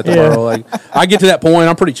 Like I said at the burrow, like I get to that point,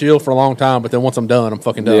 I'm pretty chill for a long time, but then once I'm done, I'm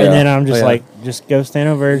fucking done. Yeah. And then I'm just like, just go stand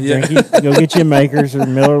over there, go get you a Makers or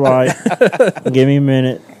Miller Lite, give me a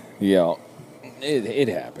minute. Yeah, it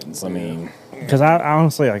happens. I mean, because I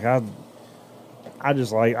honestly I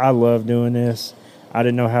love doing this. I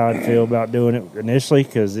didn't know how I'd feel about doing it initially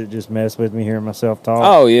because it just messed with me hearing myself talk.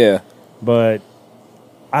 oh yeah, But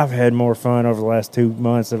I've had more fun over the last 2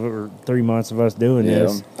 months or 3 months of us doing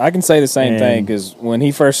this. I can say the same thing because when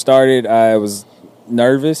he first started, I was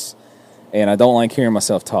nervous, and I don't like hearing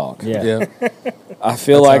myself talk. Yeah. I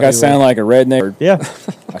feel like I sound like a redneck. Yeah.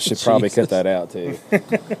 I should probably cut that out too.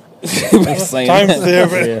 Time's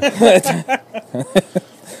different.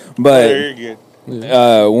 But Very good.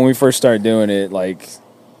 when we first started doing it, like,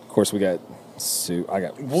 of course, we got I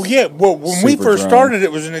got Well, yeah. Well, when we super first drunk. started,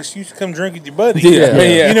 it was an excuse to come drink with your buddy.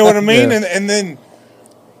 Yeah. You know what I mean? Yeah. And then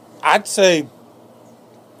I'd say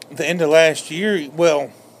the end of last year,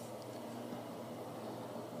 well,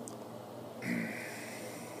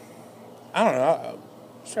 I don't know.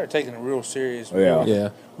 I started taking it real serious.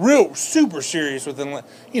 Real super serious within,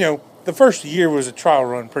 the first year was a trial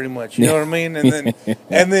run pretty much. You know what I mean? And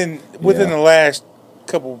then within the last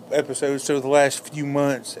couple episodes, so the last few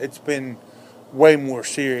months, it's been way more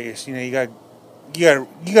serious. You got to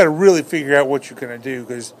really figure out what you're gonna do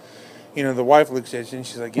because, the wife looks at you and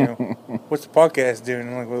she's like, what's the podcast doing?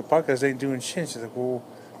 And I'm like, well, the podcast ain't doing shit. She's like, well,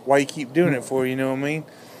 why you keep doing it for? You know what I mean?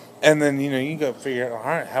 And then you got to figure out, all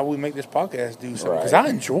right, how we make this podcast do something because I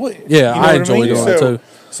enjoy it. Yeah, I enjoy doing it too.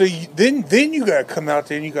 So then you got to come out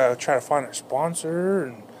there and you got to try to find a sponsor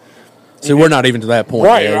and. See, we're not even to that point.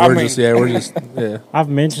 Right, Yet. We're just. I've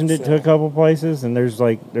mentioned it to a couple places, and there's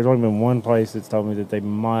only been one place that's told me that they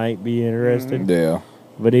might be interested. Yeah.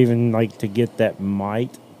 But even to get that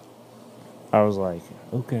might, I was like,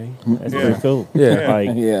 okay, that's pretty cool.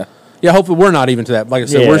 Yeah. Yeah, hopefully we're not even to that. Like I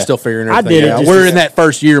said, we're still figuring everything out. just We're in that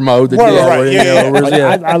first year mode.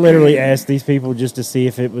 I literally asked these people just to see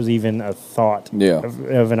if it was even a thought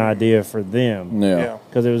of an idea for them. Yeah.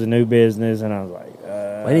 Because it was a new business, and I was like,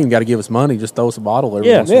 they ain't even got to give us money. Just throw us a bottle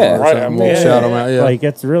every once in a while. Right. We'll shout them out. Yeah. Like,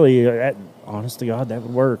 that's really, honest to God, that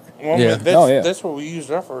would work. Well, that's what we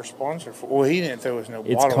used our first sponsor for. Well, he didn't throw us no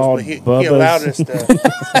It's bottles, called but he Bubba's. allowed us to.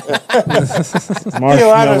 He He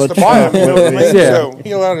allowed us to buy them. You know what I mean? Yeah. So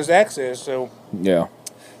he allowed us access. So Yeah.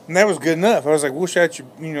 and that was good enough. I was like, we'll shout your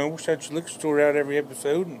liquor store out every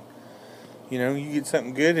episode, and you get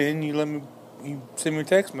something good, and you send me a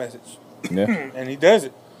text message. Yeah. And he does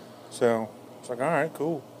it. So it's like, all right,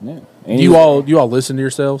 cool. Yeah. Do you all listen to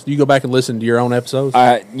yourselves? Do you go back and listen to your own episodes?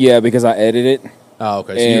 Because I edit it. Oh,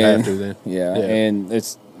 okay. So you have to then. Yeah. And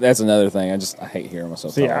that's another thing. I hate hearing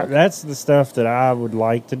myself talk. That's the stuff that I would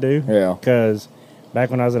like to do. Yeah. Because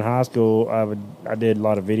back when I was in high school, I did a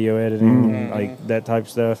lot of video editing, like that type of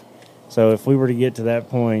stuff. So if we were to get to that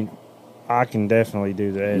point, I can definitely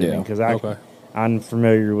do the editing because I'm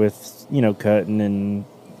familiar with cutting and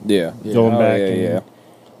going back and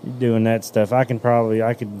doing that stuff. I could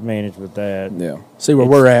manage with that. Yeah. See where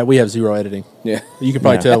we're at. We have zero editing. Yeah. You can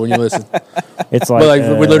probably tell when you listen. It's we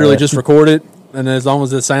literally just record it, and then as long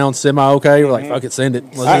as it sounds semi-okay, we're like, fuck it, send it.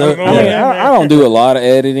 Let's do it. I don't do a lot of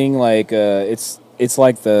editing. Like, it's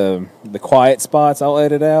like the quiet spots I'll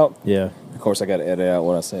edit out. Yeah. Of course, I got to edit out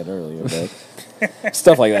what I said earlier, but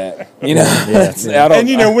stuff like that.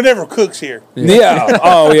 Whenever Cook's here. Yeah.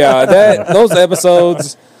 Oh, yeah. Those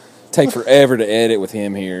episodes take forever to edit with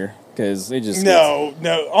him here because it just No.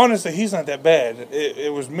 Honestly, he's not that bad.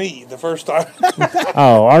 It was me the first time.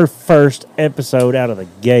 Our first episode out of the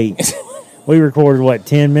gate, we recorded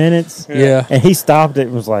 10 minutes? Yeah. And he stopped it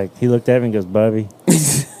and was like, he looked at me and goes, "Bubby,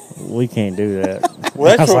 we can't do that. Well,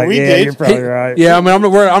 that's I was what like, we yeah, did. you're probably right. Yeah, I mean, I'm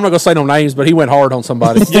not gonna say no names, but he went hard on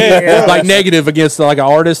somebody. Yeah. like negative against like an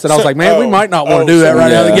artist, and I was like, man, we might not want to do that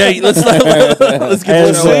right out of the gate. Let's get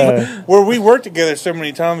As, this. Where we worked together so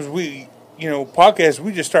many times, podcasts,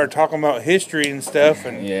 we just started talking about history and stuff,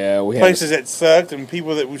 and we places that sucked and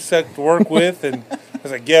people that we sucked to work with, and I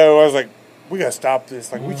was like, we gotta stop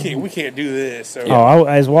this. Like, we can't do this. So.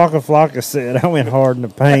 As Waka Flocka said, I went hard in the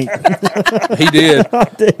paint. He did.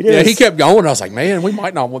 Dude, Yeah, he kept going. I was like, man, we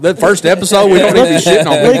might not. That first episode, we don't need to be shitting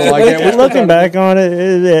on people like that. Looking back on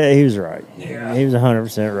it, he was right. Yeah. He was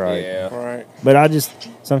 100% right. Yeah. Right. But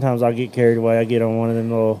sometimes I get carried away. I get on one of them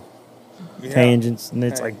little tangents, and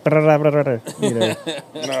it's like, No.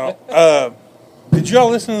 Did y'all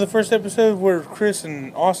listen to the first episode where Chris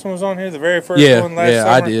and Austin was on here? The very first one last summer?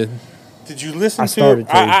 I did. Did you listen I to started it?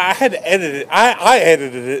 to. I had to edit it. I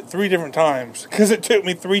edited it 3 different times because it took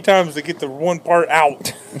me 3 times to get the one part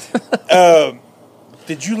out.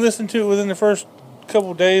 Did you listen to it within the first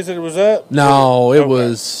couple of days that it was up? No, it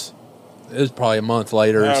was probably a month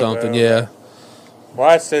later or something. Okay. Yeah. Well,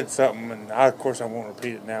 I said something, and of course I won't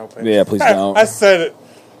repeat it now. But Yeah, please don't. I said it,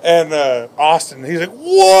 and Austin, he's like,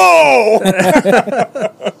 "Whoa!"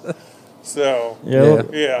 So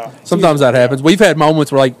yeah. Sometimes that happens. We've had moments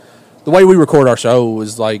where, like, the way we record our show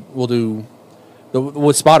is like we'll do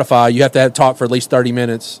with Spotify. You have to talk for at least 30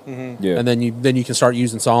 minutes, and then you can start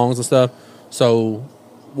using songs and stuff. So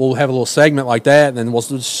we'll have a little segment like that, and then we'll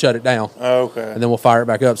just shut it down. Okay. And then we'll fire it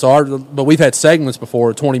back up. But we've had segments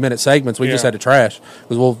before, 20-minute segments. We just had to trash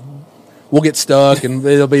because we'll get stuck, and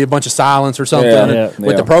there'll be a bunch of silence or something. Yeah.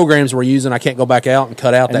 With the programs we're using, I can't go back out and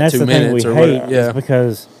cut out that 2 minutes or hate whatever. Yeah,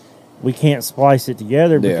 because we can't splice it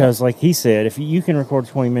together because, like he said, if you can record a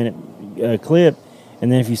 20-minute clip,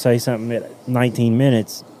 and then if you say something at 19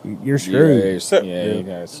 minutes, you're screwed. You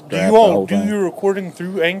guys. Do you all do your recording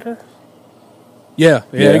through Anchor? Yeah,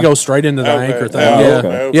 it goes straight into the Anchor thing.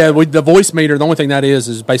 Okay. With the voice meter, the only thing that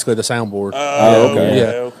is basically the soundboard.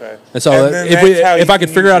 Okay. And so And then if I could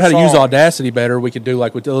can figure out how to use songs. Audacity better, we could do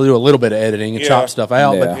we'll do a little bit of editing and chop stuff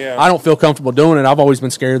out. But Yeah. I don't feel comfortable doing it. I've always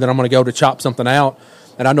been scared that I'm going to go to chop something out.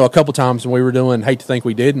 And I know a couple times when we were doing Hate to Think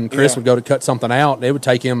We Did, and Chris would go to cut something out, and it would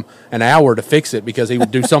take him an hour to fix it because he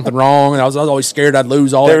would do something wrong, and I was always scared I'd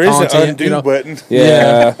lose all There that is content. an undo button.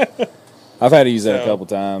 Yeah. I've had to use that a couple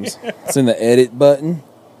times. It's in the edit button.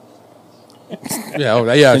 Yeah,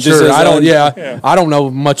 It just sure. says I don't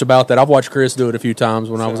know much about that. I've watched Chris do it a few times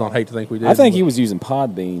when I was on Hate to Think We Did. I think he was using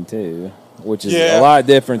Podbean too, which is Yeah. a lot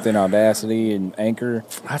different than Audacity and Anchor.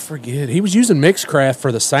 I forget. He was using Mixcraft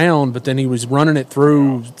for the sound, but then he was running it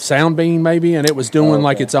through Soundbean maybe, and it was doing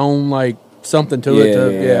like its own something to it.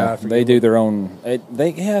 I forget. They do their own. I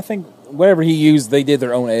think whatever he used, they did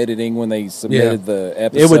their own editing when they submitted the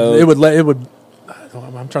episode. It would.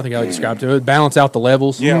 I'm trying to think how to describe it. It would balance out the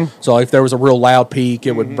levels. Yeah. So if there was a real loud peak,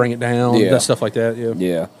 it would bring it down. Yeah. Stuff like that. Yeah.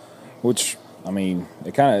 Yeah, which I mean,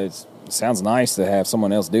 it kind of sounds nice to have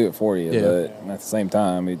someone else do it for you, Yeah. but at the same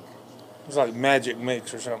time, It's like Magic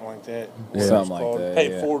Mix or something like that. Yeah. Something like that,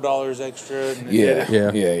 Pay yeah. $4 extra. And yeah,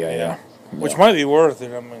 edit. yeah. Which might be worth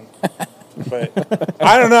it. I mean, but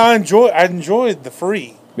I don't know. I enjoyed the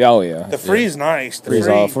free. Oh yeah, The free is nice.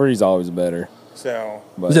 The free's always better. So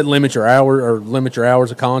But Does it limit your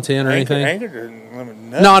hours of content or anything? Anchor doesn't limit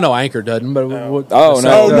nothing. No, Anchor doesn't. But no, no.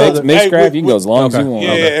 Mixcraft, Hey, you can go as long as you want.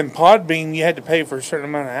 Yeah, and Podbean, you had to pay for a certain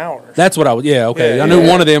amount of hours. That's what I would. Yeah, okay. Yeah, I knew yeah.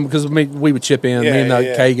 one of them because we would chip in. Me and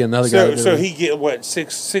Kagan, another guy. So he get what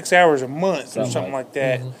 6 hours a month or something like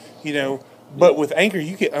that. But with Anchor,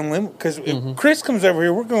 you get unlimited because if Chris comes over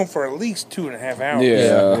here, we're going for at least 2.5 hours.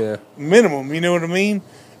 Yeah. Minimum. You know what I mean?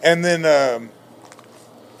 And then,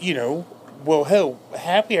 well, hell,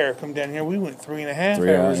 Happy Hour come down here. We went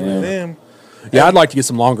 3.5 hours with them. Yeah, I'd like to get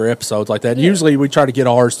some longer episodes like that. Yeah. Usually we try to get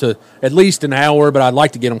ours to at least an hour, but I'd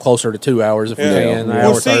like to get them closer to 2 hours if we can, an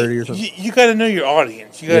hour 30 or something. You got to know your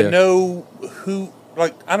audience. You got to know who,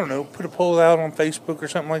 I don't know, put a poll out on Facebook or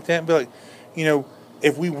something like that and be like,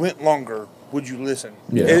 if we went longer, would you listen?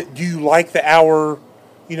 Yeah. Do you like the hour?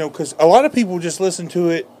 Because a lot of people just listen to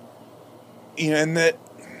it, and that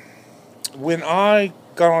when I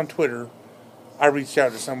got on Twitter, I reached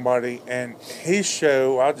out to somebody, and his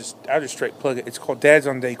show, I'll just straight plug it. It's called Dads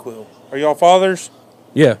on Dayquil. Are y'all fathers?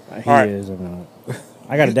 Yeah. He is.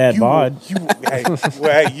 I got a dad bod.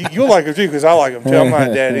 You'll like him too, because I like him too. I'm not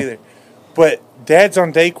a dad either. But Dads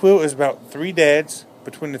on Dayquil is about 3 dads.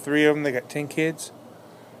 Between the 3 of them, they got 10 kids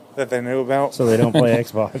that they know about. So they don't play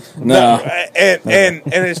Xbox. No. And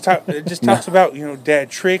it just talks about, dad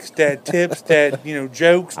tricks, dad tips, dad,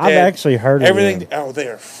 jokes. Dad, I've actually heard of everything. them. Oh, they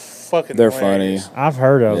are fucking They're hilarious. funny. I've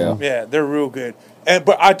heard of Yeah. them. Yeah, they're real good.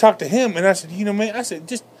 But I talked to him, and I said, you know, man, I said,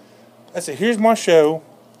 here's my show.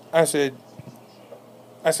 I said,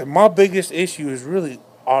 my biggest issue is really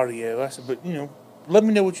audio. I said, but, you know, let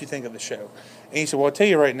me know what you think of the show. And he said, well, I'll tell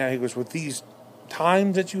you right now, he goes, with these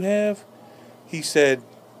times that you have, he said,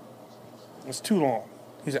 it's too long.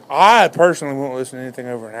 He said, I personally won't listen to anything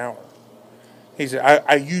over an hour. He said,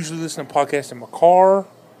 I usually listen to podcasts in my car.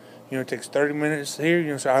 You know, it takes 30 minutes here.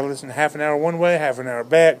 You know, so I listen to half an hour one way, half an hour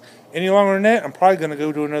back. Any longer than that, I'm probably going to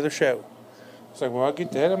go to another show. It's like, well, I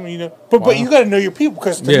get that. I mean, you know, but you got to know your people,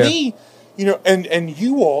 because to me, you know, and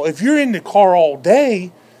you all, if you're in the car all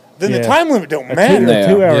day, then the time limit don't matter. A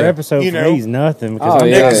 2-hour episode you for know? me is nothing. Because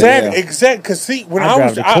Exactly. Because see, when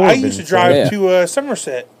I used to drive to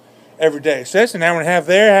Somerset every day, so that's an hour and a half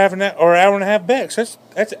there, half an hour or hour and a half back. So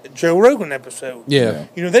that's a Joe Rogan episode. Yeah.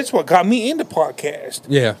 You know, that's what got me into podcast.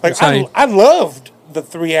 Yeah. Like I loved the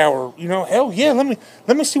 3 hour. You know, hell yeah.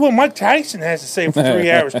 Let me see what Mike Tyson has to say for 3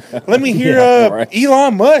 hours. Let me hear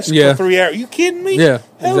Elon Musk for 3 hours. You kidding me? Yeah.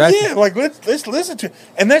 Hell yeah. Like let's listen to it.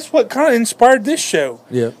 And that's what kind of inspired this show.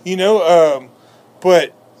 Yeah. You know,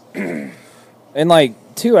 but in like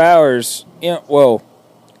 2 hours, you know, well,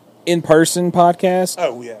 in person podcast.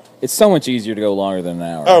 Oh yeah. It's so much easier to go longer than an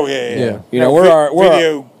hour. Oh yeah. You know,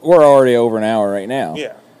 we're already over an hour right now.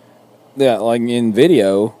 Yeah. Yeah, like in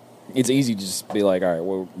video, it's easy to just be like, all right,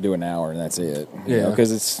 we'll do an hour and that's it. Yeah.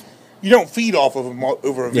 Because it's you don't feed off of them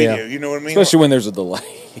over a video. You know what I mean? Especially when there's a delay.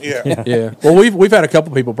 Yeah. Yeah. Well, we've had a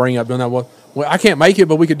couple people bring up doing that. Well, I can't make it,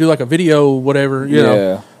 but we could do like a video, whatever, you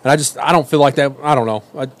know. And I don't feel like that. I don't know.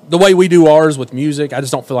 The way we do ours with music, I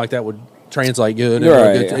just don't feel like that would translate good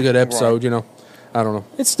into a good episode, you know. I don't know.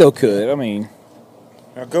 It still could. I mean,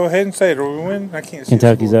 now go ahead and say it. Are we win? I can't see.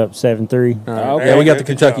 Kentucky's up 7-3. Okay. Yeah, we got the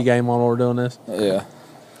Kentucky game on while we're doing this. Yeah.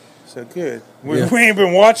 So good. We ain't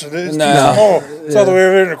been watching it. It's too No. small. It's all the way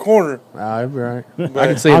over in the corner. I'll be right. But I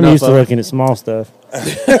can see I'm enough used to of it. looking at small stuff.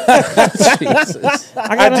 Jesus.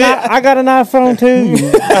 I got an iPhone too.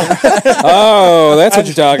 Oh, that's what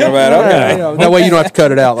you're talking about. Okay. That way you don't have to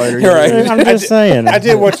cut it out later. You're right. I'm just saying. I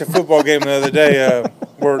did watch a football game the other day,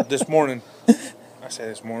 or this morning. I say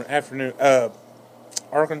this morning, afternoon.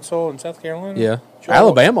 Arkansas and South Carolina. Yeah.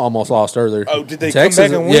 Alabama almost lost earlier. Oh, did they Texas,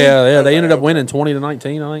 come back and win? Yeah, they ended up winning 20-19, I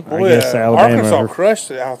think. Well, guess Alabama Arkansas over. crushed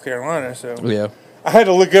South Carolina. So Yeah. I had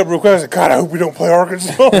to look up real quick. I said, God, I hope we don't play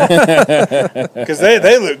Arkansas because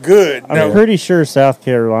they look good. I'm pretty sure South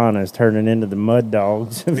Carolina is turning into the Mud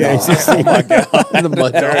Dogs of the ACC. Oh my god. The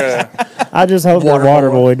Mud Dogs. I just hope that Water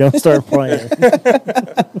Boy don't start playing.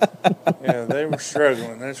 Yeah, they were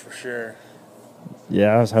struggling. That's for sure.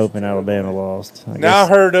 Yeah, I was hoping Alabama lost. Now I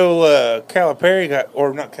heard old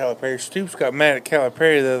Stoops got mad at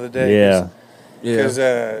Calipari the other day. Yeah. Because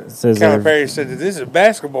Says Calipari said that this is a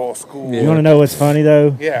basketball school. You want to know what's funny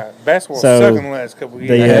though? Yeah, basketball's So, sucking the last couple of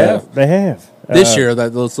years. They have. This year,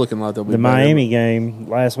 it's looking like they'll be The better. Miami game,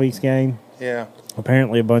 last week's game, Yeah.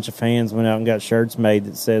 apparently a bunch of fans went out and got shirts made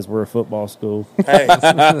that says we're a football school. Hey,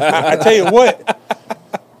 I tell you what.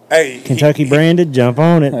 Hey, Kentucky branded, jump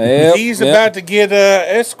on it. Yep, he's yep. about to get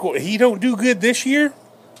escort. He don't do good this year.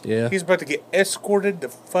 Yeah. He's about to get escorted the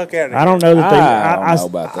fuck out of here. I don't know that they. I don't know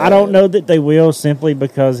about I don't know that they will simply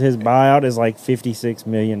because his buyout is like $56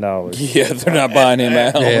 million. Yeah, they're not buying him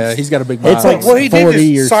out. Yeah, he's got a big It's buyout. like Well, he 40 did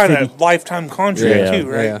or just sign 50. a lifetime contract Yeah. too,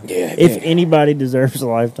 right? Yeah. Yeah. If anybody deserves a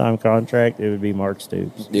lifetime contract, it would be Mark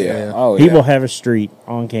Stoops. Yeah. Oh, He yeah. will have a street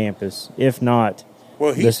on campus. If not,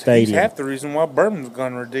 Well, the he's stadium. half the reason why bourbon's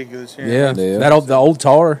gone ridiculous here. Yeah, Yeah. the old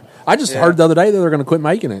tar. I just Yeah. heard the other day that they're going to quit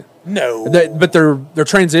making it. No. But they're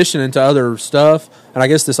transitioning to other stuff, and I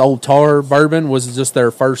guess this old tar bourbon was just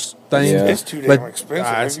their first thing. Yeah. It's too damn But, expensive.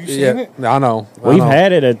 it's- Have you seen yeah, it? I know. we've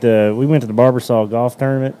had it at the. We went to the Barbasol golf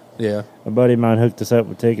tournament. Yeah, A buddy of mine hooked us up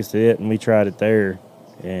with tickets to it, and we tried it there.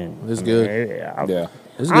 And It's good. Yeah.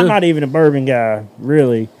 it's I'm good. not even a bourbon guy,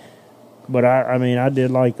 really, but I mean, I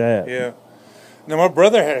did like that. Yeah. Now, my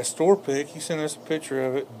brother had a store pick. He sent us a picture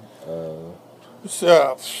of it. It's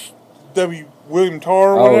W. William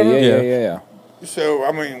Tarr or Oh, whatever. yeah. So,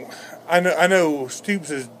 I mean, I know Stoops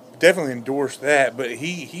has definitely endorsed that, but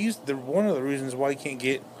he's one of the reasons why he can't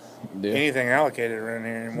get Yeah. anything allocated around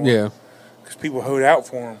here anymore. Yeah, Because people hold out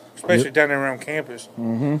for him, especially Yep. down there around campus.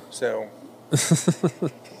 Mm-hmm. So,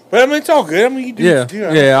 but I mean, it's all good. I mean, you do yeah, what you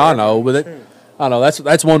do. yeah. I know, but I know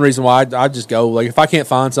that's one reason why I just go. Like if I can't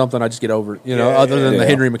find something, I just get over it. You know, Yeah, other than the yeah.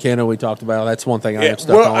 Henry McKenna we talked about, that's one thing I Yeah, am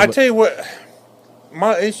stuck well, on. I but- tell you what,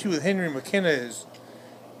 my issue with Henry McKenna is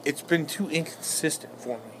it's been too inconsistent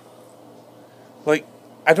for me. Like,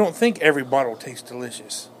 I don't think every bottle tastes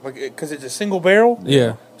delicious. Like, because it's a single barrel.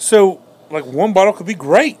 yeah, So, like, one bottle could be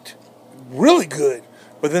great. really good,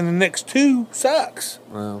 but then the next two sucks.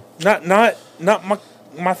 Wow. Not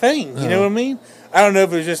my thing. You know what I mean? I don't know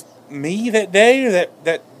if it was just me that day or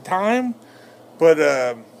that time, but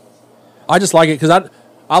I just like it because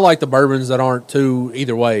I like the bourbons that aren't too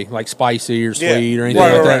either way, like spicy or sweet or anything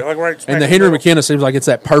like that. Like and the Henry McKenna seems like it's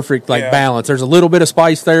that perfect balance. There's a little bit of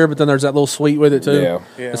spice there, but then there's that little sweet with it too. Yeah.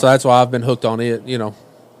 And so that's why I've been hooked on it. You know.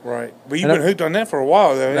 Right, but you've been hooked on that for a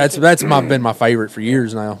while though. That's been my favorite for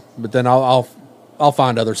years now. But then I'll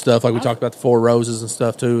find other stuff like we talked about the Four Roses and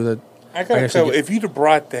stuff too. That I gotta tell, if you'd have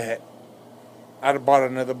brought that, I'd have bought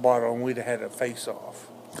another bottle and we'd have had a face off.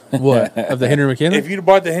 What of the Henry McKenna? If you'd have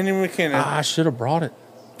bought the Henry McKenna, I should have brought it.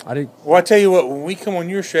 I did. Well, I tell you what, when we come on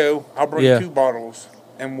your show, I'll bring 2 bottles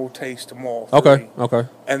and we'll taste them all. Okay,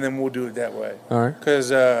 and then we'll do it that way. all right. Because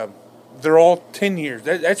they're all 10 years.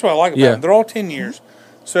 That's what I like about them. They're all 10 years.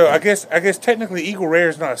 So I guess technically Eagle Rare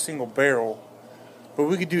is not a single barrel, but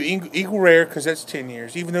we could do Eagle Rare because that's 10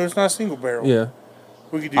 years, even though it's not a single barrel. Yeah,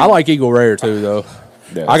 we could do. I like Eagle Rare too, though.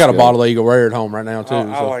 Yeah, I got a bottle of Eagle Rare at home right now too.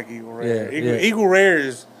 I like Eagle Rare. Eagle Rare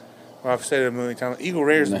is. Well, I've said it a million times. Eagle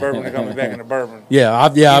Rare is the bourbon that got me back into bourbon. Yeah, I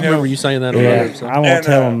remember you saying that. I won't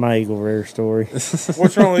tell them my Eagle Rare story.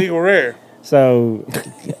 What's wrong with Eagle Rare? So,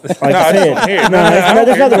 like I said,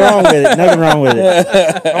 there's nothing wrong with it. Nothing wrong with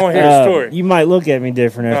it. I want to hear the story. You might look at me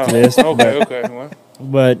different after this. Okay. Well.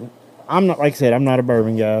 But I'm not, like I said, I'm not a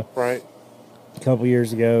bourbon guy. Right. A couple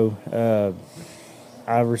years ago,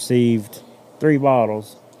 I received 3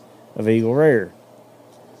 bottles of Eagle Rare.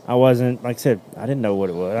 I wasn't, like I said, I didn't know what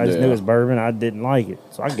it was. I just knew it was bourbon. I didn't like it.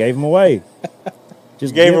 So I gave them away.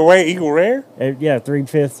 Just gave away Eagle Rare? Yeah,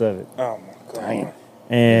 3/5 of it. Oh, my God. Damn.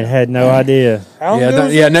 And had no idea.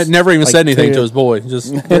 Never even said anything to his boy.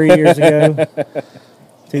 Just 3 years ago.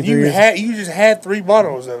 You just had 3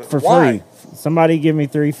 bottles of it. For free. Somebody give me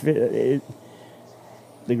 3/5.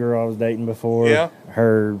 The girl I was dating before,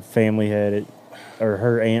 her family had it, or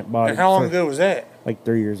her aunt bought it. And how long ago was that? Like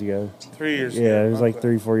 3 years ago. 3 years ago. Yeah, it was like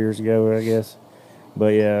 3-4 years ago, I guess.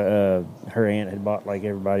 But yeah, her aunt had bought like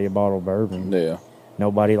everybody a bottle of bourbon. Yeah.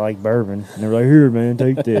 Nobody liked bourbon. And they were like, here, man,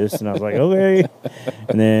 take this. And I was like, okay.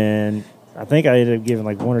 And then I think I ended up giving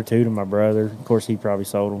like 1 or 2 to my brother. Of course, he probably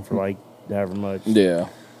sold them for like however much. Yeah.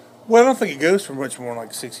 Well, I don't think it goes for much more than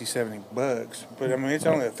like $60-$70. But I mean, it's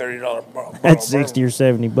only a $30 bottle. That's $60 or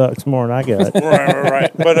 $70 more than I got.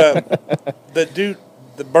 right. But the dude,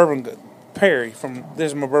 the bourbon Perry from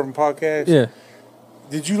This Is My Bourbon Podcast. Yeah.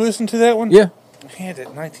 Did you listen to that one? Yeah. He had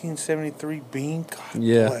that 1973 bean. God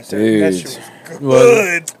yeah, bless dude. That shit was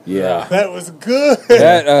good. Yeah. That was good.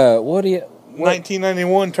 That, what do you...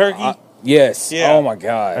 1991 turkey. Yes. Yeah. Oh, my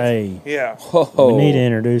God. Hey. Yeah. We need to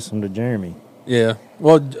introduce him to Jeremy. Yeah.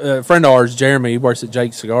 Well, a friend of ours, Jeremy, he works at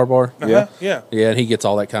Jake's Cigar Bar. Yeah. Yeah, and he gets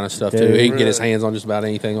all that kind of stuff, too. He can get his hands on just about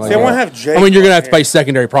anything like See, that. I want to have Jake. I mean, you're going to have to pay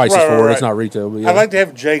secondary prices for it. Right. It's not retail. But yeah. I'd like to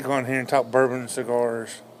have Jake on here and talk bourbon and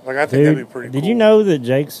cigars. Like, I think that'd be pretty cool. Did you know that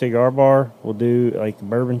Jake's Cigar Bar will do, like,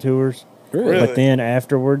 bourbon tours? Really? But then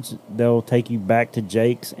afterwards, they'll take you back to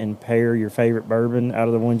Jake's and pair your favorite bourbon out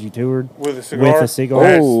of the ones you toured with a cigar. With a cigar.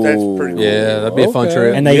 That's pretty cool. Yeah, that'd be a fun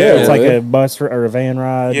trip. And it's like a bus or a van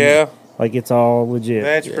ride. Yeah. Like, it's all legit.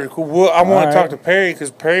 That's pretty cool. Well, I want to talk to Perry because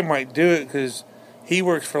Perry might do it because he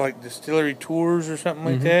works for, like, Distillery Tours or something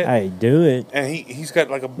like that. Hey, do it. And he's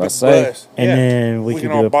got, like, a big bus. And then we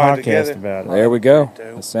can do a podcast about it. There we go.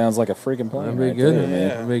 That sounds like a freaking plan. That'd be good.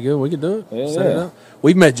 That'd be good. We could do it. Set it up.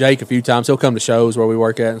 We've met Jake a few times. He'll come to shows where we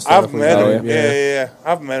work at and stuff. I've met him. Yeah.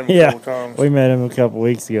 I've met him a couple times. We met him a couple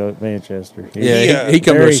weeks ago at Manchester. He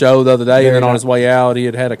come to a show the other day, and then on his way out, he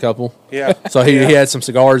had a couple. Yeah. So he had some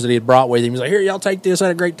cigars that he had brought with him. He's like, here, y'all take this. I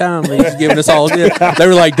had a great time. And he's giving us all. They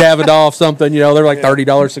were like Davidoff something, they were like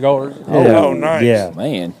 $30 cigars. Oh, nice. Yeah.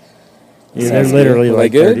 Man. Yeah, they're literally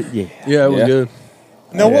like good. 30, Yeah, it was good.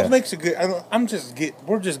 Now, what makes a good?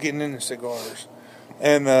 We're just getting into cigars,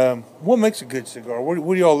 and what makes a good cigar? What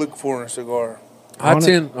do y'all look for in a cigar?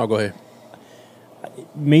 Go ahead.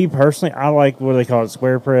 Me personally, I like what they call it,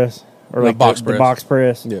 square press or like the box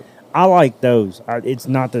press. Yep. I like those. It's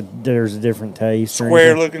not that there's a different taste.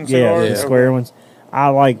 Square looking cigars. Yeah, the square ones. I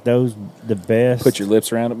like those the best. Put your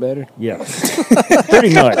lips around it better. Yeah,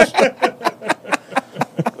 pretty much.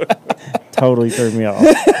 Totally threw me off.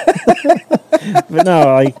 But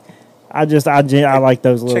no, I like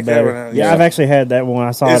those a little better. Yeah, I've actually had that one.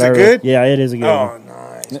 I saw is it earlier. Good? Yeah, it is a good Oh, one.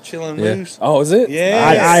 nice. Chillin' Moose. Oh, is it? Yeah.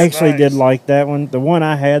 I actually did like that one. The one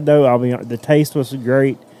I had, though, the taste was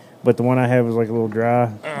great, but the one I had was like a little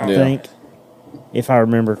dry, I think, if I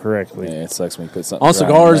remember correctly. Yeah, it sucks when you put something on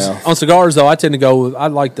cigars. On cigars, though, I tend to go with, I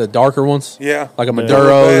like the darker ones. Yeah. Like a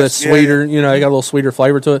Maduro that's sweeter. You got a little sweeter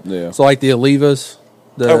flavor to it. Yeah. So like the Olivas.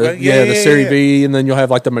 The Serie V, and then you'll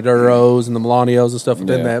have like the Maduros and the Milanios and stuff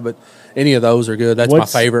within that. But any of those are good. That's my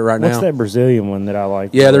favorite right now. What's that Brazilian one that I like?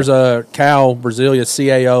 Yeah, there's a Cal Brasilia,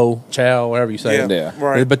 CAO, Chow, whatever you say. Yeah.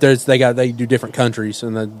 Right. But they do different countries,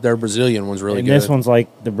 and their Brazilian one's really good. This one's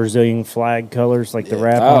like the Brazilian flag colors, like the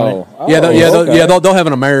wrap on it. They'll have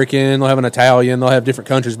an American, they'll have an Italian, they'll have different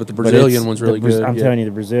countries, but the Brazilian one's really good. I'm telling you,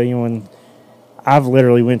 the Brazilian one. I've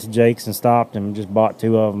literally went to Jake's and stopped and just bought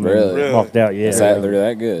 2 of them and walked out. Yeah, they're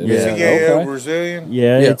that good. Yeah, Brazilian.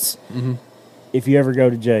 Yeah, it's if you ever go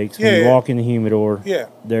to Jake's, when you walk in the humidor,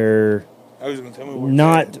 they're I was going to tell me where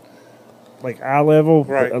not like eye level,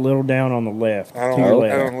 right. but a little down on the left. I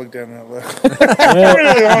don't look down that left.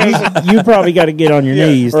 Well, you probably got to get on your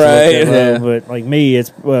knees, to look that low, Yeah. but like me, it's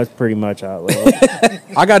pretty much eye level.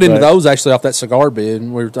 I got into those actually off that cigar bid I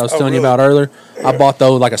was telling you about earlier. I bought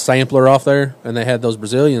those like a sampler off there, and they had those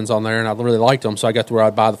Brazilians on there, and I really liked them. So I got to where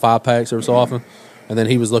I'd buy the 5-packs every so often. And then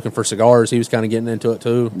he was looking for cigars. He was kind of getting into it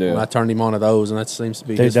too. Yeah. And I turned him on to those, and that seems to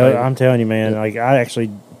be his favorite. I'm telling you, man. Like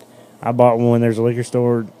I bought one. There's a liquor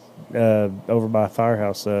store over by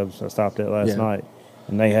Firehouse Subs. I stopped at last night,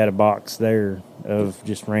 and they had a box there of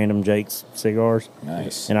just random Jake's cigars.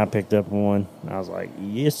 Nice. And I picked up one. And I was like,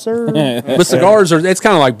 yes, sir. But cigars it's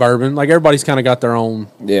kind of like bourbon. Like everybody's kind of got their own.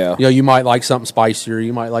 Yeah. You know, you might like something spicier.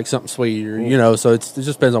 You might like something sweeter. You know, so it just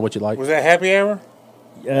depends on what you like. Was that happy hour?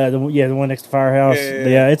 The one next to Firehouse.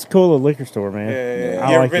 Yeah, it's a cool little liquor store, man. Yeah.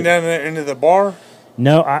 You ever been down there into the bar?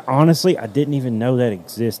 No, I didn't even know that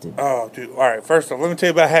existed. Oh, dude. All right. First off, let me tell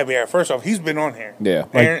you about Happy Hour. First off, he's been on here. Yeah.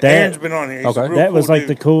 Aaron's been on here. He's a real that was cool like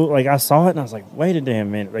dude. the cool, like I saw it and I was like, wait a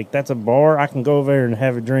damn minute. Like that's a bar. I can go over there and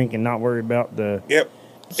have a drink and not worry about the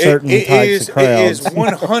certain types of crowds. It is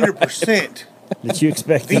 100% that you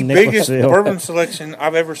expect the biggest bourbon selection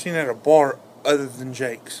I've ever seen at a bar other than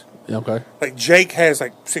Jake's. Okay. Like Jake has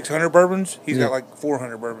like 600 bourbons. He's got like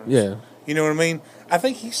 400 bourbons. Yeah. You know what I mean? I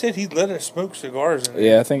think he said he'd let us smoke cigars in there.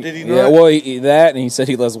 Yeah, I think. Did he Yeah, not? well, and he said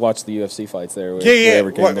he lets watch the UFC fights there.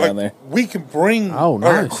 Whenever came down there. We could bring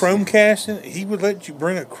our Chromecast in. He would let you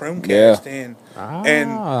bring a Chromecast in.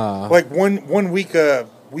 And like one week,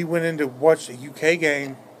 we went in to watch the UK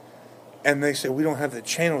game, and they said we don't have the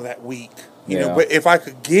channel that week. You know, but if I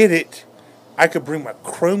could get it, I could bring my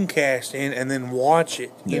Chromecast in and then watch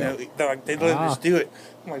it. You know, like they let us do it.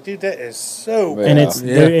 I'm like, dude, that is so. And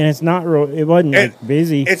it's not real. It wasn't like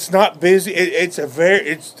busy. It's not busy.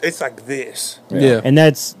 It's like this. Yeah. And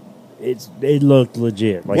it looked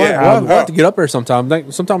legit. Like I'll have to get up there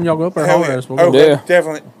sometime. Sometime y'all go up there.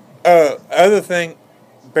 Definitely. Other thing,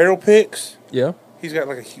 barrel picks. Yeah. He's got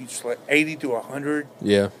like a huge select, 80 to 100.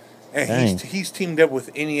 Yeah. And he's teamed up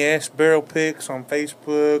with NES Barrel Picks on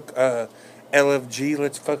Facebook. LFG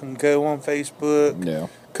Let's Fucking Go on Facebook. Yeah.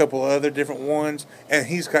 A couple of other different ones. And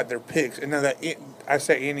he's got their picks. And now I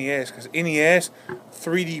say NES because NES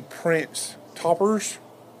 3D prints toppers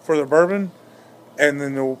for the bourbon. And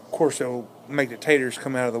then, of course, they'll make the taters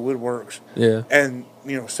come out of the woodworks. Yeah. And,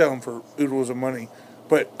 sell them for oodles of money.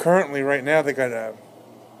 But currently, right now, they got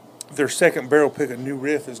their second barrel pick, a new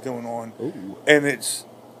riff is going on. Ooh. And it's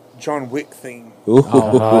John Wick theme. Ooh.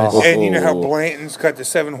 And you know how Blanton's got the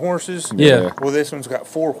 7 horses? Yeah. Well, this one's got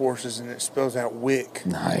 4 horses, and it spells out Wick.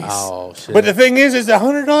 Nice. Oh, shit. But the thing is, it's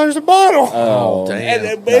 $100 a bottle. Oh, damn.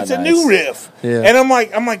 And it's a new riff. Yeah. And I'm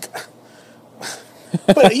like,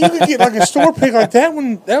 but you could get like a store pick like that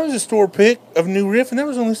one. That was a store pick of new riff, and that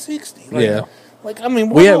was only 60. Yeah. Like, I mean,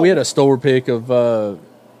 we had a store pick of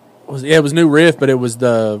it was new riff, but it was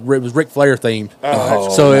Ric Flair themed.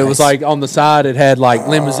 So it was like on the side it had like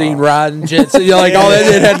limousine riding jets, all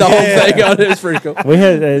that. It had the whole thing on it. It was pretty cool. We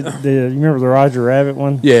had you remember the Roger Rabbit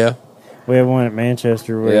one? Yeah. We had one at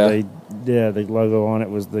Manchester where the logo on it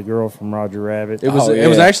was the girl from Roger Rabbit. It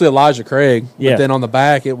was actually Elijah Craig. Yeah. But then on the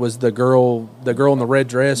back it was the girl in the red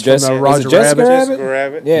dress Jessica, from the Roger Jessica Rabbit. Jessica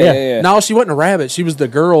Rabbit. Yeah. No, she wasn't a rabbit. She was the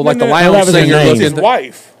girl, the no, lounge that was her singer name. looking. His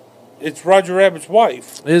wife. It's Roger Rabbit's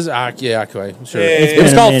wife. Okay, sure. Yeah, It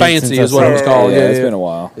was called Fancy, is what it was called. Yeah, it's been a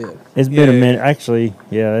while. It's been a minute. Actually,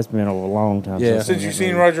 that's been a long time. Since you've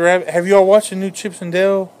seen Roger Rabbit, have you all watched the new Chip and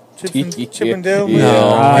Dale? Chip and Dale?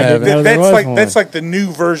 No, I haven't. That's like the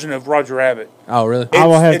new version of Roger Rabbit. Oh, really? I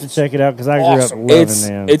will have to check it out because I grew up loving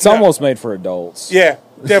them. It's almost made for adults. Yeah,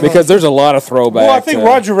 definitely. Because there's a lot of throwbacks. Well, I think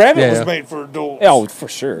Roger Rabbit was made for adults. Oh, for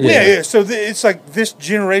sure. Yeah. So it's like this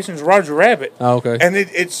generation's Roger Rabbit. Oh, okay. And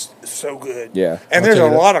it's so good. Yeah. And there's a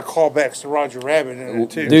lot of callbacks to Roger Rabbit in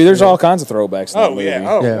it, too. Dude, there's all kinds of throwbacks in that movie.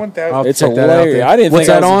 Oh, 1,000. It's hilarious. I didn't What's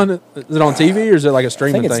think that on? Is it on TV or is it like a I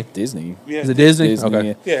streaming think thing? it's Disney. Yeah. Is it Disney?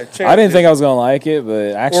 Okay. Yeah, I didn't think I was going to like it,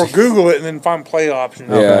 but actually... Or Google it and then find play options.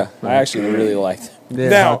 Yeah, I actually really liked it. Yeah,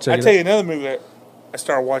 Now, I check it tell out. you another movie that I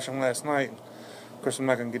started watching last night. Of course, I'm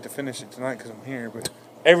not going to get to finish it tonight because I'm here. But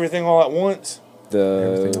Everything All at Once.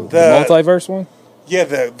 The multiverse one? Yeah,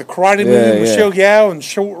 the karate movie with Michelle Yeoh and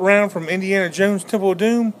Short Round from Indiana Jones Temple of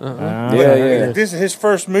Doom. This is his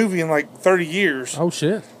first movie in like 30 years. Oh,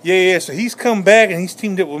 shit. Yeah. So he's come back and he's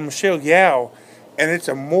teamed up with Michelle Yeoh, and it's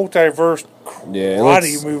a multiverse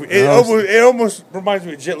karate movie. It almost reminds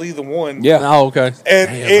me of Jet Li the One. Yeah. Oh, okay. And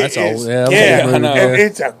that's old. Yeah, I know. And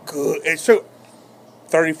it's a good. It's so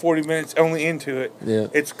 30, 40 minutes only into it. Yeah.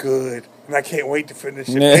 It's good, and I can't wait to finish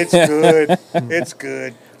it. It's good. It's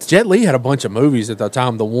good. Jet Li had a bunch of movies at the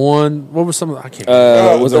time. The one, what was some of I can't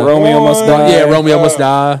remember. Was it Romeo Must Die? Yeah, Romeo Must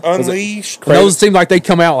Die. Unleashed. Those seemed like they'd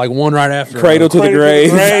come out like one right after. Cradle to the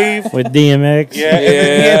Grave. With DMX. Yeah.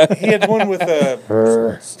 And then he had one with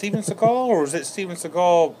Steven Seagal, or was it Steven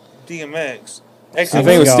Seagal DMX? I think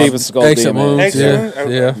it was Steven Seagal Exit Wounds.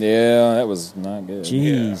 DMX. Yeah, that was not good.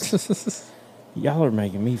 Jeez. Y'all are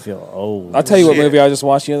making me feel old. I'll tell you what movie I just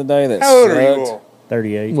watched the other day that How old are you?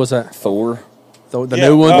 38. What's that? Thor. The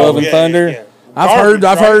new one, Love and Thunder. Yeah. I've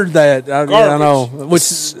heard that. I know, which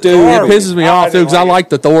it pisses me off too because I like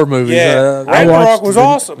the Thor movies. Yeah, I Ragnarok was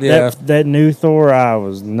awesome. Yeah, that new Thor, I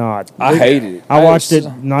was not. I hated it. I watched it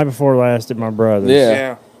night before last at my brother's.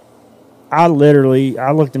 Yeah. I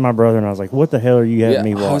looked at my brother and I was like, "What the hell are you having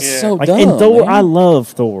me watch?" Oh, it's so like, dumb. and Thor, man. I love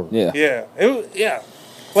Thor. Yeah.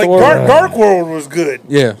 Like Thor, Dark World was good.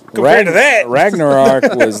 Yeah. Compared to that,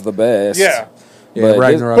 Ragnarok was the best. Yeah. Yeah,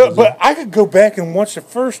 Ragnarok. But I could go back and watch the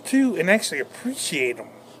first two and actually appreciate them.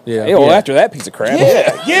 Yeah. After that piece of crap.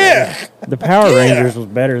 Yeah. The Power Rangers was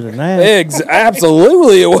better than that.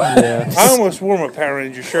 Absolutely it was. I almost wore my Power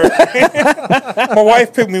Ranger shirt. My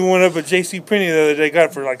wife picked me one up at JCPenney the other day. Got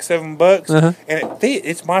it for like $7, and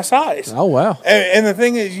it's my size. Oh wow. And the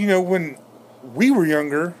thing is, when we were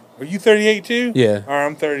younger, are you 38 too? Yeah. All right,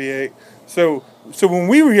 I'm 38. So when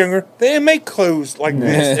we were younger, they didn't make clothes like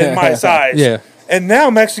this in my size. Yeah. And now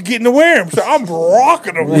I'm actually getting to wear them, so I'm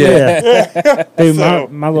rocking them. Yeah. Dude,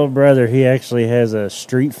 my little brother, he actually has a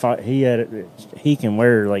street fight. He can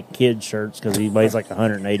wear like kid shirts because he weighs like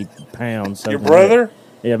 180 pounds. Your brother?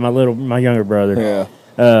 Yeah, my younger brother.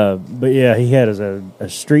 Yeah. But yeah, he had a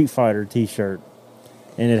Street Fighter T-shirt,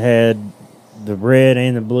 and it had the red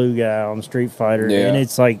and the blue guy on Street Fighter, and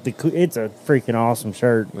it's like it's a freaking awesome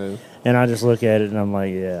shirt. Yeah. And I just look at it and I'm like,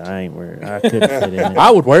 I ain't wearing. I couldn't fit in it. I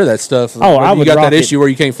would wear that stuff. I would. You got rock that issue where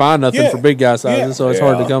you can't find nothing for big guy sizes, so it's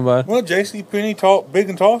hard to come by. Well, JCPenney big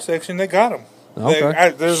and tall section, they got them.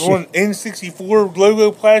 Okay. There's one N64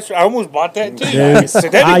 logo plaster. I almost bought that too.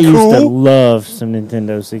 Dude, I used to love some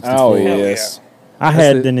Nintendo 64. Oh yes. I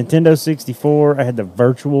had the Nintendo 64. I had the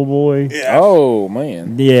Virtual Boy. Yeah. Oh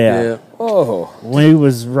man. Yeah. Oh. We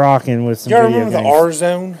was rocking with some. Y'all video remember games. the R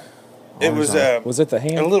Zone? It was it the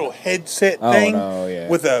hand? a little headset thing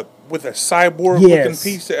with a cyborg looking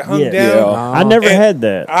piece that hung down. Yeah. I never had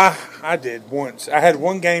that. I did once. I had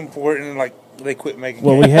one game for it, and they quit making.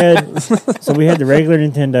 Well, games. we had the regular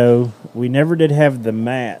Nintendo. We never did have the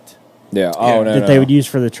mat. Yeah. Oh no. That they would use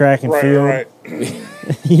for the track and field. Right.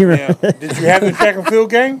 Yeah. Did you have the track and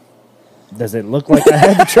field game? Does it look like I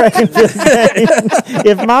had the track and field game?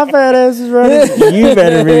 If my fat ass is running, you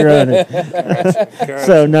better be running.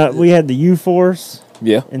 So no, we had the U-Force.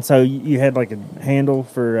 Yeah. And so you had like a handle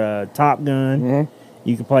for Top Gun. Mm-hmm.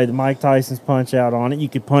 You could play the Mike Tyson's Punch Out on it. You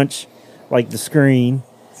could punch like the screen,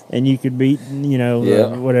 and you could beat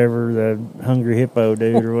whatever the Hungry Hippo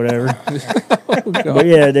dude or whatever. But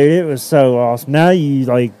yeah, dude, it was so awesome. Now you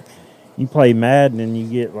play Madden and you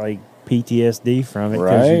get like PTSD from it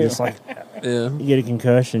because you're just like, you get a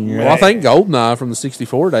concussion. Well, I think GoldenEye from the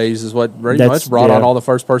 64 days is what pretty much brought on all the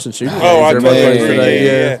first-person shooting games everybody plays today.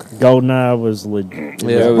 Yeah. GoldenEye was legit.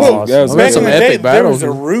 Yeah, it was awesome. Back some in the day, epic there was battles.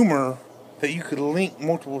 a rumor that you could link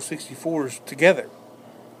multiple 64s together,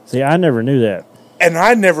 See, I never knew that. and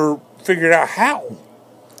I never figured out how.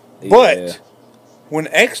 Yeah. But when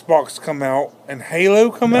Xbox come out and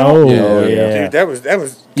Halo come out, dude, that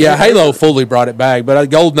was Yeah, Halo fully brought it back, but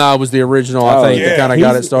GoldenEye was the original, I think, that kind of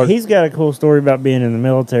got it started. He's got a cool story about being in the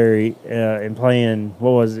military and playing,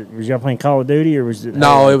 what was it? Was y'all playing Call of Duty or was it No,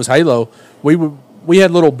 Halo? it was Halo. We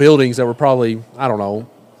had little buildings that were probably,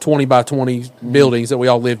 20 by 20 buildings that we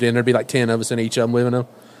all lived in. There'd be like 10 of us in each of them living in them.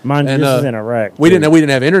 Mine this is in Iraq. We didn't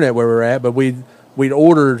have internet where we were at, but we'd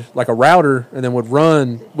ordered like a router and then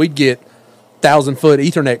we'd get 1,000-foot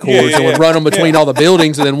Ethernet cords and would run them between all the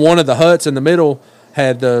buildings, and then one of the huts in the middle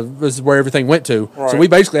was where everything went to. Right. So we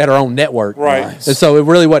basically had our own network. Right. And so it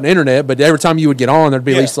really wasn't internet, but every time you would get on, there'd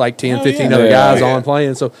be at least like 10, 15 other guys on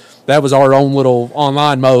playing. So that was our own little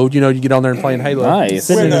online mode. You get on there and playing Halo. Nice.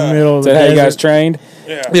 Sitting in the middle of Is the that how you desert. guys trained?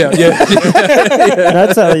 Yeah.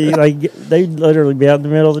 That's how they literally be out in the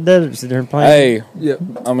middle of the desert sitting there playing. Hey,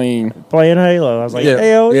 I mean, playing Halo. I was like, Yeah.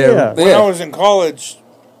 hell yeah. When I was in college,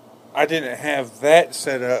 I didn't have that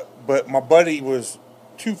set up, but my buddy was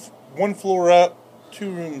one floor up, 2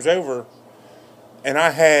 rooms over, and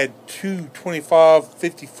I had two 25,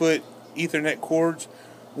 50-foot Ethernet cords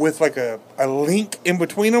with like a link in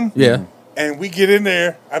between them. Yeah. And we get in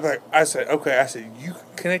there. I said, you can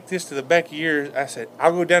connect this to the back of yours. I said,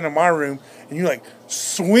 I'll go down to my room, and you like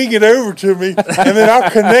swing it over to me, and then I'll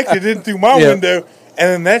connect it in through my window. And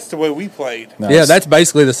then that's the way we played. Nice. Yeah, that's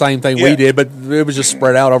basically the same thing we did, but it was just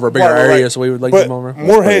spread out over a bigger area, so we would like them over.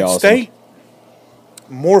 Morehead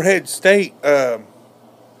State,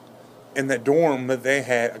 in that dorm that they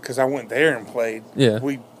had, because I went there and played. Yeah,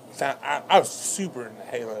 I was super into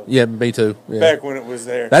Halo. Yeah, me too. Yeah. Back when it was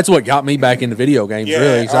there, that's what got me back into video games,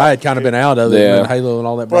 really, because I had kind of been out of it, and Halo and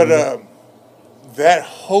all that. But that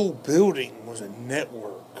whole building was a network.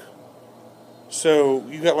 So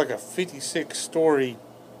you got like a 56-story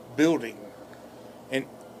building, and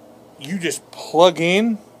you just plug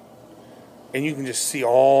in, and you can just see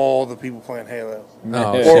all the people playing Halo,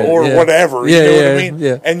 or whatever. You know what I mean?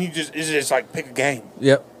 Yeah. And it's just like pick a game.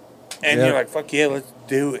 Yep. And you're like, fuck yeah, let's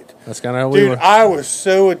do it. That's kind of how we were. I was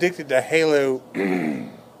so addicted to Halo.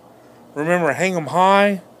 Remember Hang 'em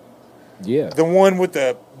High? Yeah. The one with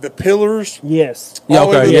the pillars. Yes. Yeah.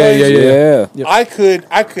 Okay. Yeah. I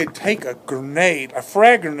could take a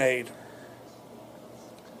frag grenade,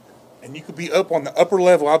 and you could be up on the upper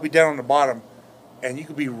level. I'll be down on the bottom, and you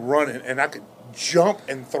could be running, and I could jump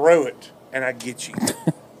and throw it, and I'd get you.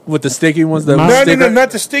 With the sticky ones? No,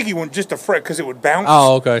 not the sticky one, just the frag, because it would bounce.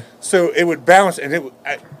 Oh, okay. So it would bounce, and it would.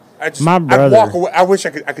 My brother. I'd walk away. I wish I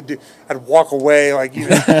could do. I'd walk away like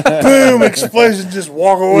boom, explosion, just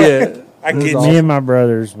walk away. Yeah. Me and my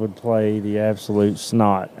brothers would play the absolute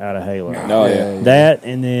snot out of Halo. Oh, yeah. That,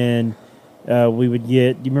 and then we would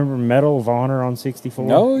get, do you remember Medal of Honor on 64?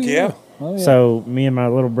 Oh, yeah. Oh, yeah. So me and my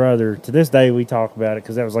little brother, to this day, we talk about it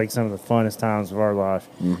because that was like some of the funnest times of our life.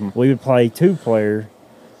 Mm-hmm. We would play 2-player,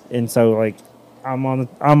 and so like I'm on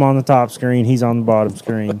the top screen, he's on the bottom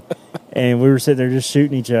screen, and we were sitting there just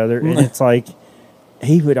shooting each other, and it's like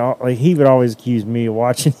he would always accuse me of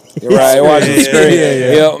watching. Right, watching the screen.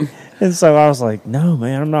 Yep. And so I was like, no,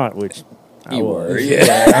 man, I'm not, which I You was. were,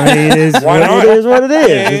 yeah. I mean, it is what it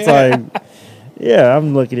is. It's like, yeah,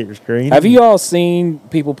 I'm looking at your screen. Have you all seen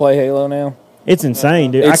people play Halo now? It's insane,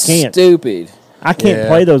 dude. It's I can't. stupid. I can't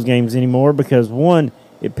play those games anymore because, one,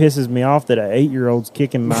 it pisses me off that an 8-year-old's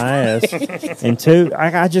kicking my ass, and 2,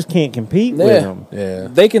 I just can't compete with them. Yeah.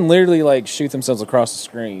 They can literally, like, shoot themselves across the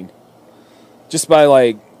screen just by,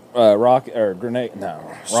 like, rocket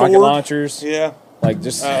launchers. Yeah. Like,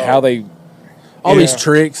 just how they... All these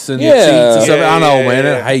tricks and cheats Yeah. and stuff. I know, man.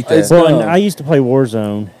 I hate that. It's Well, dumb. and I used to play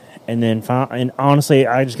Warzone, and then and honestly,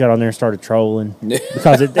 I just got on there and started trolling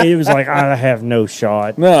because it was like I have no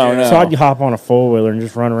shot. No. So I'd hop on a 4-wheeler and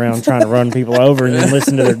just run around trying to run people over and then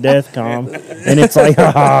listen to their death comm, and it's like,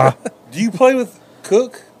 Do you play with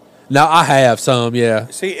Cook? No, I have some, yeah.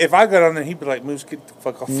 See, if I got on there, he'd be like, "Moose, get the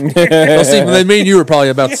fuck off." Well, see, then me and you were probably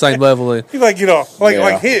about the same level. He'd like, get off.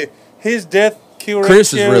 Like his death kill ratio.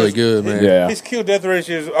 Chris is really good, man. Yeah. His kill death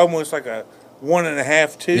ratio is almost like a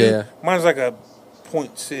 1.5, 2. Yeah. Mine's like a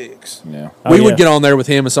 0.6. Yeah. We would get on there with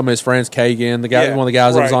him and some of his friends, Kagan, one of the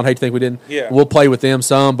guys that was right. on Hate to Think We Didn't. Yeah. We'll play with them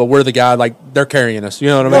some, but we're the guy, like, they're carrying us. You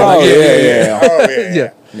know what I mean? Oh, Like, yeah. Oh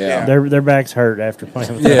yeah. Yeah. their backs hurt after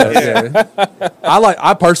playing with them. Yeah.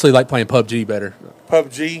 I personally like playing PUBG better.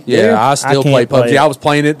 PUBG. Yeah, I still I play can't play PUBG. it. I was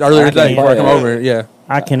playing it earlier today before I come over. Yeah.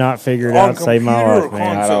 I cannot figure it On out to save my computer life, or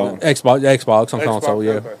man. console? Xbox on console,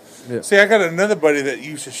 yeah. Okay. See, I got another buddy that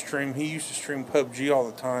used to stream. He used to stream PUBG all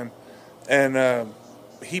the time, and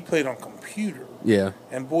he played on computer. Yeah.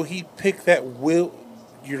 And boy, he'd pick that wheel,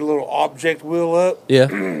 your little object wheel up, Yeah.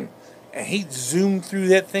 and he'd zoom through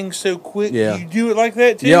that thing so quick. Yeah. You do it like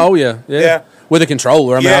that too? Yeah, oh yeah. Yeah. With a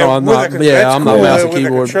controller. I mean, I'm not mouse and with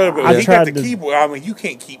keyboard. A controller, but I he got tried the to- keyboard. I mean, you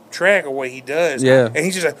can't keep track of what he does. Yeah. And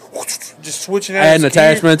he's just like, just switching out. Adding his gear.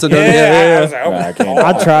 attachments and I was like, oh my I can't.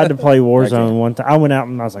 God. I tried to play Warzone one time. I went out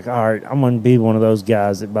and I was like, all right, I'm going to be one of those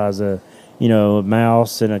guys that buys a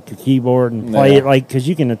mouse and a keyboard and play it like, because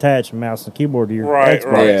you can attach a mouse and keyboard to your Right,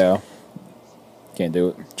 Xbox. right. Yeah. Can't do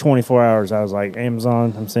it. 24 hours, I was like,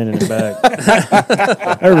 Amazon, I'm sending it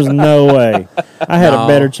back. There was no way. I had a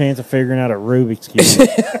better chance of figuring out a Rubik's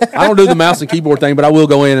Cube. I don't do the mouse and keyboard thing, but I will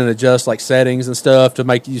go in and adjust like settings and stuff to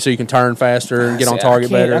make you so you can turn faster and get on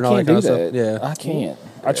target better and all that kind of stuff. Yeah. I can't.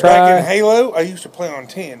 I Back in try. Halo, I used to play on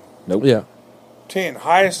 10. Nope. Yeah. 10,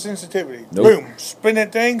 highest sensitivity. Nope. Boom. Spin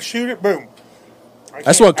that thing, shoot it, boom.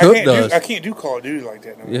 That's what Cook I does. I can't do Call of Duty like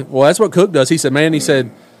that no more. Yeah, well, that's what Cook does. He said, man,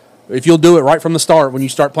 if you'll do it right from the start, when you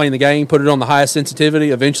start playing the game, put it on the highest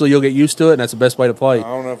sensitivity, eventually you'll get used to it, and that's the best way to play. I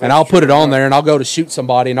don't know if and I'll put it on there, and I'll go to shoot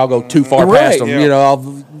somebody, and I'll go too far past them. Yeah. You know, I'll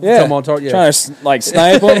come on target. Trying to like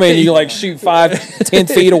snipe them, and you like shoot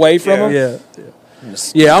 5-10 feet away from them.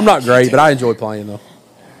 Yeah, I'm not great, but I enjoy playing though.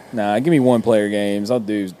 Nah, give me one-player games. I'll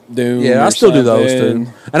do Doom. Yeah, or I still do those something.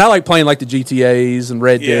 too, and I like playing like the GTA's and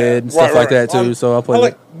Red Dead and stuff like that too. So I'll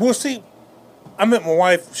play. We'll see. I met my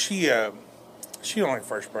wife. She don't like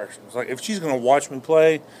first person. It's like if she's gonna watch me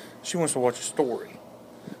play, she wants to watch a story.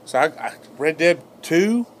 So I Red Dead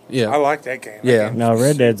 2. Yeah, I like that game. Yeah, No,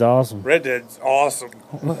 Red Dead's awesome. Red Dead's awesome.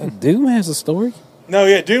 Doom has a story. No,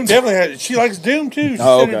 yeah, Doom definitely has. She likes Doom too. She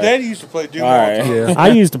said her daddy used to play Doom all the time. Yeah. I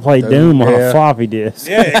used to play Doom on a floppy disk.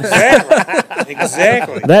 Yeah, exactly.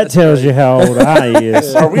 Exactly. That tells you how old I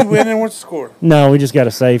is. Are we winning? What's the score? No, we just got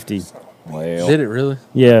a safety. Well, Did it really?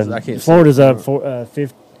 Yeah, I can't see Florida's it. up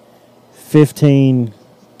 15-7,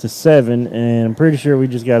 and I'm pretty sure we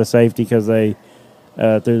just got a safety because they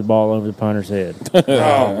threw the ball over the punter's head.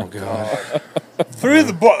 Oh my god! Threw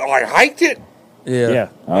the ball, like hiked it. Yeah,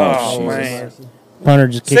 Oh, Jesus. man! punter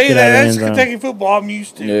just kicked See it out that? of the That's end zone. Kentucky football I'm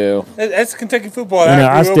used to. Yeah. That's Kentucky football. You know,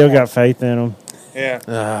 I grew still up got on. faith in them.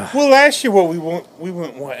 Yeah. Well, last year we went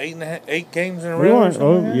what 8 games in a We row. won. or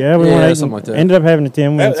something like that? Yeah, we Yeah, won 8. something like that. Ended up having a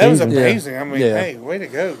 10-win That was season. amazing. I mean, Yeah. hey, way to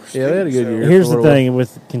go! Yeah, they had a good Steve. year. Here's for a the little thing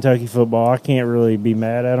with Kentucky football. I can't really be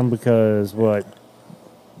mad at them because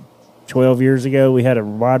 12 years ago we had a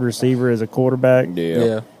wide receiver as a quarterback,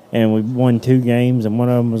 Yeah. and we won 2 games, and one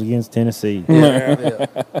of them was against Tennessee.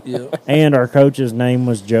 Yeah. And our coach's name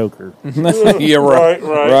was Joker. Yeah, right.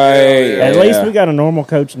 Right. At least we got a normal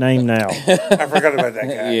coach name now. I forgot about that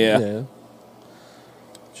guy. Yeah. Yeah.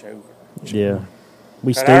 Joker. Yeah,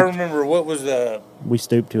 we And I stooped. remember what was the We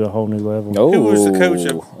stooped to a whole new level. Oh. Who was the coach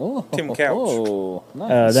of Tim Couch? Oh,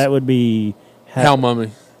 nice. That would be Hal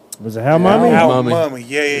Mummy. Was it Hal Mummy? Hal Al Mummy. Mummy.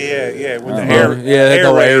 Yeah. With the Mummy. air, Yeah,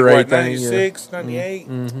 the air raid what, thing, yeah. 96, 98?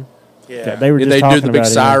 Yeah. They were Yeah, just they talking do the big about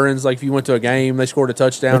it. sirens. Like if you went to a game, they scored a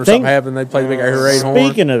touchdown The or thing- something happened, they play the big air raid horn.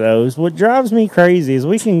 Speaking of those, what drives me crazy is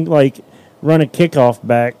we can run a kickoff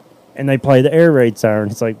back and they play the air raid siren.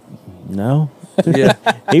 It's like, no, Yeah.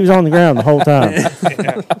 he was on the ground the whole time.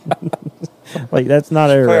 Like that's not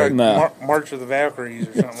air Play raid. like No. March of the Valkyries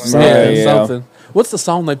or something like Something. that. Yeah. Something. What's the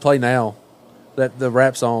song they play now? The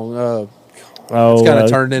rap song. Oh, It's kinda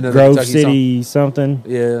turned into the Grove Kentucky City something.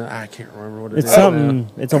 Yeah, I can't remember what it is. It's something.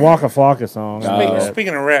 It's a Waka Flocka song.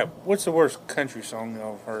 Speaking of rap, what's the worst country song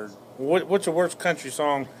y'all have heard? What's the worst country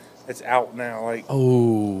song that's out now? Like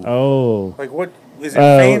Oh, what is it?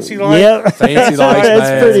 Fancy Like? Yeah, Fancy Like's That's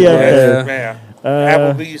bad. pretty up Yeah. there. Yeah. Uh,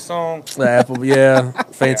 Applebee's song. the Apple. Yeah,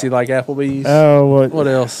 Fancy Like Applebee's. Oh, What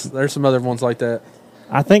else? There's some other ones like that.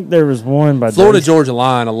 I think there was one by Florida Dave- Georgia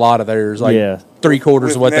Line. A lot of theirs, like Yeah. 3/4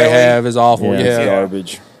 With of what Nelly. they have is awful. Yeah. Yeah,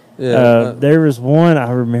 Garbage. yeah. There was one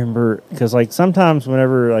I remember because sometimes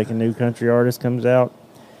whenever a new country artist comes out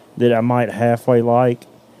that I might halfway like,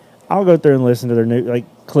 I'll go through and listen to their new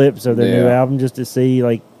clips of their new Yeah. album just to see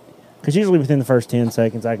because usually within the first 10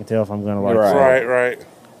 seconds I can tell if I'm going to like Right. it. Right.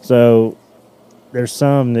 So there's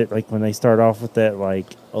some that when they start off with that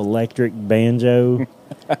electric banjo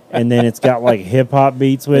and then it's got hip hop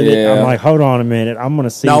beats with it. Yeah. I'm like, hold on a minute, I'm going to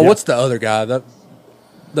see. No, that. what's the other guy?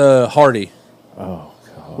 The Hardy. Oh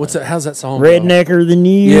God, What's that? How's that song? go? rednecker than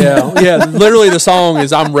you? Yeah. Literally, the song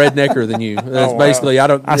is "I'm rednecker than you." That's wow. basically. I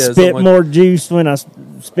don't. I yeah, spit something like- more juice when I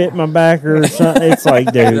spit my backer or something. It's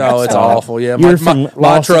like, dude. No, it's stop. awful. Yeah, You're my from truck's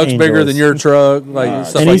Los bigger Angeles. than your truck. Stuff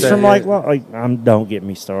And like he's that. from yeah. don't get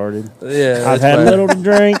me started. Yeah, I've that's had bad. little to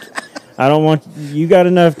drink. I don't want you got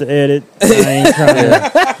enough to edit. I ain't trying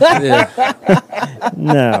to. Yeah.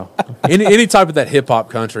 No. Any type of that hip hop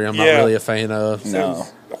country, I'm not Yeah. really a fan of. No.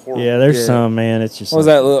 Horrible. Yeah, there's Yeah. some, man. It's just What was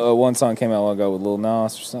that one song came out a while ago with Lil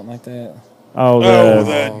Nas or something like that? Oh,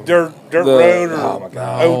 the Dirt the- Road or oh my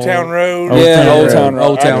God. Old Town Road. Old Yeah, Town Old Road. Town Road.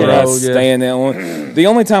 Old Town I cannot Road, yeah. stand that one. The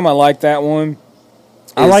only time I like that one,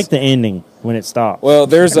 I is- like the ending when it stops. Well,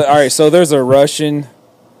 there's a Russian.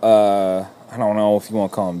 I don't know if you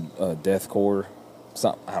want to call him deathcore.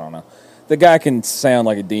 Something I don't know. The guy can sound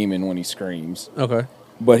like a demon when he screams, Okay.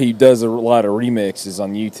 but he does a lot of remixes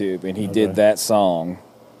on YouTube, and he did that song,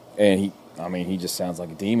 and he just sounds like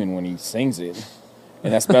a demon when he sings it.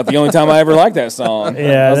 And that's about the only time I ever liked that song.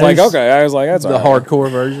 Yeah, I was like, there's- okay. I was like, that's The all right. hardcore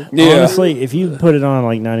version. Yeah, Honestly, if you put it on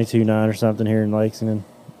 92.9 or something here in Lexington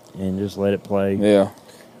and just let it play, yeah.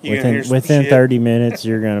 You're gonna hear some Within shit. 30 minutes,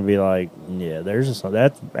 you're going to be like, yeah, there's a song.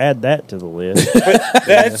 Add that to the list. But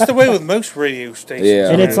that's the way with most radio stations. Yeah.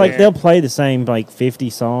 And it's around like here. they'll play the same like 50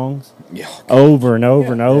 songs Yeah. over and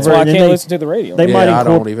over and over. That's why I and then can't listen to the radio. they might I incorpor-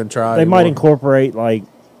 don't even try. They might anymore. incorporate like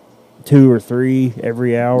 2 or 3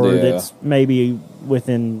 every hour. Yeah. That's maybe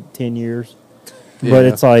within 10 years. Yeah. But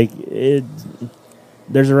it's like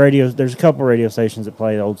there's a couple radio stations that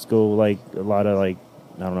play old school, like a lot of like,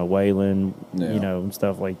 I don't know, Waylon, Yeah. you know, and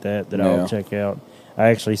stuff like that Yeah. I'll check out. I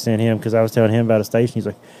actually sent him because I was telling him about a station. He's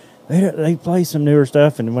like, they play some newer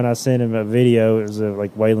stuff, and when I sent him a video, it was a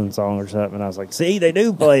like Waylon song or something, and I was like, see, they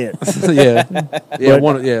do play it. yeah,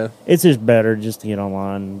 But- It's just better just to get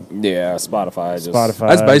online. Yeah, Spotify. Spotify.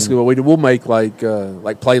 That's basically what we do. We'll make like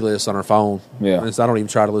playlists on our phone. Yeah. And so I don't even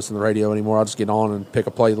try to listen to the radio anymore. I'll just get on and pick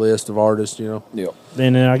a playlist of artists. Yeah.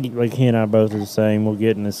 Then I get, like he and I both are the same. We'll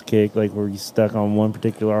get in this kick like we're stuck on one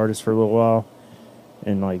particular artist for a little while,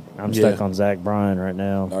 and like I'm stuck Yeah. on Zach Bryan right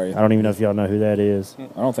now. Are you? I don't even know if y'all know who that is.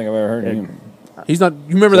 I don't think I've ever heard of him. He's not.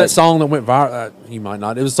 You remember that song that went viral? You might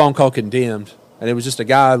not. It was a song called "Condemned," and it was just a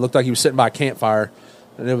guy looked like he was sitting by a campfire,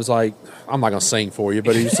 and it was like, I'm not gonna sing for you,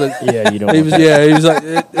 but he was like, Yeah, you don't. he was like,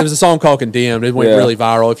 it was a song called "Condemned." It went Yeah. really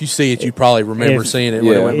viral. If you see it, you probably remember If- seeing it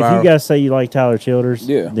when it yeah. went If viral. you guys say you like Tyler Childers,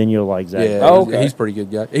 Yeah. then you'll like Zach. yeah, Bryan. Oh, okay. he's a pretty good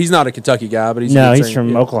guy. He's not a Kentucky guy, but he's a No, good he's singer. from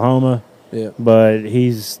yeah. Oklahoma, Yeah, but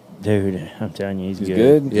dude, I'm telling you, he's He's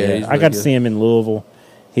good. good? Yeah, Yeah, he's I really got to good. see him in Louisville.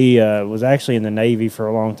 He was actually in the Navy for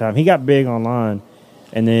a long time. He got big online,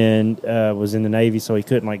 and then was in the Navy, so he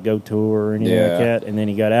couldn't like go tour or anything Yeah. like that. And then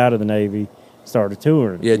he got out of the Navy, started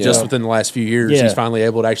touring. yeah. Just Yeah. within the last few years, Yeah. he's finally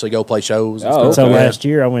able to actually go play shows. And Oh, stuff. So okay. last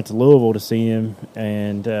year I went to Louisville to see him,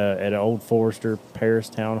 and at an Old Forester Paris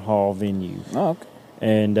Town Hall venue, Oh, okay.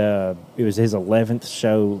 and it was his 11th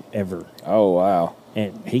show ever, Oh, wow.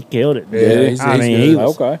 and he killed it. Yeah, dude. he's I mean, good. he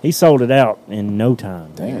was, Okay. he sold it out in no time.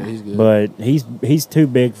 Yeah, he's good. But he's too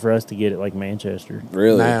big for us to get it like Manchester.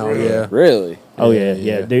 Really? Now, yeah. Really? Oh Yeah,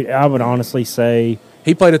 yeah, yeah. dude. I would honestly say,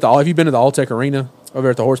 He played at the. Have you been to the Alltech Arena over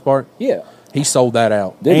at the horse park? Yeah. He sold that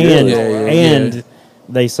out. Did and really? and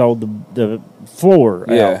they sold the floor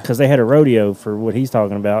Yeah. out because they had a rodeo for what he's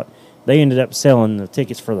talking about. They ended up selling the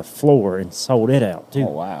tickets for the floor and sold it out too.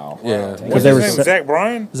 Oh, wow. Yeah. What's Because his there name? was Zach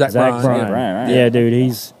Bryan? Zach Zach Bryan. Bryan. Yeah, Bryan, right. Yeah, dude,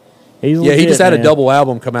 he's Yeah, he legit, just had a man. double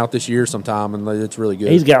album come out this year sometime, and it's really good.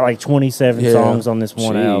 He's got like 27 Yeah. songs on this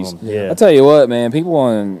one Jeez. album. Yeah, I tell you what, man, people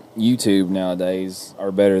on YouTube nowadays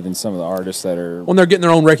are better than some of the artists that are. when they're getting their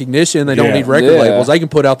own recognition, they Yeah. don't need record Yeah. labels. They can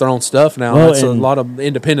put out their own stuff now. Well, That's a and- lot of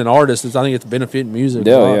independent artists. I think it's benefiting music.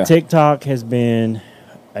 Yeah, a lot. yeah. TikTok has been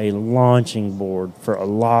a launching board for a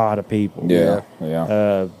lot of people. Yeah.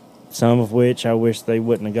 Yeah. Some of which I wish they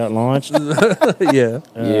wouldn't have got launched. yeah.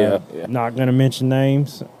 Yeah. Not going to mention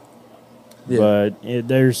names, Yeah. but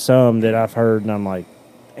there's some that I've heard, and I'm like,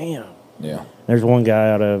 damn. Yeah. There's one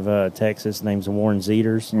guy out of Texas named Warren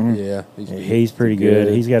Zeters. Yeah. He's pretty Good.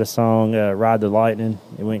 good. He's got a song, "Ride the Lightning."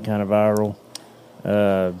 It went kind of viral.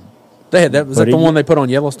 They had that. Was But that the he- one they put on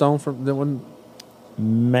Yellowstone? From that one?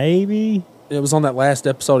 Maybe It was on that last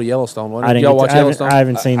episode of Yellowstone. Wasn't I it? didn't. Y'all Get watch to, Yellowstone? I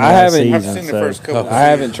haven't seen the I last haven't- I've season. seen the so- first couple. I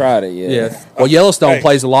haven't tried it yet. Yeah. Well, Yellowstone Hey.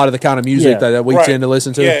 plays a lot of the kind of music Yeah. that we Right. tend to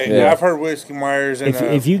listen to. Yeah, Yeah. I've heard Whiskey Myers and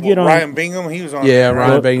If you get on- Ryan Bingham, he was on. Yeah, there,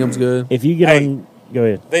 Ryan right? Bingham's good. If you get Hey. on, go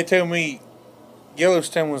ahead. They tell me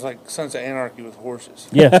Yellowstone was like Sons of Anarchy with horses.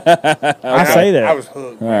 Yeah, I say that. I was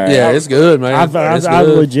hooked. All right. Yeah, it's good, man. It's I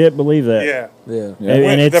good. legit believe that. Yeah. Yeah. Yeah. And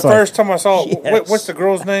When- it's the like, first time I saw Yes. what's the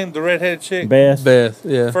girl's name? The redheaded chick. Beth. Beth.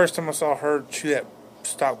 Yeah. First time I saw her chew that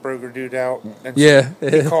stockbroker dude out. And Yeah.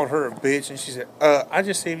 he called her a bitch, and she said, "I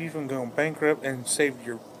just saved you from going bankrupt and saved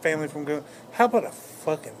your family from going. How about a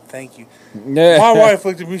fucking thank you?" Yeah. My wife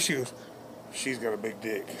looked at me. She goes, "She's got a big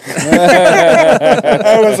dick."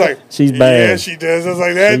 I was like, She's Yeah, bad. she does. I was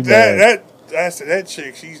like, She's bad. I said, that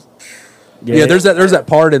chick, she's. Yeah, there's that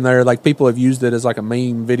part in there, like people have used it as like a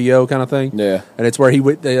meme video kind of thing. Yeah. And it's where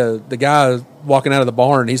the guy is walking out of the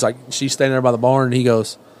barn, he's like, she's standing there by the barn, and he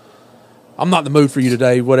goes, "I'm not in the mood for you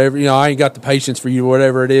today, whatever, I ain't got the patience for you,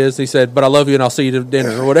 whatever it is." He said, "But I love you and I'll see you to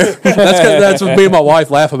dinner," or whatever. That's what me and my wife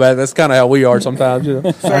laugh about. That's kind of how we are sometimes,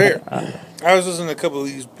 So here, I was listening to a couple of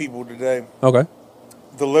these people today. Okay.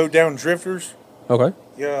 The Low Down Drifters. Okay.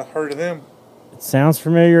 Yeah, heard of them. It sounds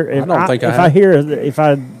familiar. If don't think I if have. I hear if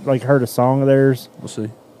I like heard a song of theirs, We'll see.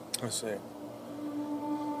 Let's see.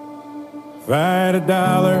 Fight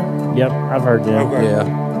 $1. yep, I've heard them. Okay.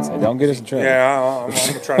 Yeah. So don't get us in trouble. Yeah, I'm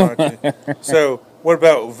going to try not to. So, what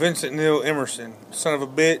about Vincent Neil Emerson? Son of a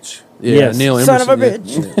bitch. Yeah. Yes. Neil Son of a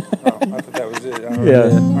Emerson, bitch. Oh, I thought that was it. I don't Yeah.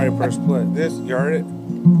 know. I already pressed play. This, you heard it? All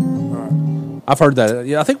right. I've heard that.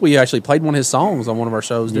 Yeah, I think we actually played one of his songs on one of our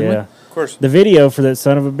shows, didn't Yeah. Of course. The video for that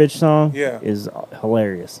 "Son of a Bitch" song Yeah. is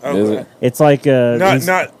hilarious. Okay. Is it? It's like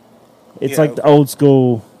Not it's yeah, like the old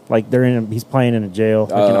school, like he's playing in a jail,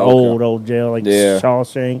 like an okay. old jail, like Yeah.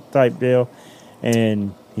 Shawshank type jail,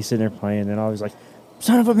 and he's sitting there playing, and I was like,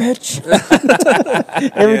 "Son of a bitch!"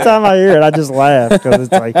 Every time I hear it, I just laugh because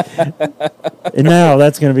it's like, and now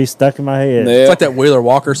that's gonna be stuck in my head. Yeah. It's like that Wheeler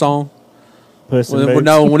Walker song. Puss in Well, Boots.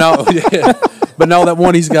 no, yeah. But no, that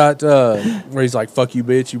one he's got where he's like, "Fuck you,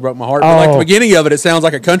 bitch, you broke my heart." But like the Oh. beginning of it, it sounds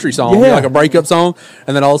like a country song, Yeah. like a breakup song,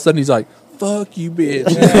 and then all of a sudden he's like, "Fuck you, bitch."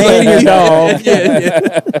 And your dog.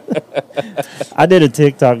 yeah. I did a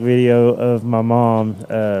TikTok video of my mom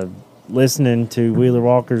listening to Wheeler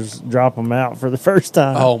Walker's "Drop 'Em Out" for the first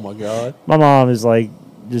time. Oh my god. My mom is like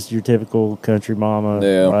just your typical country mama.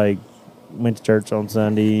 Yeah. Like went to church on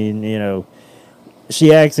Sunday, and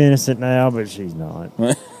she acts innocent now, but she's not.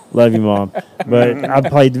 Love you, Mom. But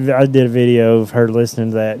I did a video of her listening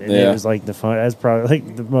to that, and it Yeah. was like that's probably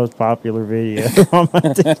like the most popular video on my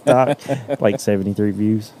TikTok. Like 73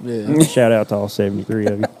 views. Yeah. Shout out to all 73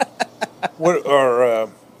 of you. What are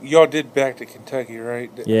y'all did Back to Kentucky, right?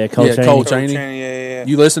 Yeah, Cole Yeah, Chaney. Cole Chaney. Yeah.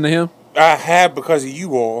 You listen to him? I have because of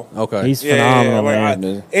you all. Okay. He's Yeah, phenomenal, like,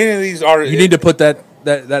 man. any of these artists. You need to put that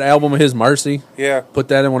album of his, Mercy. Yeah. Put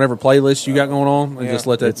that in whatever playlist you got going on, and Yeah. just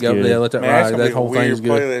let that It's go. good. Yeah, let that Man, that's ride. gonna That be whole a thing weird is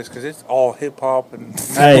good. playlist because it's all hip hop and.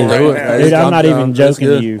 Hey, right do it. now. dude, I'm not I'm- even that's joking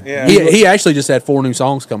to good. you. Yeah. He actually just had 4 new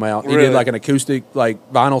songs come out. He Really? did like an acoustic like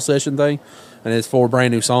vinyl session thing, and his 4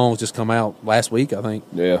 brand new songs just come out last week, I think.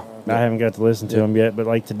 Yeah. I haven't got to listen to them yet, but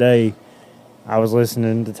like today, I was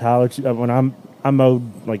listening to Tyler. When I mowed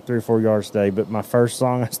like 3 or 4 yards today, but my first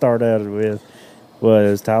song I started out with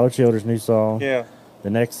was Tyler Childers' new song. Yeah. The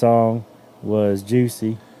next song was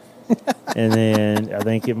Juicy, and then I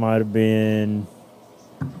think it might have been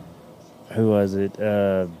who was it?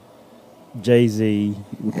 Jay-Z,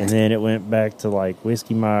 and then it went back to like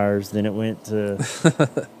Whiskey Myers. Then it went to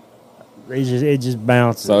it just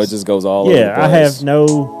bounces. So it just goes all over the Yeah, I place. have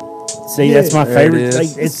no. See, that's my There it favorite. is.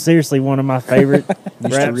 Like, it's seriously one of my favorite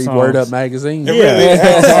Used to rap read songs. Word Up magazine. It Yeah. really is.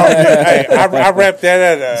 Hey, I rapped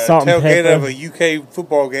that at a Salt and tailgate pepper. of a UK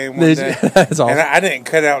football game one day, That's awesome. and I didn't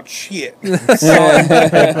cut out shit.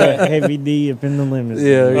 Heavy D up in the limits.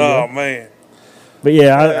 Yeah. Oh man, But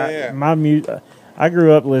yeah, Yeah. I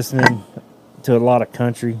grew up listening to a lot of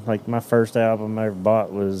country. Like my first album I ever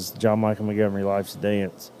bought was John Michael Montgomery, "Life's a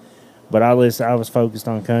Dance." But I was focused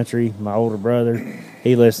on country. My older brother,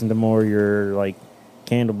 he listened to more your like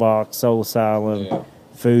Candlebox, Soul Asylum, Yeah.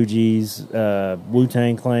 Fugees,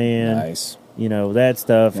 Wu-Tang Clan. Nice. That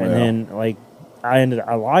stuff. And Yeah. then like I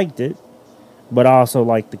liked it, but I also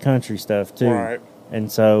liked the country stuff too. Right.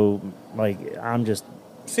 And so like I'm just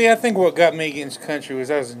See, I think what got me against country was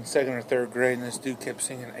I was in 2nd or 3rd grade, and this dude kept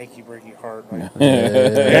singing "Achy Breaky Heart." Like,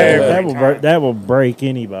 that will break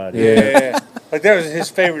anybody. yeah, like that was his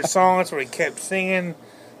favorite song. That's what he kept singing,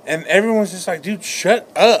 and everyone's just like, "Dude, shut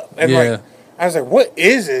up!" And Yeah. like, I was like, "What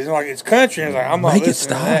is it?" And like, it's country. And I was like, "I'm not Make it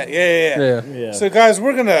listening to stop. that." Yeah. Yeah. So, guys,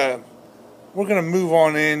 we're gonna move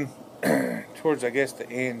on in towards, I guess, the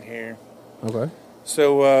end here. Okay.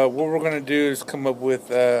 So, what we're gonna do is come up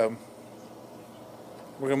with.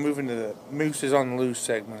 We're gonna move into the Mooses on the Loose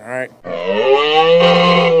segment. All right.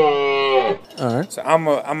 All right. So I'm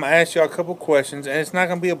gonna ask y'all a couple questions, and it's not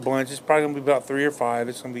gonna be a bunch. It's probably gonna be about 3 or 5.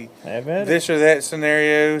 It's gonna be Have at it. this or that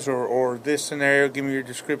scenarios, or this scenario. Give me your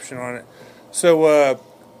description on it. So,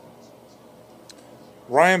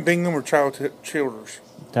 Ryan Bingham or Childers?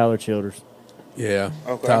 Tyler Childers. Yeah.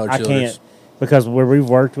 Okay. Tyler I Childers. can't because where we've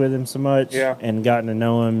worked with him so much Yeah. and gotten to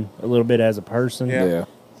know him a little bit as a person. Yeah. Yeah.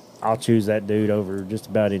 I'll choose that dude over just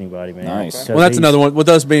about anybody, man. Nice. 'Cause Well, that's he's- another one. With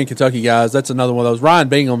us being Kentucky guys, that's another one of those. Ryan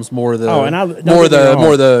Bingham's more of the Oh, and don't get more me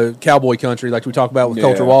wrong. of the cowboy country, like we talked about with Yeah.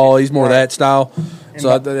 Culture Wall. He's more of Right. that style.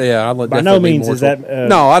 So I'd By no means is that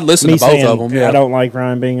no. I'd listen me to both saying of them. Yeah, I don't like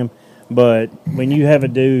Ryan Bingham, but when you have a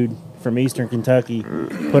dude from Eastern Kentucky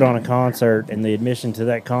put on a concert and the admission to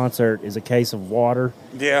that concert is a case of water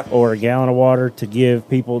Yeah. or a gallon of water to give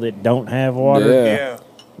people that don't have water, Yeah.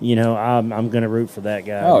 Yeah. I'm going to root for that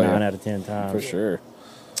guy Oh, 9 yeah. out of 10 times. For sure.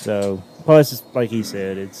 So, plus, it's, like he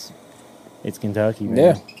said, it's Kentucky, man.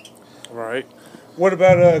 Yeah. Right. What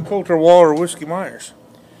about Coulter Wall or Whiskey Myers?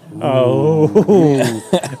 Oh,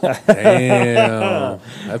 damn,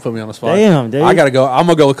 that put me on the spot. damn, dude. I gotta go. I'm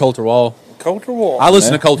gonna go with Coulter Wall. Coulter Wall. I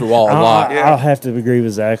listen to Coulter Wall a lot. Yeah. I'll have to agree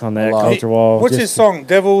with Zach on that. A lot. Culture Wall. What's just, his song?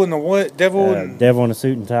 Devil in the what? Devil in Devil in a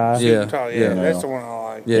Suit and Tie. Yeah. Yeah, that's the one I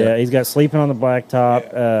like. Yeah. Yeah, he's got Sleeping on the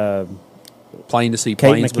Blacktop. Plain to see Kate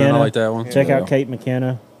Plainsman. I McKenna. like that one. Check Yeah. out Kate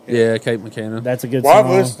McKenna. Yeah, Kate McKinnon. That's a good Well,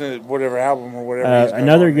 song. I've listened to whatever album or whatever. he's got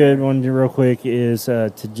Another on good there. one, real quick, is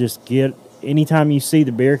to just get anytime you see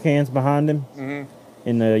the beer cans behind him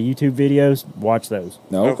in the YouTube videos, watch those.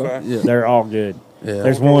 No, okay. Okay. Yeah. They're all good. Yeah.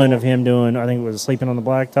 There's one of him doing, I think it was "Sleeping on the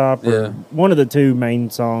Blacktop," or Yeah. one of the two main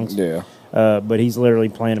songs. Yeah. But he's literally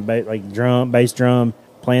playing a bass drum,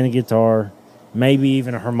 playing the guitar, maybe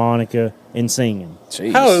even a harmonica, and singing.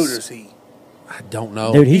 Jeez. How old is he? I don't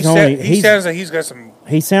know. Dude, He he's only sounds like he's got some.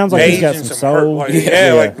 he sounds like he's got age some and hurt, soul. like,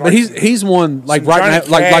 yeah, like But he's one like some right Johnny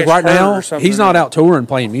now, like Cash right hurt now. or something. He's not out touring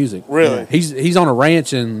playing music. Really? He's on a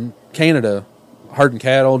ranch in Canada, herding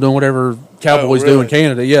cattle, doing whatever cowboys do really? in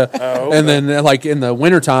Canada. Yeah, Oh, okay. and then like in the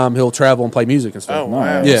wintertime, he'll travel and play music and stuff. Oh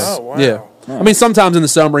wow! Yeah, Oh, wow. yeah. I mean, sometimes in the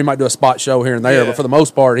summer he might do a spot show here and there, Yeah. but for the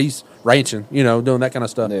most part, he's ranching. Doing that kind of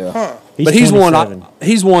stuff. Yeah. Huh. But he's 27.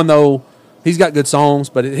 He's one though. He's got good songs,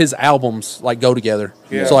 but his albums like go together.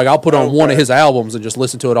 Yeah. So like I'll put on one Okay. of his albums and just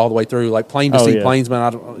listen to it all the way through. Like Plain to Oh, See yeah.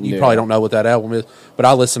 Plainsman. You Yeah. probably don't know what that album is, but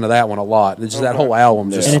I listen to that one a lot. It's just that whole album.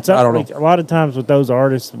 Just And it's I don't like, know. a lot of times with those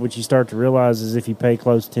artists, what you start to realize is if you pay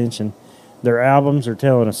close attention, their albums are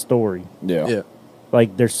telling a story. Yeah. Yeah,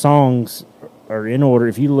 Like their songs are in order.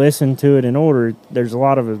 If you listen to it in order, there's a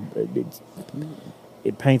lot of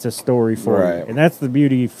it paints a story for you, Right. and that's the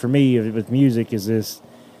beauty for me with music. Is this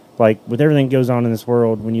like with everything that goes on in this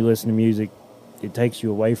world? When you listen to music, it takes you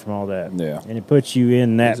away from all that, Yeah. and it puts you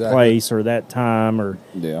in that Exactly. place or that time, or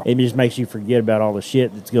Yeah. it just makes you forget about all the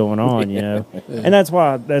shit that's going on, And that's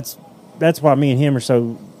why me and him are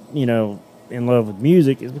so in love with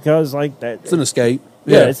music, is because like that. it's an escape.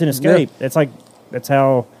 Yeah, it's an escape. That's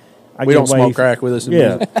how I We get don't away smoke from- crack with us.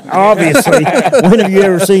 Yeah, obviously. When have you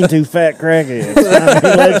ever seen two fat crackheads? I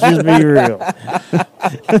mean, let's just be real.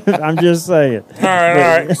 I'm just saying. All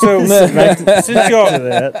right. So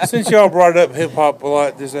since y'all brought up hip hop a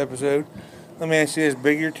lot this episode, let me ask you this: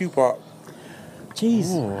 Biggie or Tupac? Jeez,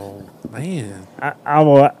 Oh man,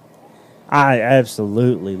 I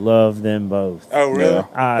absolutely love them both, Oh, really?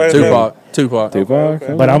 Yeah. Tupac. Tupac.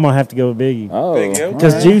 Okay. but I'm gonna have to go with Biggie. Oh. Big O.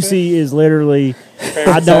 Because Okay. Juicy is literally,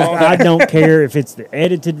 I don't care if it's the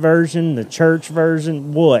edited version, the church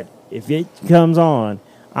version, what. If it comes on,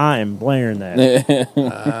 I am blaring that.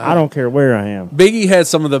 I don't care where I am. Biggie had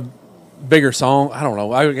some of the bigger songs. I don't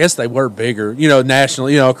know. I guess they were bigger,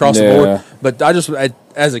 nationally, across the Yeah. board. But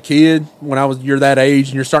as a kid, when you're that age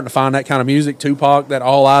and you're starting to find that kind of music, Tupac, that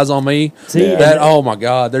All Eyes on Me, See, that oh my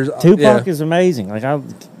God, there's Tupac is amazing. Like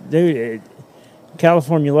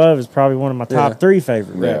California Love is probably one of my top Yeah. 3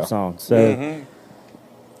 favorite Yeah. rap songs. So I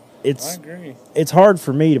it's agree. hard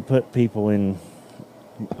for me to put people in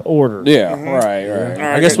order. Yeah. Right. Right. All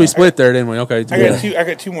right, I guess we split there, didn't we? Okay, I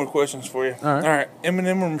got two more questions for you. All right.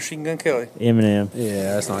 Eminem or Machine Gun Kelly? Eminem.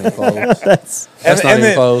 Yeah, that's not even close. That's That's not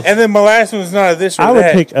even close. And then my last one is not a this or I would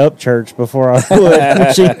that. pick Upchurch before I would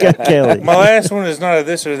Machine Gun Kelly. My last one is not a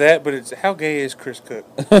this or that, but it's how gay is Chris Cook?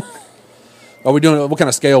 Are we doing what kind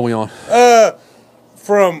of scale are we on?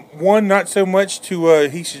 From one, not so much to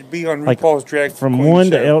he should be on Like, RuPaul's Drag From Queen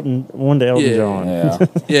one to show. Elton Yeah. John. Yeah.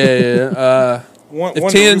 Yeah. One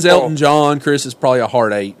If to 10's RuPaul. Elton John, Chris is probably a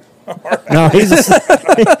hard 8. No, he's a soft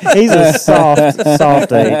 8. The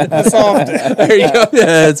soft, There you go.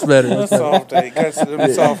 Yeah, it's better. the soft eight. Got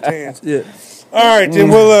some soft hands. Yeah. All right, then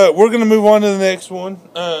we're gonna move on to the next one.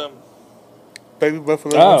 Baby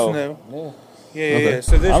Buffalo wants to know. Yeah.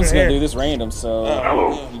 So this I'm one just gonna here. do this random, so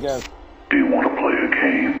you guys Do you want to play a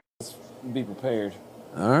game? be prepared.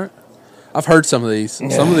 All right. I've heard some of these.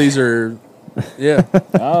 Some of these are, yeah.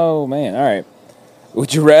 Oh man! All right.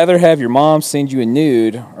 Would you rather have your mom send you a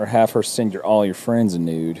nude or have her send all your friends a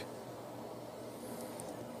nude?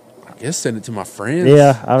 I guess send it to my friends.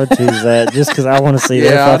 Yeah, I would choose that just because I want to see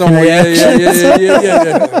Yeah, their I don't. fucking Yeah, reaction.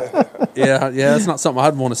 yeah. That's not something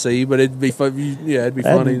I'd want to see, but it'd be fun. Yeah, it'd be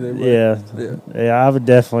funny. Yeah, I would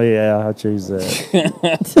definitely. Yeah, I'd choose that.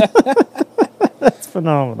 That's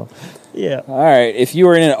phenomenal. Yeah. All right. If you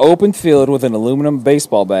were in an open field with an aluminum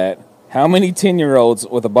baseball bat, how many 10-year-olds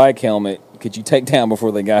with a bike helmet could you take down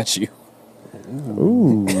before they got you?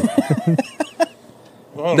 Ooh.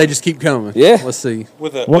 They just keep coming. Yeah. Let's see.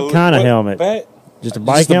 With a What kind of helmet? Bat? Just a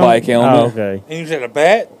bike a helmet? bike helmet. Oh, okay. And you said a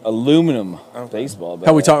bat? Aluminum baseball bat.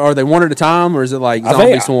 How we talk? Are they one at a time, or is it like I zombie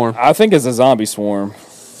think, swarm? I think it's a zombie swarm.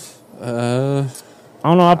 I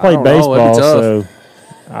don't know. I played don't know. It'd be baseball, tough. so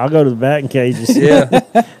I'll go to the batting cages. Yeah,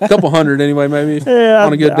 a couple hundred anyway, maybe. Yeah,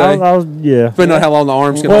 on a good day. yeah. Depending on how long the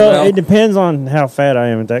arm's gonna Well, be. it depends on how fat I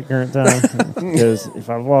am at that current time. Because if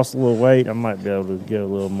I've lost a little weight, I might be able to get a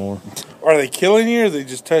little more. Are they killing you or are they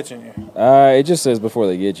just touching you? It just says before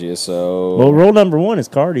they get you. So Well, rule number 1 is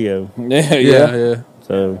cardio. yeah. Yeah. So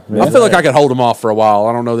So I feel like I could hold them off for a while.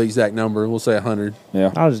 I don't know the exact number. We'll say 100.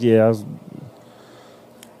 Yeah. I was. Yeah.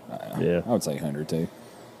 I would say 100 too.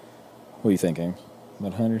 What are you thinking?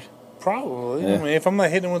 About 100? Probably. Yeah. I mean, if I'm not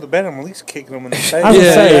hitting them with a bat, I'm at least kicking them in the face. I would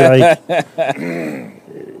say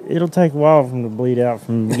it'll take a while for them to bleed out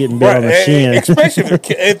from getting bit on the shin. Especially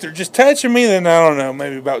if they're just touching me, then I don't know,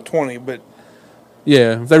 maybe about 20. But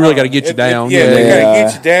yeah, if they really got to get you down. If they got to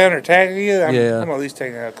get you down or tackle you, I'm at least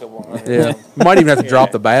taking out a couple hundred. Yeah, you might even have to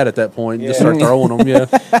drop the bat at that point and just start throwing them. Yeah,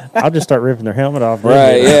 I'll just start ripping their helmet off.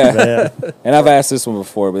 Right, yeah. And I've asked this one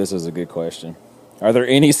before, but this is a good question. Are there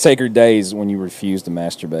any sacred days when you refuse to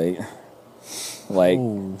masturbate? Like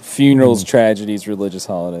funerals, tragedies, religious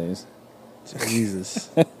holidays.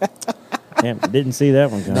 Jesus. Damn, didn't see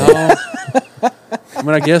that one coming. No. I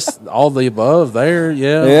mean, I guess all the above there,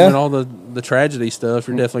 yeah. I mean, all the tragedy stuff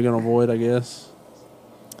you're definitely going to avoid, I guess.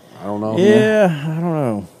 I don't know. Yeah, I don't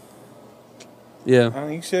know. Yeah.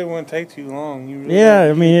 You said it wouldn't take too long. You really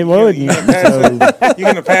I mean, it wouldn't. You're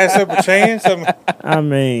going to pass up a chance? I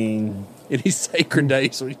mean... Any sacred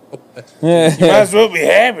days. You might as well be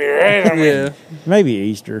happy, right? I mean, maybe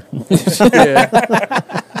Easter.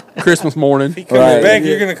 Christmas morning. If he comes back,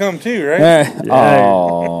 you're going to come too, right?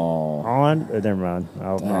 Never mind.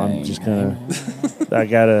 I'm just going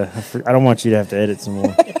to... I don't want you to have to edit some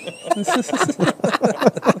more.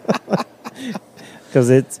 Because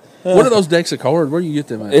it's... What are those decks of cards? Where do you get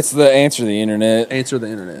them at? It's the Answer the Internet. Answer the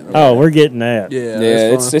Internet. Okay. Oh, we're getting that. Yeah,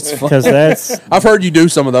 it's fun. Because that's... I've heard you do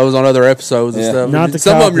some of those on other episodes and stuff. Not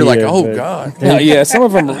some of them you're like, oh, God. Yeah, some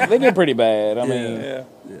of them, they get pretty bad. I mean...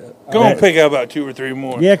 Go and pick up about 2 or 3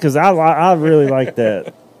 more. Yeah, because I really like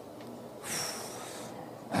that.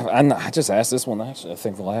 I just asked this one, actually, I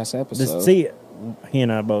think the last episode. See, he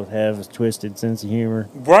and I both have a twisted sense of humor.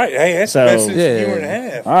 Right. Hey, that's the best sense of humor to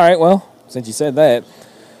have. All right, well, since you said that,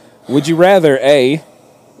 would you rather, A,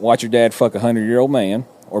 watch your dad fuck a 100-year-old man,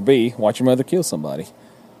 or B, watch your mother kill somebody?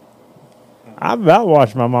 I've about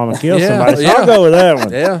watched my mama kill somebody, so I'll go with that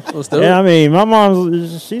one. Yeah, let's do it. Yeah, I mean,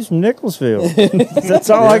 my she's from Nicholasville.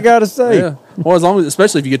 That's all I got to say. Yeah. Well, as long as,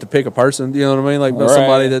 especially if you get to pick a person, you know what I mean? Like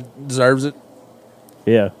somebody that deserves it.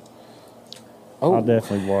 Yeah. Oh. I'll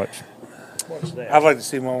definitely watch that. I'd like to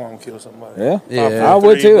see my mom kill somebody. Yeah. I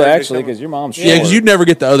would too, actually, because your mom's short. Yeah, because you'd never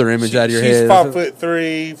get the other image out of your head. She's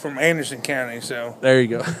 5'3" from Anderson County, so. There you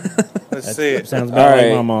go. Let's see it. Sounds about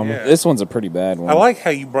like my mama. Yeah. This one's a pretty bad one. I like how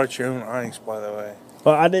you brought your own ice, by the way.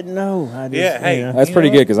 Well, I didn't know. That's pretty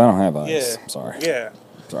good because I don't have ice. Yeah. Sorry. Yeah.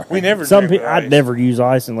 Sorry. We never I'd never use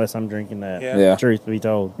ice unless I'm drinking that. Yeah. Truth be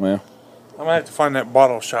told. Yeah. I'm going to have to find that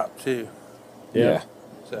bottle shop, too. Yeah.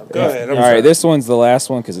 So, go ahead. All right, this one's the last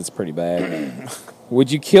one because it's pretty bad.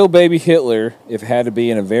 Would you kill baby Hitler if it had to be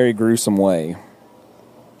in a very gruesome way?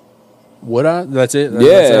 Would I? That's it? Yeah.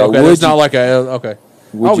 That's it. Okay. Would It's not like okay.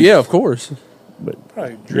 Yeah, of course.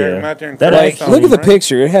 Probably drag him out there and look at the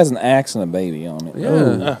picture. It has an axe and a baby on it.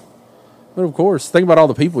 Yeah. But of course, think about all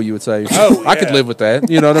the people you would save. Oh, I could live with that.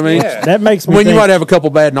 You know what I mean? That makes me you think, might have a couple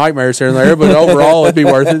bad nightmares here and there, but overall, it'd be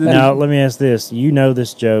worth it. Now, let me ask this. You know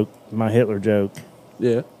this joke, my Hitler joke.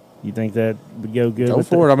 Yeah. You think that would go good? Go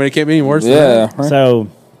for it. I mean, it can't be any worse than that. So...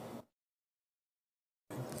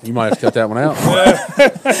 You might have to cut that one out.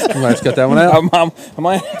 You might have to cut that one out. I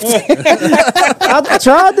might. I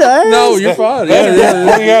tried to ask. No, you're fine.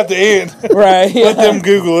 Bring out the end. Right. Let them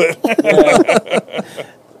Google it.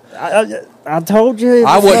 I told you.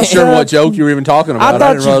 I wasn't sure what joke you were even talking about.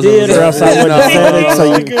 I thought you did, or else I wouldn't have said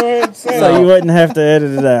it, so you wouldn't have to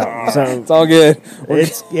edit it out. So it's all good.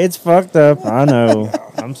 It's fucked up. I know.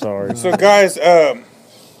 I'm sorry. So, guys, the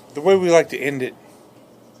way we like to end it,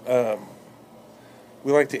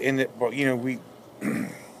 but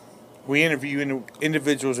we interview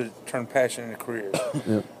individuals that turn passion into careers.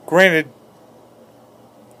 Yep. Granted,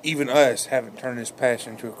 even us haven't turned this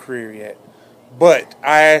passion into a career yet. But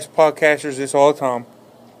I ask podcasters this all the time.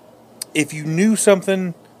 If you knew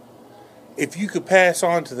something, if you could pass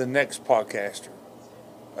on to the next podcaster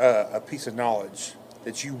a piece of knowledge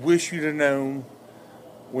that you wish you'd have known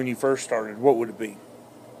when you first started, what would it be?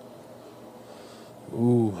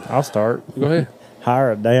 Ooh. I'll start. Go ahead.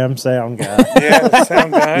 Hire a damn sound guy. Yeah,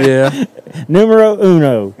 sound guy. Yeah. Numero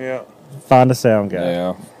uno. Yeah. Find a sound guy.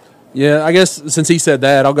 Yeah. Yeah, I guess since he said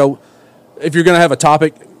that, I'll go. If you're going to have a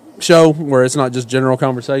topic show where it's not just general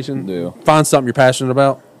conversation, find something you're passionate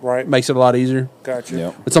about. Right. Makes it a lot easier. Gotcha.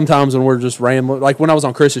 Yep. But sometimes when we're just rambling, like when I was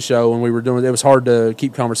on Chris's show and we were doing it, was hard to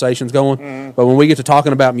keep conversations going. Mm-hmm. But when we get to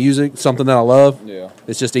talking about music, something that I love,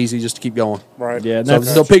 it's just easy just to keep going. Right. Yeah.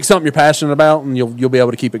 So pick something you're passionate about and you'll be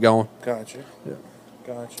able to keep it going. Gotcha. Yeah.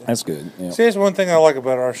 Gotcha. That's good. Yeah. See, that's one thing I like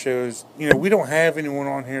about our show is, we don't have anyone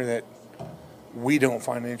on here that we don't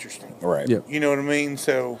find interesting. Right. Yep. You know what I mean?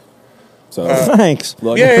 So Thanks.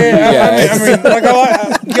 Look, I mean,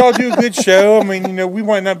 like y'all do a good show. I mean, we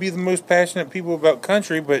might not be the most passionate people about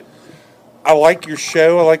country, but I like your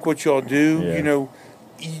show. I like what y'all do. Yeah.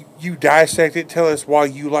 You dissect it, tell us why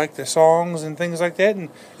you like the songs and things like that, and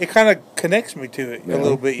it kind of connects me to it a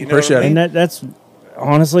little bit. You know Appreciate what I mean? And that's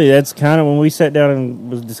honestly, that's kind of when we sat down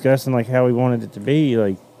and was discussing like how we wanted it to be.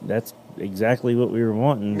 Like that's exactly what we were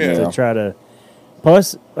wanting to try to.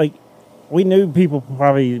 Plus, like we knew people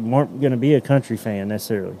probably weren't going to be a country fan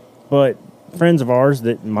necessarily, but friends of ours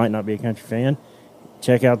that might not be a country fan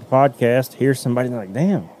check out the podcast, hear somebody and they're like,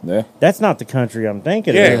 damn, that's not the country I'm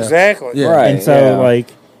thinking Yeah, of. exactly. Yeah. Right. And so, like,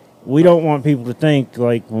 we don't want people to think,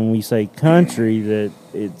 like, when we say country, that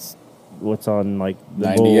it's what's on, like, the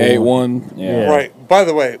 98 bull. one. Yeah. Right. By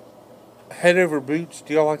the way, Head Over Boots.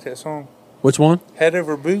 Do y'all like that song? Which one? Head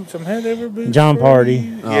Over Boots. I'm head over boots. John for Party.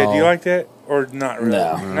 you. Yeah. Do you like that or not really?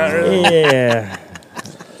 No. Not really. Yeah.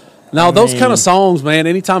 No, those kind of songs, man.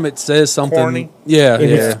 Anytime it says something, Corny? yeah, If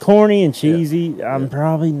yeah. it's corny and cheesy, I'm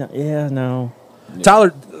probably not. Yeah, no.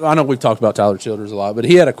 Tyler, I know we've talked about Tyler Childers a lot, but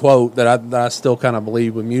he had a quote that I still kind of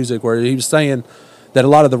believe with music, where he was saying that a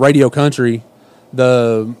lot of the radio country,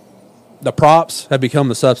 the props have become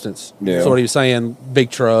the substance. Yeah. So what he was saying,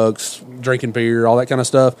 big trucks, drinking beer, all that kind of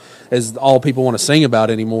stuff, is all people want to sing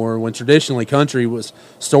about anymore. When traditionally country was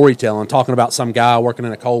storytelling, talking about some guy working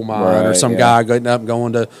in a coal mine or some guy getting up and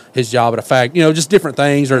going to his job at a factory, just different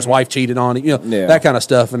things, or his wife cheated on it, that kind of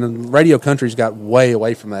stuff. And then radio country's got way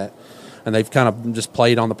away from that. And they've kind of just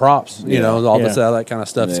played on the props, all that kind of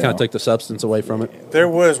stuff. It's kind of took the substance away from it. There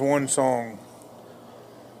was one song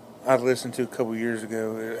I listened to a couple years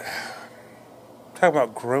ago. Talking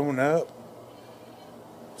about growing up.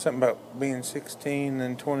 Something about being 16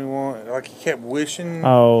 and 21. Like he kept wishing.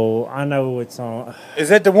 Oh, I know what song. Is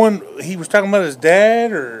that the one he was talking about his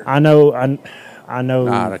dad, or? I know. I know.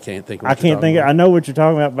 God, I can't think. I can't think. I know what you're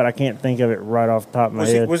talking about, but I can't think of it right off the top of my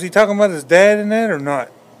head. Was he talking about his dad in that or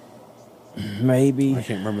not? Maybe. I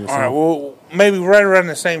can't remember the All song. right. Well, maybe right around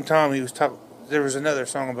the same time he was talking. There was another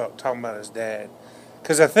song about talking about his dad,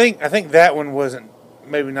 because I think that one wasn't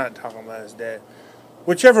maybe not talking about his dad.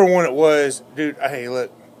 Whichever one it was, dude. Hey,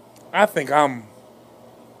 look, I think I'm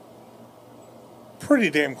pretty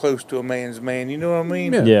damn close to a man's man. You know what I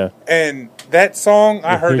mean? Yeah. And that song,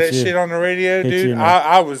 I heard that you- shit on the radio, hits you dude. in the-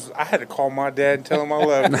 I had to call my dad and tell him I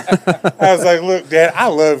love him. I was like, look, Dad, I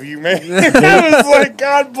love you, man. I was like,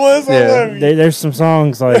 God bless, I love you. There's some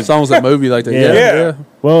songs like songs that movie like that. Yeah.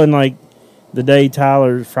 Well, and like the day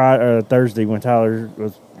Thursday when Tyler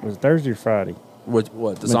was it Thursday or Friday? What the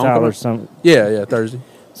When song? Tyler's come out? some Yeah, Thursday.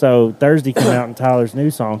 So Thursday came out and Tyler's new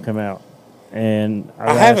song come out, and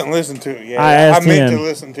I haven't listened to it yet. I asked meant him, to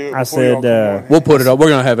listen to it. I before y'all said, come on. We'll put it up. We're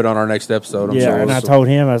gonna have it on our next episode. I'm sure. and I told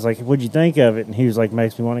him, I was like, "What'd you think of it?" And he was like,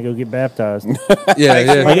 "Makes me want to go get baptized." yeah.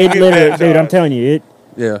 Like it literally, dude. I'm telling you, it.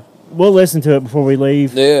 Yeah. We'll listen to it before we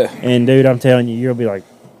leave. Yeah. And dude, I'm telling you, you'll be like,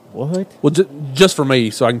 "What?" Well, just for me,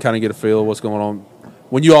 so I can kind of get a feel of what's going on.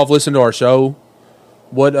 When you all have listened to our show,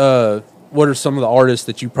 what are some of the artists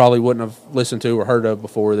that you probably wouldn't have listened to or heard of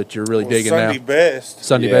before that you're really digging Sunday now? Best.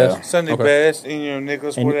 Sunday Yeah. Best. Sunday Okay. Best, and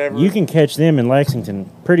Nicholas, And whatever. you can catch them in Lexington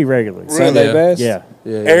pretty regularly. Really? Sunday Yeah. Best? Yeah.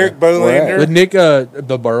 Yeah, Eric Bolander. With Nick,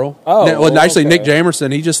 the Burrow. Oh, actually, Nick okay.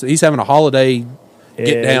 Jamerson. He's having a holiday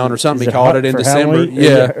get down or something. Is He called it in for December. Halloween?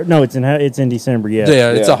 Yeah. No, it's in December. Yeah.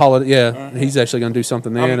 Yeah, it's Yeah. a holiday. Yeah, he's actually going to do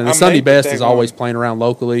something then. And the I'm Sunday maybe Best is taking always one. playing around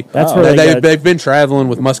locally. That's Oh. where they got, They've been traveling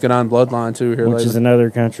with Muscadine Bloodline too here which lately. is another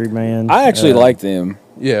country band. I actually like them.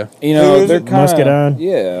 Yeah, You Who know, is they're it? kind Muscadine?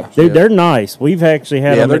 Yeah. Dude, they're nice. We've actually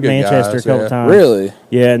had Yeah, them they're at good Manchester guys, a couple yeah. times. Really?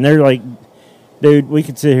 Yeah, and they're like, dude, we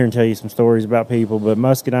could sit here and tell you some stories about people, but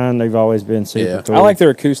Muscadine, they've always been super Yeah. cool. I like their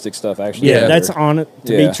acoustic stuff, actually. Yeah, Yeah. that's on it.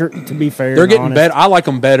 To Yeah. be fair, they're and getting honest. better. I like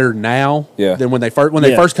them better now Yeah. than when they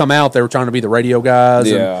first come out. They were trying to be the radio guys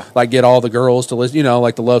Yeah. and like get all the girls to listen.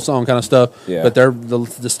 Like the love song kind of stuff. Yeah. But they're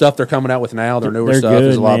the stuff they're coming out with now. Their newer They're stuff good,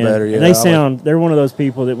 is a lot man. better. Yeah, And I they like- sound. They're one of those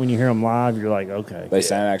people that when you hear them live, you're like, okay. They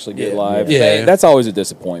sound actually good Yeah. live. Yeah. That's always a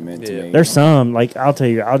disappointment to Yeah. me. There's some like I'll tell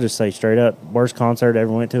you. I'll just say straight up, worst concert I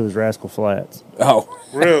ever went to was Rascal Flatts. Oh,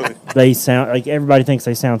 Really? They sound like everybody thinks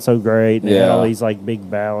they sound so great. And they got Yeah. all these like big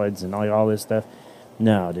ballads and all this stuff.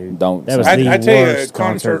 No, dude, Don't That was sound- the I tell you, a worst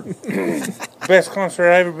concert, best concert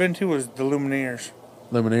I ever been to was the Lumineers.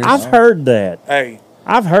 Lumineers. I've heard that. Hey,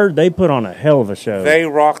 I've heard they put on a hell of a show. they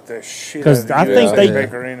rocked the shit out 'Cause of the I think USA they-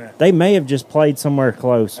 Bank Arena. They may have just played somewhere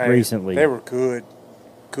close Hey, recently. They were good.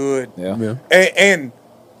 yeah. yeah. And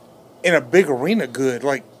in a big arena, good.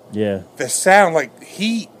 Like, Yeah. the sound, like,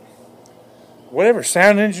 whatever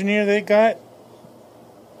sound engineer they got,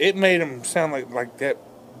 it made him sound like that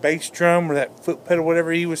bass drum or that foot pedal,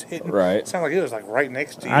 whatever he was hitting. Right. It sounded like it was like right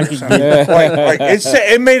next to you I or could something.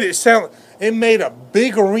 It made it sound. It made a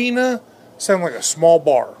big arena sound like a small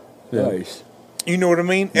bar. Nice. You know what I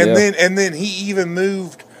mean? And then he even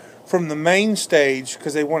moved from the main stage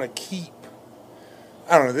because they want to keep.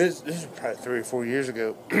 I don't know. This is probably 3 or 4 years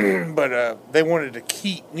ago, but they wanted to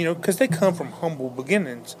keep, because they come from humble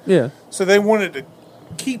beginnings. Yeah. So they wanted to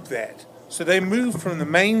keep that. So they moved from the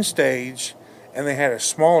main stage, and they had a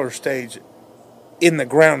smaller stage in the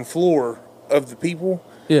ground floor of the people.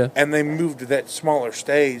 Yeah. And they moved to that smaller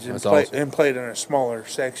stage and played in a smaller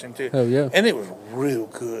section too. Oh yeah. And it was real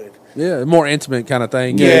good. Yeah, more intimate kind of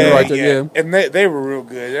thing. Yeah, right there, yeah. And they were real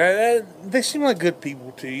good. They seem like good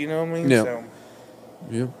people too. You know what I mean? Yeah. So,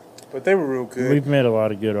 yeah. but they were real good. We've met a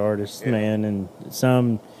lot of good artists, man, and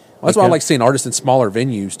some. Well, that's why I like seeing artists in smaller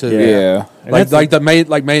venues too. Yeah.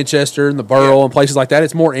 Like Manchester and the Borough and places like that.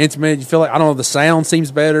 It's more intimate. You feel like, I don't know, the sound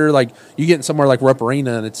seems better. Like you get in somewhere like Rupp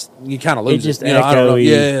Arena and you kind of lose It just it. I don't know.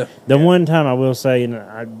 Yeah. The one time I will say, and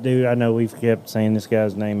I know we've kept saying this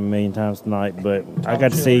guy's name a million times tonight, but I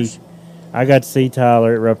got to see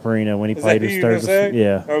Tyler at Rupp Arena when he played his third.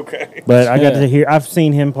 Yeah. Okay. But I got to hear. I've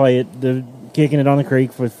seen him play it, kicking it on the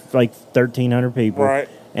creek with like 1,300 people. Right.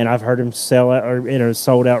 And I've heard him sell out or in a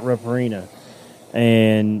sold out Rupp Arena,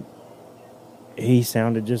 and he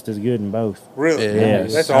sounded just as good in both. Really? Yeah.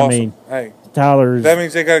 That's awesome. I mean, hey, Tyler's. that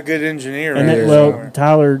means they got a good engineer. And right well,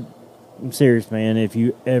 Tyler, I'm serious, man. If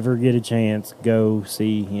you ever get a chance, go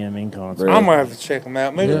see him in concert. I'm gonna have to check him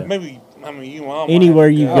out. Maybe. I mean, anywhere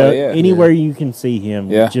you go, yeah. anywhere you can see him,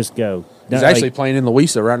 just go. He's actually playing in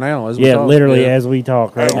Louisa right now. As we talk. Literally as we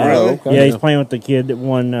talk right now. Really? Okay. Yeah, he's playing with the kid that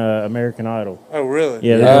won American Idol. Oh, really?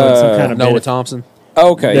 Yeah, they're doing some kind of Noah Thompson.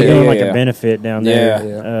 Okay. They're doing a benefit down there.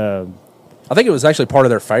 Yeah. I think it was actually part of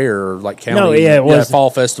their fair or like county. No, yeah, it was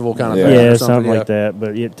fall festival kind of thing. Yeah, or something like that.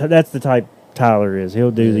 But that's the type Tyler is.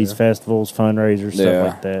 He'll do these festivals, fundraisers,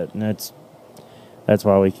 stuff like that, and that's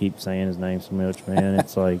why we keep saying his name so much, man.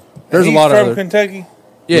 It's like there's a lot of Kentucky.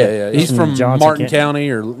 Yeah. He's from Johnson Martin County,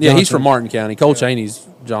 he's from Martin County. Cole Chaney's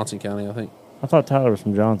Johnson County, I think. I thought Tyler was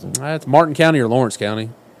from Johnson. It's Martin County or Lawrence County,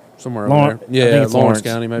 somewhere over there. I think it's Lawrence Lawrence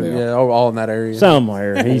County, maybe. Yeah, all in that area.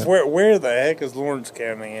 Somewhere. He's Where the heck is Lawrence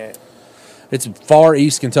County at? It's far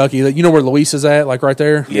east Kentucky. You know where Louisa's at, like right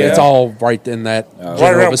there. Yeah. It's all right in that Right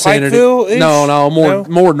general around vicinity. Pikeville-ish? No,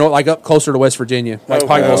 more north, like up closer to West Virginia. Like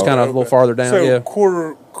Pikeville's kind of a little farther down.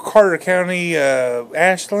 So Carter County,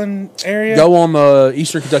 Ashland area. Go on the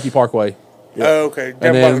Eastern Kentucky Parkway. Oh, okay,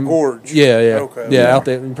 down by the gorge. Yeah. Okay. Out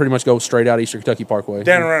there, and pretty much go straight out Eastern Kentucky Parkway.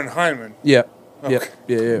 Down around Hyman. Yeah. Okay.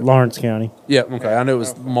 Yeah. Lawrence County. Yeah. Okay. I knew it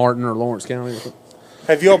was Martin or Lawrence County.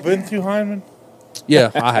 Have y'all been through Hyman?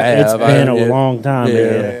 Yeah, I have. It's been a long time.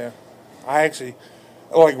 Yeah. I actually,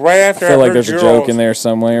 right after I feel like there's a joke in there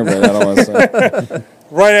somewhere, but I don't want to say.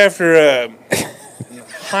 Right after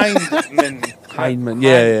Hyman.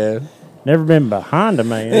 Yeah. Never been behind a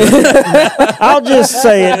man. I'll just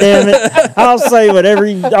say it, damn it. I'll say whatever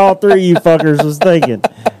all three of you fuckers was thinking.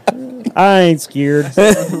 I ain't scared.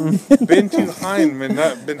 Been to Hyman,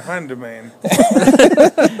 not been behind a man.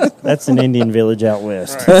 That's an Indian village out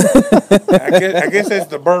west. Right. I guess that's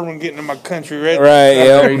the bourbon getting in my country, right? Right,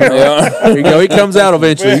 There you go. There you go. It comes out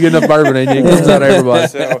eventually. You get enough bourbon in you, it comes out of everybody.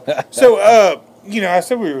 So, I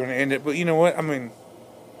said we were going to end it, but you know what? I mean,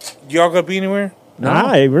 y'all going to be anywhere?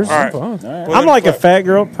 Nah, we're right. fun. Right. Well, I'm like a fat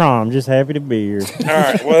girl at prom, just happy to be here. All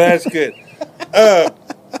right, well, that's good.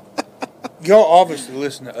 Y'all obviously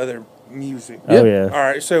listen to other music. Oh, yeah. All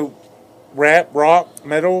right, so rap, rock,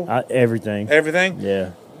 metal, Everything. everything?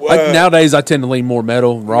 Yeah. Like nowadays, I tend to lean more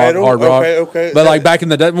metal, hard rock. Okay. But like back in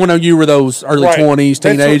the day, when you were those early 20s,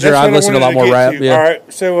 teenager, I listened to a lot more rap. Yeah. All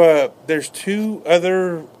right, so there's two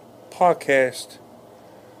other podcasts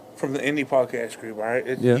from the indie podcast group, all right?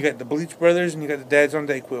 You got the Bleach Brothers and you got the Dads on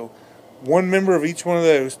Dayquil. One member of each one of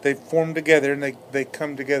those, they formed together and they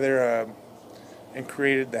come together and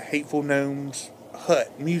created the Hateful Gnomes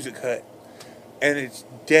music hut. And it's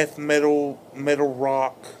death metal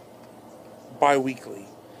rock bi-weekly.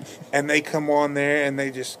 And they come on there and they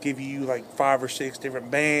just give you like 5 or 6 different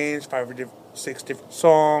bands, 6 different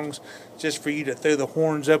songs, just for you to throw the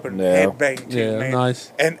horns up and headbang to, man.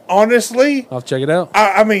 Nice. And honestly, I'll check it out.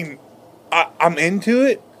 I mean, I'm into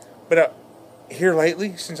it, but here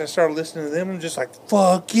lately, since I started listening to them, I'm just like,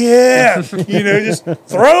 fuck yeah. Just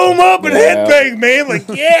throw them up and headbang, man. Like,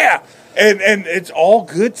 yeah. And it's all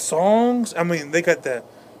good songs. I mean, they got the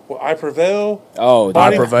I Prevail. Oh,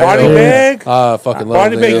 Body Prevail. Bag. I fucking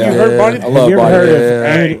love Body Bag. that. You heard Body I Bag? love Have you ever Body heard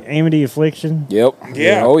Bag. of Amity Affliction? Yep.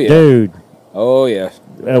 Yeah. Oh, yeah. Dude. Oh, yeah.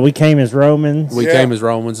 We Came as Romans. We Came as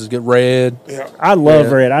Romans is get Red. Yeah. I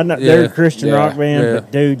love Red. I know they're a Christian Yeah. rock band, Yeah.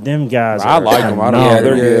 but dude, them guys. I are like them. I don't Yeah, know.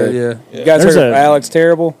 they're good. Yeah. You guys There's heard of a- Alex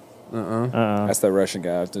Terrible? Uh-uh. That's the Russian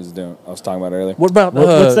guy I was talking about earlier. What about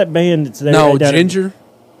What's that band that's there? No, down in- Ginger.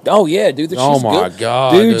 Oh yeah, dude. Oh She's my good.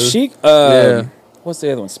 God, dude. dude. She. Yeah. What's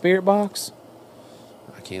the other one? Spirit Box.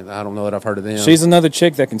 I don't know that I've heard of them. She's another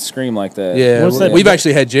chick that can scream like that. Yeah, What's that- we've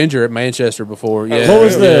actually had Ginger at Manchester before. Yeah. What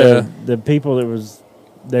was Yeah. the people that was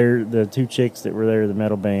there? The two chicks that were there, the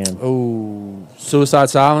metal band. Oh, Suicide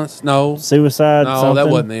Silence? No, Suicide. no, something? that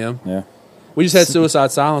wasn't them. Yeah. We just had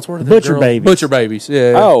Suicide Silence. Where are the Butcher girls? Babies. Butcher Babies.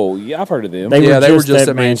 Yeah. Oh yeah, I've heard of them. They Yeah, were they were just just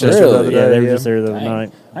at Manchester the other Yeah, day, they were yeah. just there the other Dang.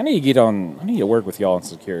 night. I need to get on. I need to work with y'all in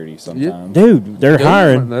security sometime. Dude, they're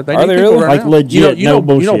hiring. They Are need they people really? right Like now. legit, You no know, you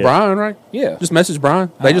bullshit. know Brian, right? Yeah. Just message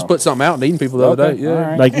Brian. They just put something out needing people the other Okay, day. Yeah. all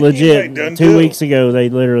right. Like They legit, done 2 deal. weeks ago, they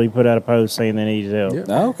literally put out a post saying they needed help.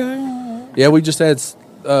 Yeah. Okay. Yeah, we just had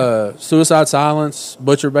Suicide Silence,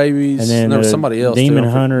 Butcher Babies, And then there was somebody else. Demon too.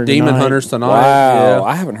 Hunter Demon tonight. Hunters tonight. Wow. Yeah.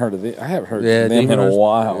 I haven't heard of it. I haven't heard Yeah, of them Demon in a Hunters.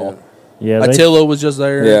 while. Yeah, they, Attila was just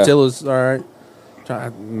there. Yeah. Attila's all right.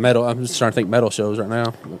 Metal. I'm just trying to think metal shows right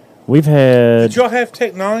now. we've had. Did y'all have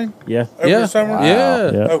Tech 9 Yeah, over yeah. the summer? Wow.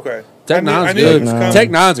 Yeah. yeah. Okay. Tech I knew Nine's it good. was coming. Tech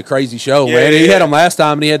Nine's a crazy show, Yeah, man. He yeah. had them last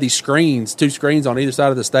time, and he had these screens, 2 screens on either side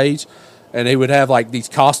of the stage, and he would have like these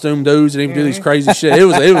costume dudes, and he would do these crazy shit. It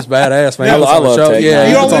was badass, man. Yeah, It was I on the love show. Tech Yeah, Nine.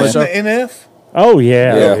 he Do y'all was on the listen show. to NF? Oh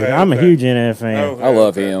yeah, Yeah. Okay, I'm a okay. huge NF fan. Okay, I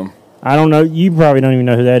love okay. him. I don't know. You probably don't even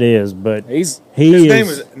know who that is, but He's he His is. name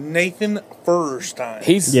is Nathan Furstein.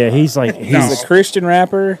 he's He's like he's No. a Christian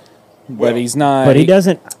rapper, but Well, he's not. but he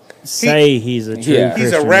doesn't say he's a true. Yeah. He's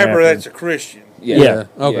a Christian rapper that's a Christian. Yeah. Yeah.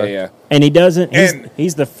 Okay. Yeah. and he doesn't. And-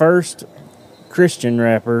 He's the first Christian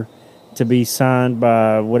rapper to be signed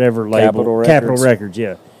by whatever label, Capitol Records.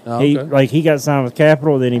 Yeah, Oh, he okay. he got signed with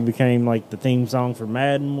Capitol. Then he became like the theme song for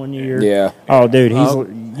Madden one year. Yeah. Oh, dude, he's Oh.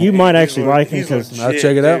 you might He's actually le- like him he's because legit, I'll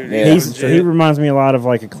check it out. dude. Yeah. he reminds me a lot of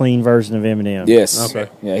like a clean version of Eminem. Yes. Okay.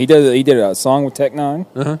 Yeah. He did a song with Tech Nine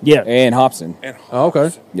yeah. and Hobson. And Oh, okay.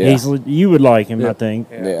 Yeah. You would like him, Yeah. I think.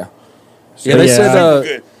 Yeah. Yeah, they yeah. said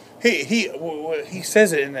super good. He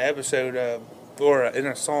says it in the episode or in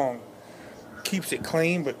a song. Keeps it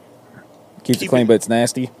clean, but Keeps it Keep clean, it- but it's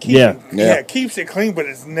nasty. Yeah. Yeah. keeps it clean, but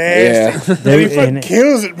it's nasty. Yeah. And he Dude, fucking and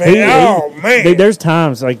kills it, man. He- oh man, Dude, there's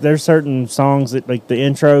times like there's certain songs that like the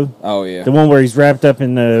intro, Oh yeah. the one where he's wrapped up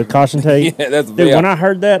in the caution tape. Yeah, that's Dude, yeah. when I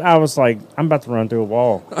heard that, I was like, I'm about to run through a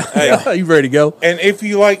wall. You ready to go? And if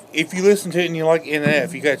you listen to it and you like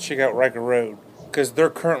NF, you got to check out Riker Road because they're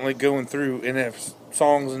currently going through NF's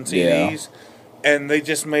songs and CDs, and they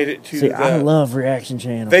just made it to See, I love Reaction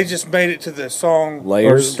Channel. They just made it to the song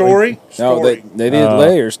Layers. story. No, Story. they did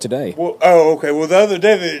layers today. Well, oh, okay. Well, the other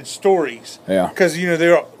day they did stories. Yeah. Because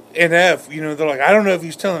they're NF. They're like, I don't know if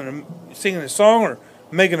he's singing a song or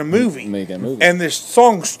making a movie. Making a movie. And this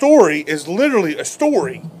song story is literally a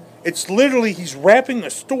story. It's literally he's rapping a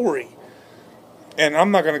story. And I'm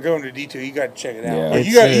not going to go into detail. You got to check it out. Yeah. Like,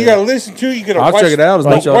 It's, you got to listen to it. You got to I'll watch check it out as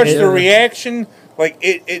much as I watch can. the reaction. Like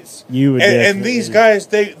it's You would and definitely- these guys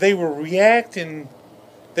they were reacting.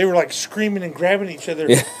 They were like screaming and grabbing each other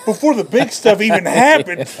before the big stuff even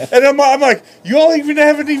happened. And I'm like, y'all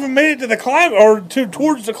haven't even made it to the climax or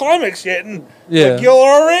towards the climax yet, and Yeah. like y'all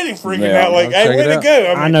are already freaking Yeah, out. Like, I'll hey, check way it to out.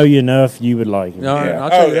 go! I know you enough. You would like him. All right, Yeah. I'll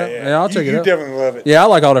check Oh it out. Yeah, I'll check you it out. definitely love it. Yeah, I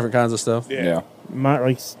like all different kinds of stuff. Yeah, Yeah.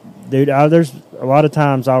 Dude, there's a lot of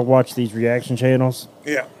times I'll watch these reaction channels.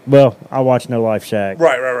 yeah. Well, I watch No Life Shack.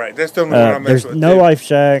 Right. That's the only one I mess There's with. No too. Life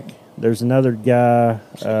Shack. There's another guy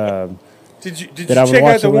Did you that I would check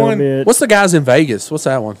watch out the a little one? bit. What's the guys in Vegas? What's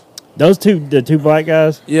that one? Those the two black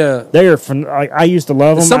guys? Yeah, They are I used to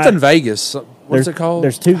love them. it's something Vegas. What's it called?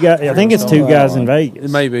 There's two guys. I think it's two guys in Vegas. It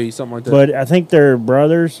may be something like that. But I think they're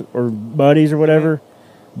brothers or buddies or whatever.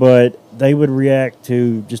 But they would react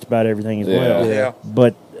to just about everything as well. Yeah.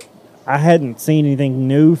 But I hadn't seen anything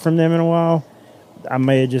new from them in a while. I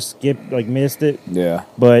may have just missed it. Yeah.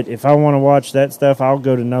 But if I want to watch that stuff, I'll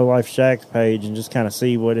go to No Life Shack's page and just kind of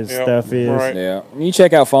see what his Yep, stuff is. right. Yeah. You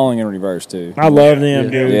check out Falling in Reverse too. I love them,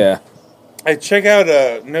 Yeah. dude. Yeah. Hey, check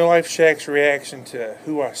out No Life Shack's reaction to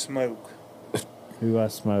Who I Smoke. Who I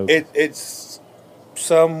smoke. It's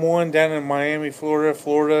someone down in Miami, Florida.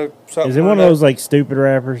 Something Is it one of those like stupid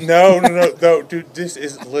rappers? No, dude. This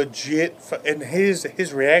is legit, and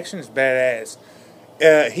his reaction is badass.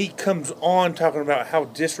 He comes on talking about how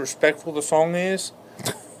disrespectful the song is,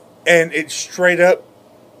 and it's straight up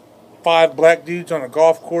 5 black dudes on a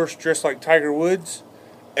golf course dressed like Tiger Woods,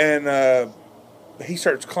 and he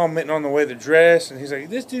starts commenting on the way they dress, and he's like,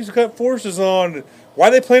 "This dude's got forces on. Why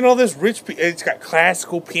they playing all this rich? It's got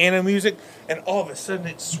classical piano music." and all of a sudden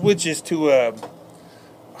it switches to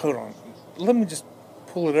hold on, let me just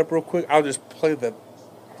pull it up real quick. I'll just play the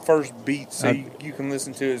first beat so you can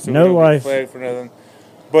listen to it. So No we don't get Life flagged for nothing.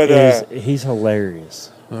 But he's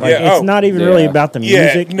hilarious. yeah, It's not even really about the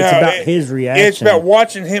music. It's about his reaction. It's about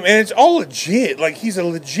watching him, and it's all legit. Like, he's a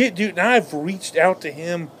legit dude, and I've reached out to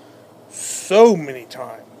him so many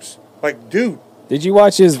times. Like, dude. Did you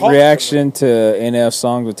watch his reaction to NF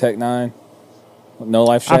songs with Tech Nine? No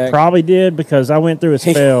Life Shack? I probably did because I went through a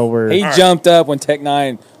spell where he jumped up when Tech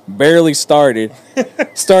Nine barely started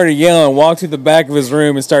yelling, walked to the back of his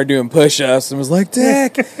room and started doing push-ups and was like,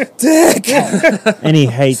 Tech, Tech. And he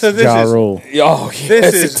hates Ja Rule. Oh, yes.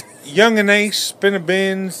 This is Young and Ace, Spin a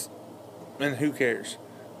Bins, and who cares?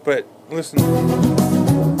 But listen.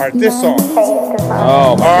 All right, this song.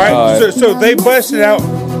 Oh, my God. So they busted out.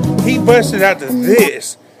 He busted out to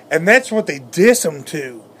this, and that's what they diss him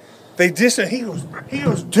to. They diss him. He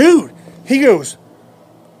goes, dude. He goes,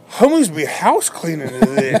 homies be house cleaning to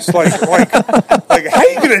this. like, how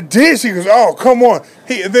you gonna diss? He goes, oh, come on.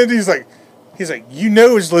 And then he's like, you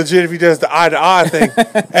know it's legit if he does the eye to eye thing.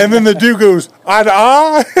 And then the dude goes, eye to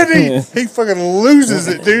eye, and he fucking loses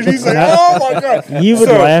it, dude. He's like, oh my God. You would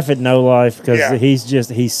laugh at No Life because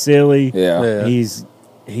he's silly. Yeah. He's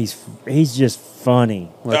just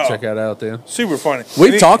funny. Let's check that out then. Super funny.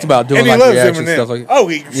 We've talked about doing like reaction stuff like that. Oh,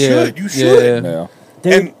 you should. Yeah.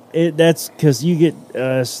 Dude, that's because you get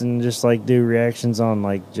us and just like do reactions on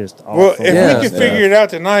like just awful. Well, if we could figure it out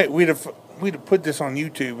tonight, we'd have put this on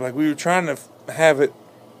YouTube. Like, we were trying to have it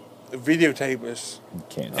videotape us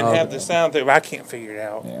and have the sound thing. But I can't figure it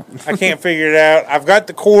out. Yeah. I can't figure it out. I've got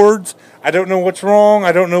the chords. I don't know what's wrong.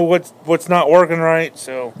 I don't know what's not working right.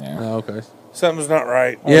 So okay. Something's not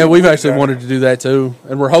right. Yeah, we've actually wanted to do that too,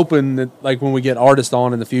 and we're hoping that like when we get artists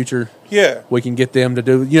on in the future, we can get them to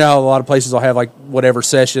do. You know, how a lot of places will have like whatever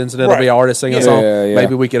sessions, and it'll be artists singing a song. Yeah.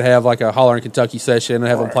 Maybe we could have like a Hollar N Kentucky session and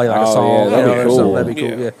have them play like a song. That'd be cool. That'd be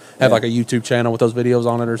cool. Yeah. Have like a YouTube channel with those videos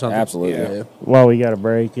on it or something. Absolutely. Yeah. Well, we got a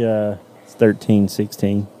break.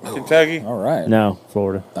 13-16. Kentucky? All right. No,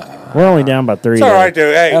 Florida. We're only down by 3. It's all right,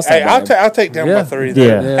 dude. Hey, I'll take down by 3.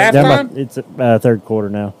 Yeah. Halftime? It's third quarter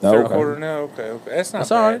now. Third quarter now? Okay. That's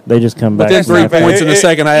not all right. They just come back. But then 3 points in the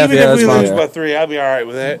second half. Even if we lose by 3, I'll be all right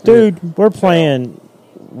with that. Dude, we're playing.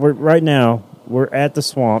 Right now, we're at the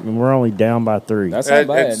Swamp, and we're only down by 3. That's not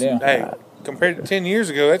bad, Hey, compared to 10 years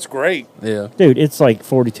ago, that's great. Yeah. Dude, it's like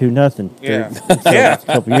 42-0. Yeah. A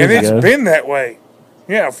couple years and ago. It's been that way.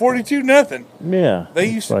 Yeah, 42-0. Yeah. They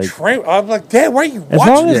used to train. I'm like, Dad, why are you watching As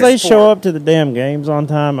long as they sport? show up to the damn games on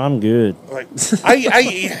time, I'm good. Like,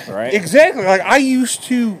 right? Exactly. Like, I used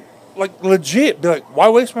to, like, legit be like, why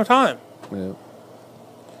waste my time? Yeah.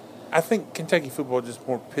 I think Kentucky football just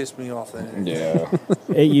more pissed me off than it. Yeah.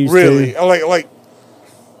 It used really. to. Like,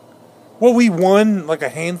 well, we won, like, a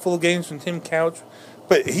handful of games from Tim Couch,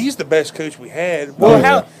 but he's the best coach we had. Well,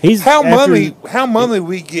 how monthly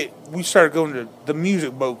we started going to the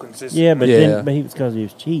Music Bowl consistently. Yeah, but he was because he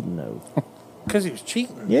was cheating, though. Because he was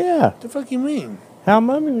cheating? Yeah. What the fuck you mean? Hal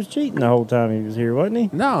Mummy was cheating the whole time he was here, wasn't he?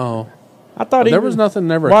 No. I thought there was nothing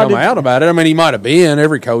ever come out about it. I mean, he might have been.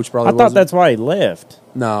 Every coach probably thought that's why he left.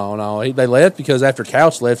 No. They left because after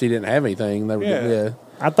Couch left, he didn't have anything.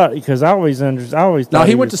 I thought, because I always thought no,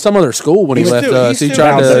 he went to some other school when he left us. He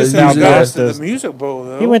tried to use the Music Bowl,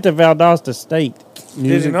 though. He went to Valdosta State.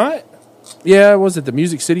 Did he not? Yeah, was it the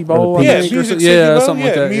Music City Bowl? Yeah, Music City Bowl. Something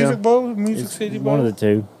like that. Music Bowl, Music City Bowl. One of the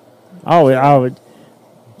two. I would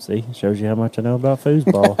see. Shows you how much I know about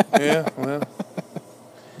foosball. Yeah, well.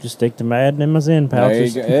 Just stick to Madden in my Zen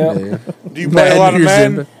pouches. Do you play a lot of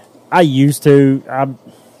Madden? I used to.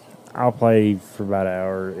 I'll play for about an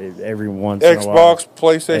hour every once in a while. Xbox,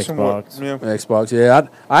 PlayStation, Xbox. Yeah,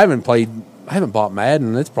 I haven't played. I haven't bought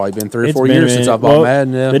Madden. It's probably been 3 or 4 years since I bought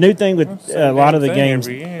Madden. Yeah. The new thing with a lot of the games,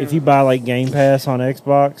 if you buy like Game Pass on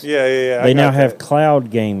Xbox, they now have cloud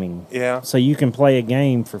gaming. Yeah, so you can play a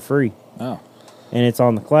game for free. Oh, and it's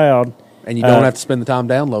on the cloud, and you don't have to spend the time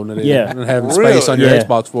downloading it. Yeah, and having space on your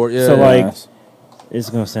Xbox for it. Yeah. So like, it's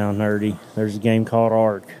gonna sound nerdy. There's a game called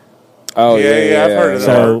Ark. Oh yeah, I've heard of that.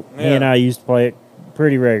 So he and I used to play it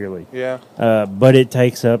pretty regularly. Yeah. But it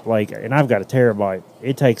takes up and I've got a terabyte.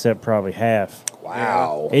 It takes up probably half.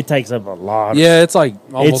 Wow. It takes up a lot. Yeah, it's like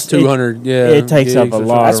almost 200. It takes up a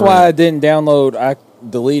lot. That's why I didn't download. I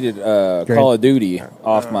deleted Call of Duty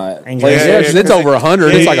off my PlayStation. Because it's over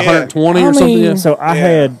 100. It's like 120 or something. Yeah. So I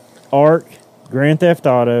had Ark, Grand Theft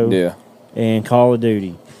Auto, and Call of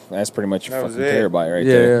Duty. That's pretty much a fucking terabyte right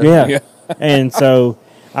there. Yeah. And so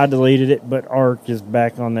I deleted it, but Ark is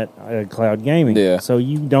back on that cloud gaming. Yeah. So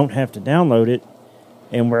you don't have to download it.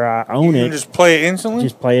 and where I own You it, can just play it instantly?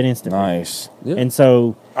 just play it instantly. Nice. Yeah. And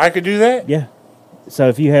so, I could do that? yeah. So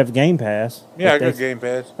if you have Game Pass, Yeah, I if got that's- Game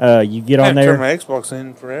Pass. you get I on haven't turned there. my Xbox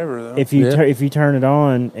in forever, though. If you Yeah. if you turn it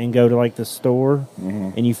on and go to like the store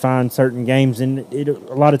and you find certain games, and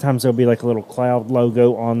a lot of times there'll be like a little cloud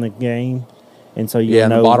logo on the game, and so you in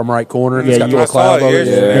know the bottom right corner. Yeah, It's got you- the I little saw cloud it, over yeah, it.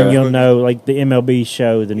 yeah. then you'll know like the MLB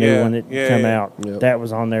show, the new Yeah, one that yeah, come yeah. out. Yep. That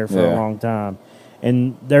was on there for Yeah. a long time,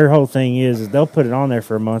 and their whole thing is they'll put it on there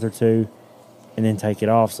for a month or two, and then take it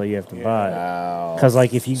off, so you have to buy it. Wow. Because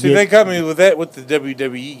like if you See, they get, got me with that with the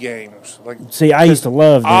WWE games. Like, see, I used to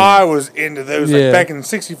love them. I was into those Yeah. like back in the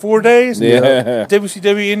 '64 days. Yeah.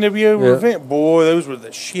 WCW, NWO, Yeah. Revenge. Boy, those were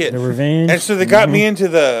the shit. The Revenge. And so they got me into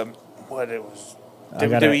the what it was I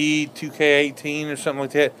gotta- WWE 2K18 or something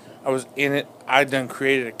like that. I was in it. I done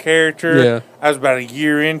created a character. Yeah. I was about a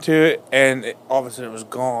year into it, and all of a sudden it was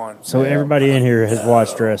gone. So everybody in here has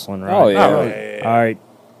watched wrestling, right? Oh, yeah. Oh, yeah. All right,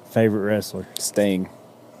 favorite wrestler. Sting.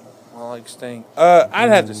 I like Sting. I'd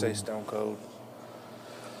have to say Stone Cold.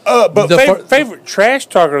 But The favorite trash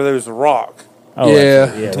talker though is The Rock. Oh, yeah,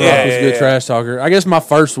 absolutely, Rock yeah. was a good trash talker. I guess my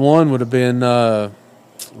first one would have been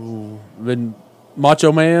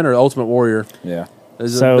Macho Man or Ultimate Warrior. Yeah.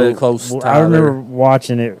 There's So a bit close. I tie remember there.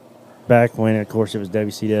 watching it back when, of course, it was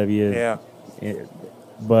WCW. Yeah.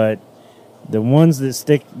 But the ones that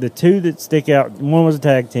stick, the two that stick out, one was a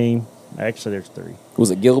tag team. Actually, there's three.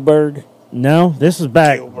 Was it Gilbert? No, this was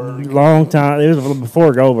back Goldberg. long time. It was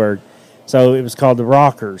before Goldberg. So it was called the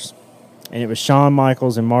Rockers, and it was Shawn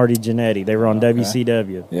Michaels and Marty Jannetty. They were on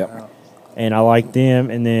WCW, Yep. and I liked them.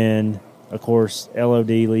 And then, of course, LOD,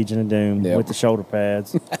 Legion of Doom, Yep. with the shoulder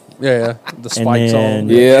pads. Yeah, the spikes then- on.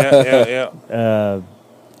 Yeah. Yeah.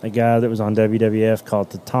 A guy that was on WWF called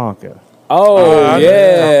Tatanka. Oh,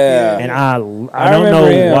 yeah. And I I don't know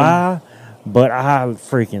remember him. why, but I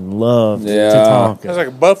freaking loved Yeah. Tatanka. It was like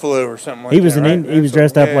a buffalo or something like He was that. an right? he was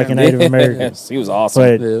dressed up like a Native American, Yes, he was awesome.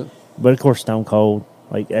 but Yeah, but of course Stone Cold,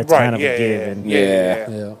 like that's Right, kind of yeah, a given. Yeah.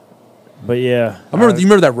 yeah. But yeah, I remember. You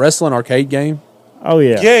remember that wrestling arcade game? oh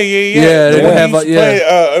yeah, Yeah. Yeah, The they one have, you used to like,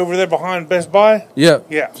 play over there behind Best Buy. Yeah.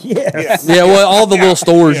 Yeah. yes. Yeah, well, all the Yeah. little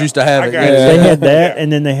stores Yeah. used to have I it. got Yeah. it. They had that, Yeah.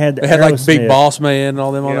 and then they had the They had like Big Aerosmith. Boss Man and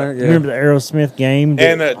all them on Yeah. there. You Yeah. remember the Aerosmith game?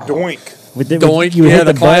 And Doink. with the, Doink, you would yeah, hit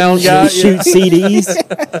the clown buttons, guy, and shoot CDs.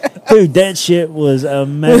 Dude, that shit was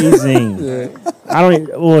amazing. I don't. Even,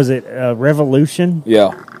 what was it? Revolution.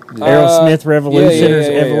 Yeah. Aerosmith Revolution yeah, or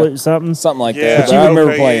yeah, Evolu- something. Something like Yeah. that. But I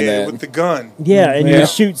remember okay, playing yeah, that. with the gun. Yeah, and Yeah. you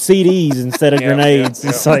shoot CDs instead of Yeah, grenades. yeah,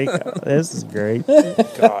 It's like, this is great.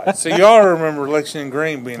 God. So y'all remember Lexington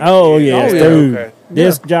Green being? Oh, yeah, yes, yeah, dude. Okay.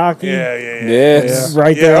 Disc jockey. Yeah, yeah, yeah. Yes.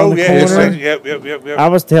 Right Yeah, there oh, on the yeah, corner. Yep. I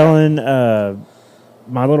was telling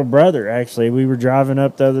my little brother, actually, we were driving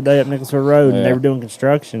up the other day up Nicholsville Road, and they Yeah. were doing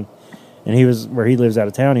construction. And he was where he lives out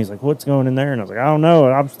of town. He's like, "What's going in there?" And I was like, "I don't know.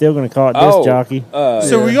 I'm still going to call it disc jockey."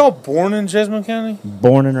 So were y'all born in Jessamine County?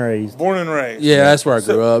 Born and raised. Born and raised. Yeah, that's where I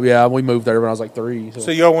grew up. Yeah, we moved there when I was like 3.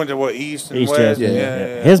 So y'all went to what, East and East West? Jessamine.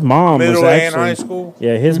 Yeah. His mom Middle was and actually high school.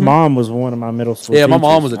 Yeah, his mom was one of my middle school. yeah, my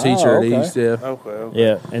mom teachers. was a teacher Oh, at okay. East. Yeah, Okay.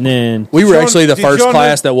 Yeah, and then we were y'all- actually the did first y'all know-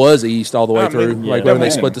 class that was East all the way I through. mean, Like yeah. when they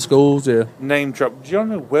Okay. split the schools. Yeah, Name drop. Did y'all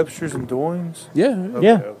know Webster's and Doynes? yeah.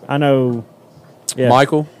 yeah, okay. I know. Yeah,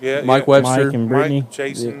 Michael, Yeah, Mike yeah. Webster, Mike and Brittany. Mike,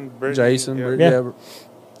 Jason, Brittany, Jason. yeah. Yeah.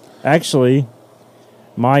 Actually,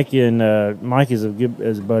 Mike and Mike is a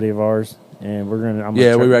buddy of ours, and we're gonna. I'm gonna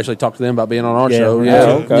Yeah, try- we were actually talking to them about being on our show. we're Yeah,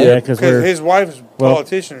 gonna- okay. yeah, because Because we're his wife's a well,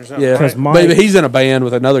 politician or something. yeah. right? because Mike. Maybe he's in a band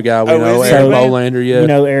with another guy we Oh, know, is he? Eric So, Bolander. Yeah, You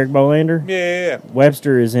know Eric Bolander? Yeah.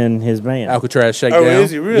 Webster is in his band. Alcatraz Shakedown. Oh,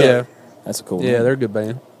 is he really? Yeah, That's a cool yeah, one. they're a good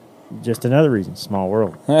band. Just another reason. Small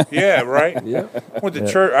world. Yeah, right? Yeah. Went to Yeah.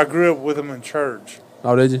 church. I grew up with him in church.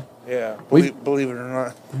 Oh, did you? Yeah. We- Believe it or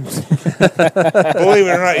not. Believe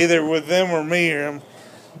it or not, either with them or me or him.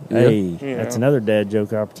 Hey, Yeah. that's another dad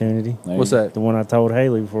joke opportunity. There What's you that? The one I told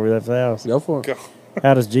Haley before we left the house. Go for it. Go.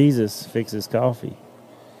 How does Jesus fix his coffee?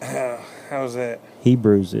 How's that? He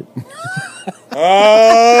brews it.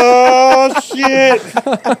 Oh, shit.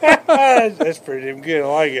 That's pretty damn good. I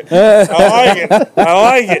like it.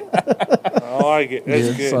 I like it. That's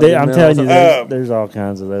Yeah, good. so- I'm telling you, Um, there's all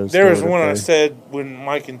kinds of those. There was stored up one I there. said when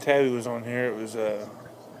Mike and Tabby was on here. It was,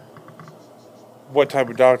 what type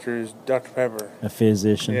of doctor is Dr. Pepper? A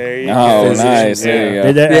physician. Yeah, you Oh, can- nice. There you go.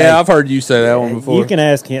 Did that- Yeah, I've heard you say that one before. You can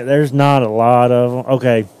ask him. There's not a lot of them.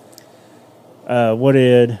 Okay. What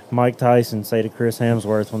did Mike Tyson say to Chris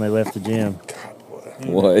Hemsworth when they left the gym?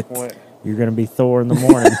 What? You're going to be Thor in the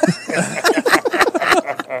morning.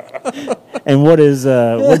 And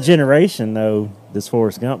what generation though does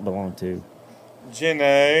Forrest Gump belong to? Gen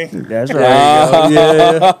A. That's right.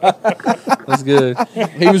 Yeah. That's good.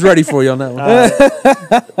 He was ready for you on that one.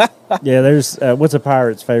 Yeah, there's what's a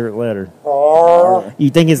pirate's favorite letter? R. You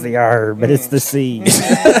think it's the R, but it's the C.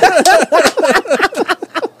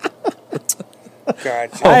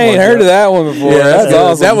 Gotcha. I ain't heard of that one before. Yeah, that's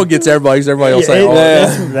awesome. That one gets everybody. 'Cause everybody will say,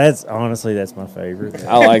 That's honestly that's my favorite.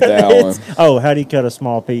 I like that one. Oh, how do you cut a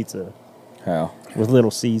small pizza? How? With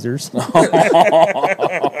Little Caesars. That's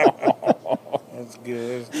good.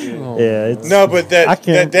 That's good. Yeah, it's, No, but I that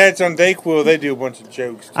can't- Dad's on Dayquil, they do a bunch of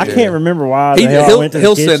jokes. I too. can't remember why. the hell I he'll went to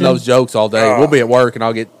the send kitchen. those jokes all day. We'll be at work and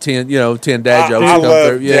I'll get 10 dad jokes. I to come love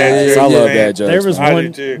through. dad jokes, I love man. dad jokes. There was I do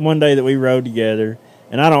too. one day that we rode together,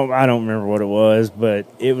 and I don't remember what it was, but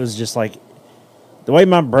it was just like the way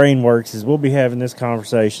my brain works is we'll be having this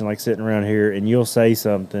conversation like sitting around here, and you'll say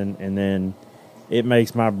something, and then it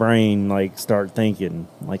makes my brain like start thinking.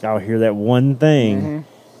 Like I'll hear that one thing,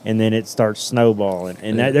 and then it starts snowballing.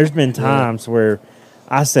 And there's been times where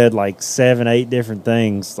I said like 7, 8 different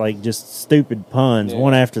things, like just stupid puns,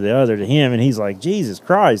 one after the other to him, and he's like, "Jesus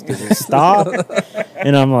Christ, does it stop?"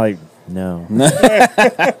 And I'm like, "No."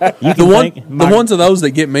 The ones of those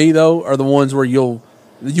that get me though are the ones where you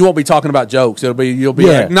won't be talking about jokes. You'll be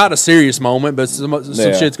like, not a serious moment, but some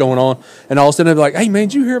shit's going on, and all of a sudden they'll be like, "Hey man,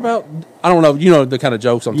 did you hear about?" I don't know, the kind of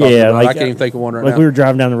jokes I'm talking about. like, I can't even think of one right like now. we were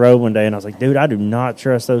driving down the road one day, and I was like, "Dude, I do not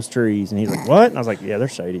trust those trees." And he's like, "What?" And I was like, "Yeah, they're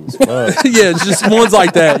shady as fuck." Yeah, it's just ones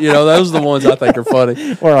like that. Those are the ones I think are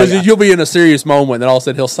funny Or like, because you'll be in a serious moment, and then all of a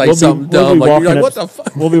sudden he'll say something dumb, like you're like, "What the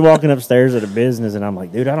fuck?" We'll be walking upstairs at a business, and I'm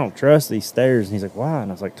like, "Dude, I don't trust these stairs." And he's like, "Why?"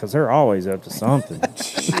 And I was like, "Because they're always up to something."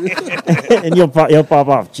 And he'll pop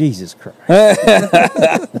off. Jesus Christ!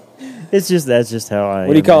 That's just how I.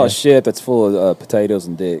 What do you call a ship that's full of potatoes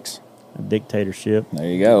and dicks? A dictatorship? There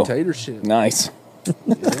you go. Dictatorship. Nice.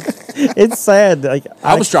 It's sad. Like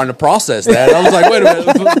I was trying to process that. I was like, "Wait a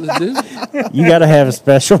minute, dude." you got to have a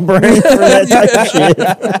special brain for that type of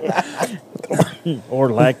shit,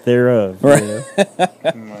 or lack thereof. Right.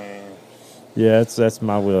 Man. Yeah, that's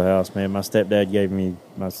my wheelhouse, man. My stepdad gave me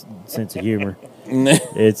my sense of humor.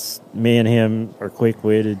 It's me and him are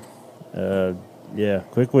quick-witted.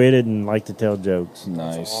 Quick-witted and like to tell jokes.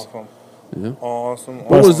 Nice. Awesome. Yeah. Awesome.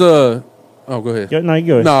 What was the? Oh, go ahead. Go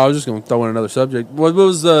ahead. No, I was just going to throw in another subject. What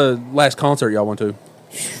was the last concert y'all went to?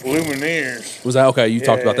 Lumineers. Was that okay? You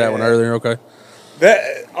talked about that one earlier. Okay.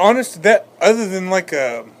 That other than like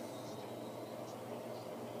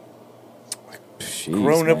Jeez,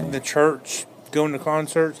 growing up man. in the church, going to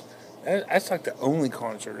concerts, that's like the only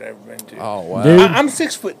concert I've ever been to. Oh wow. Dude. I'm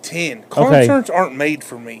 6'10". Concerts aren't made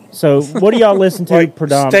for me. So, what do y'all listen to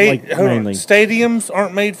predominantly? Mainly? Stadiums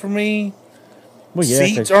aren't made for me. Well, yeah,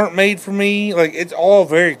 Seats aren't made for me. Like it's all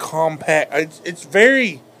very compact. It's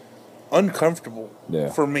very uncomfortable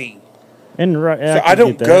for me. And So I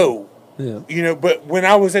don't go. Yeah. But when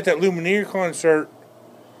I was at that Lumineer concert,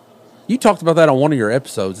 You talked about that on one of your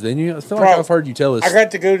episodes, didn't you? I feel like I've heard you tell us. I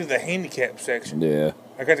got to go to the handicap section. Yeah.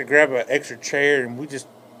 I got to grab an extra chair, and we just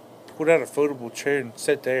pulled out a foldable chair and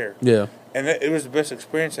sat there. Yeah. And it was the best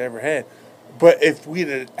experience I ever had. But if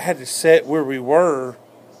we'd had to sit where we were,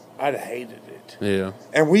 I'd have hated it. Yeah.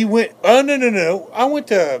 And we went, no. I went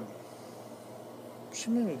to, she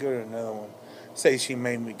made me go to another one. Say she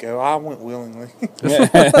made me go. I went willingly.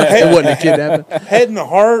 It wasn't a kidnapping. Head in the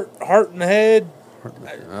heart in the head. I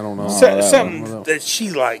don't know. Something that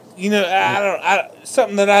she liked.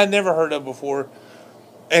 Something that I had never heard of before.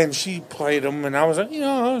 And she played them, and I was like,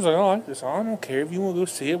 I like this. I don't care. If you want to go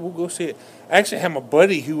see it, we'll go see it. I actually have my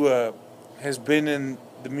buddy who has been in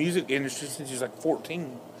the music industry since he was like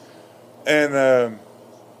 14. And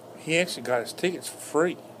he actually got his tickets for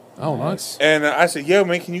free. Oh, nice. And I said, yo,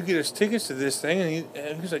 man, can you get us tickets to this thing?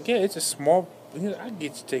 And he was like, yeah, it's a small, I can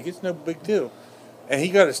get you tickets, no big deal. And he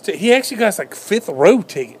got his he actually got us like 5th row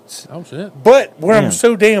tickets. Oh, shit. But where I'm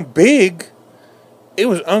so damn big, it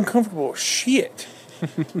was uncomfortable as shit.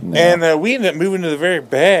 And we ended up moving to the very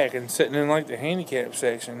back and sitting in like the handicap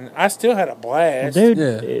section. I still had a blast. Dude.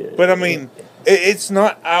 Yeah. But I mean, it's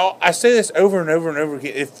not, I say this over and over and over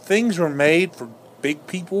again. If things were made for big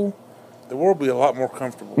people, the world would be a lot more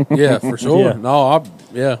comfortable. Yeah, for sure. Yeah. No,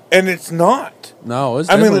 And it's not. No, it's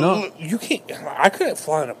I mean, definitely not. you can't, I couldn't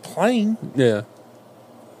fly in a plane. Yeah.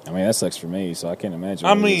 I mean, that sucks for me, so I can't imagine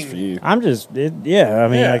I what it is mean, for you. I'm just,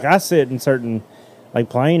 like I sit in certain, like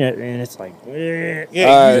playing it, and it's like,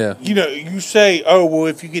 Yeah, you say, oh well,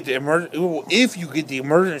 if you get the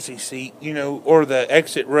emergency seat, or the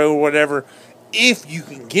exit row or whatever, if you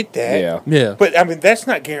can get that, Yeah. But I mean, that's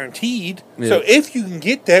not guaranteed. Yeah. So if you can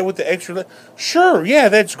get that with the extra, sure, yeah,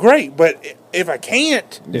 that's great. But if I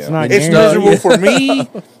can't, it's not it's guaranteed. miserable for me.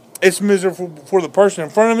 it's miserable for the person in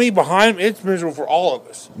front of me, behind me. It's miserable for all of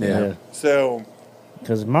us. Yeah. So,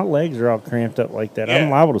 because my legs are all cramped up like that, Yeah. I'm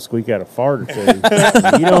liable to squeak out a fart or two.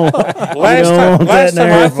 you don't. last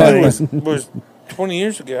time I flew was 20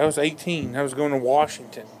 years ago. I was 18. I was going to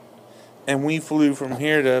Washington, and we flew from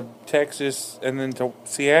here to Texas and then to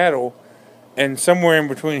Seattle, and somewhere in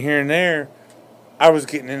between here and there, I was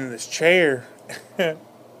getting into this chair.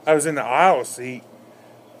 I was in the aisle seat,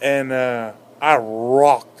 and I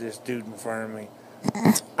rocked this dude in front of me.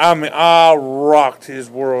 I mean, I rocked his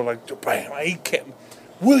world like bam. He kept me.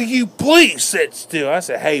 Will you please sit still? I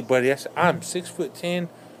said, hey, buddy. I said, I'm 6'10"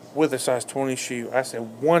 with a size 20 shoe. I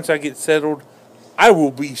said, once I get settled, I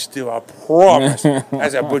will be still. I promise. I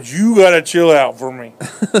said, but you gotta chill out for me.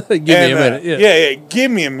 Give me a minute. Yeah.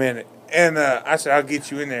 Give me a minute. And I said, I'll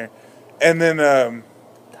get you in there. And then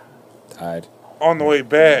Tied. on the way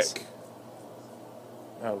back.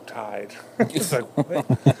 Oh, tied. It's like,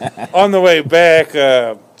 what? On the way back,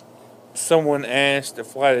 someone asked the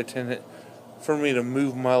flight attendant for me to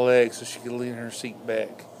move my leg so she could lean her seat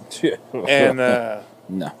back. And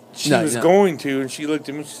No. she was going to, and she looked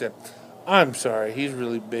at me and she said, I'm sorry, he's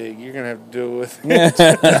really big. You're going to have to deal with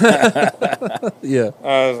it. Yeah.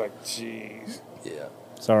 I was like, jeez. Yeah.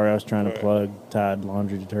 Sorry, I was trying to plug Tide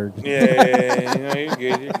laundry detergent. Yeah, you're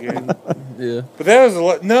good, you're good. Yeah. But that was a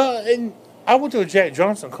lot. No, and I went to a Jack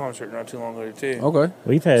Johnson concert not too long ago, too. Okay.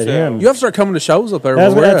 We've had So- him. You have to start coming to shows up there.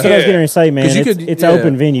 That's what I was Yeah. going to say, man. 'Cause you It's, could- it's yeah. an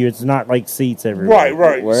open venue. It's not like seats everywhere.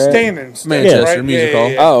 Right. Where? Standing. Manchester right? Music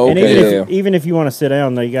Hall. Oh, And okay. even if you want to sit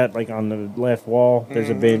down, they got like on the left wall. There's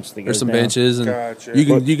a bench. That There's goes some down. benches, and Gotcha.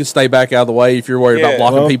 you can stay back out of the way if you're worried Yeah. about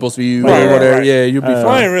blocking Well, people's view right, or whatever. right. Yeah, you'll be I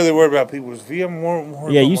fine. ain't really worried about people's view. I'm more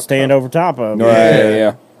worried Yeah, about you my stand time. over top of them. Right,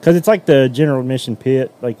 yeah. Because it's like the general admission pit.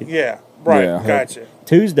 Like Yeah, right. Yeah. Gotcha.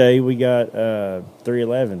 Tuesday, we got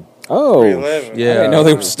 311. Oh. 311. I Yeah. didn't know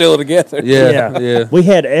they were still together. Yeah, yeah. We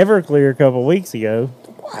had Everclear a couple weeks ago.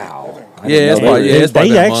 Wow. I Yeah, didn't it's know probably, they- yeah, it's probably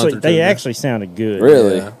They been a month or two they now. actually sounded good.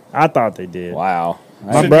 Really? Yeah. I thought they did. Wow.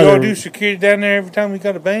 My So do brother- y'all do security down there every time we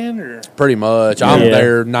got a band, or? Pretty much. I'm Yeah.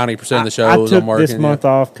 there 90% of the shows. I took I'm working. this month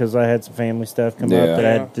off because I had some family stuff come Yeah. up that I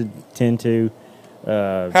had to tend to.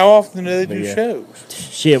 How often do they do yeah. shows?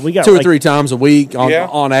 Shit, we got Two or like, three times a week Yeah.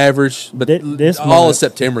 on average. But This all month- of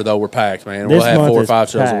September, though, we're packed, man. This We'll have month 4 or is 5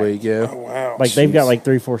 shows a packed. week, yeah. Oh, wow. Like they've got like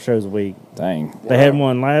 3-4 shows a week. Dang. They had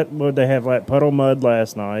one what they have like Puddle Mud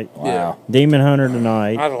last night. Wow. Demon Hunter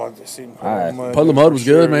tonight. I'd like to see Alright. Puddle of Mud was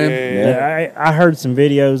good, man. Yeah. I heard some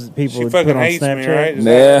videos that people She would put fucking on hates Snapchat. me, right? Is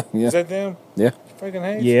Yeah, that, yeah. Is that them? Yeah. She fucking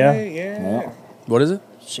hates Yeah. me? Yeah. What is it?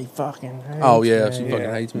 She fucking hates Oh, yeah. She me. fucking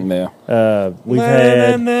hates me. Yeah. We've Na,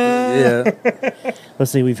 had na, na. Yeah.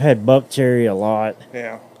 let's see, we've had Buck Cherry a lot.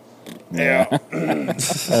 Yeah. Yeah.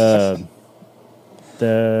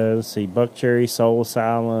 Let's see, Buck Cherry, Soul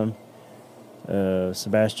Asylum,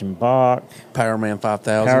 Sebastian Bach, Power Man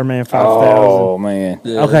 5000. Power Man 5000. Oh, man.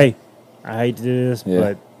 Yeah. Okay, I hate to do this, Yeah.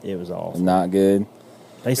 but it was awful. Not good.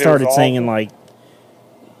 They started awful. singing like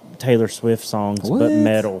Taylor Swift songs, What? but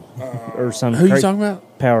metal or some. Who you talking about?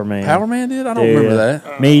 Power Man. Power Man did? I don't Yeah. remember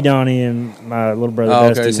that. Me, Donnie, and my little brother Oh,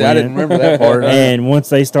 Dusty okay. See, I didn't went. remember that part. And once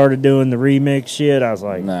they started doing the remix shit, I was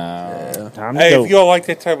like, No. time to Hey, go. if y'all like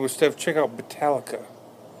that type of stuff, check out Metallica.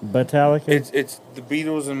 Metallica. It's the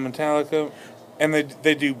Beatles and Metallica, and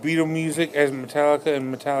they do Beatle music as Metallica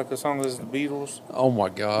and Metallica songs as the Beatles. Oh, my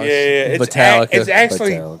gosh. Yeah, it's Metallica. it's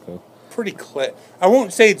actually Metallica. pretty clever. I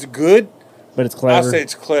won't say it's good. but it's I'll clever. say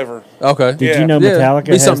it's clever. Okay. Did Yeah. you know Yeah. Metallica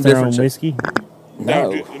Be has something their own different. whiskey? No,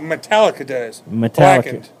 No. dude, Metallica does. Metallica.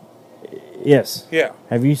 Blackened. Yes. Yeah,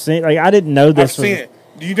 Have you seen? Like, I didn't know I've this was. seen it.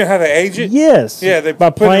 Do you know how they age it? Yes. Yeah, they by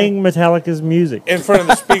put playing Metallica's music. In front of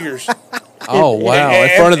the speakers. Oh, wow.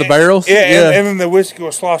 And- In front of the barrels? Yeah, and then the whiskey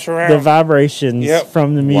will slosh around. The vibrations Yep.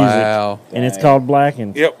 from the music. Wow. And it's called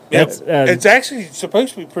Blackened. Yep. That's, It's actually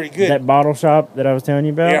supposed to be pretty good. that bottle shop that I was telling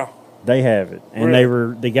you about. Yeah. They have it, and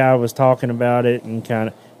Really? the guy was talking about it and kind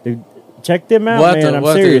of, dude, check them out, We'll have man. to, I'm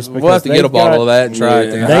we'll have serious. to, we'll have to get a they've bottle got- of that and try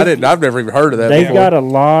it. Yeah. Then. I've never even heard of that They've before. got a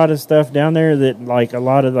lot of stuff down there that, like, a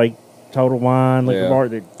lot of like Total Wine, liquor Yeah. bar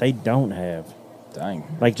that they don't have. Dang.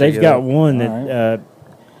 Like Check they've it got out. one that All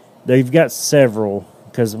they've got several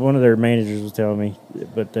because one of their managers was telling me,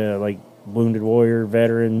 but like Wounded Warrior,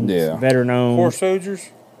 veteran, Yeah. veteran owned. Horse soldiers.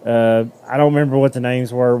 I don't remember what the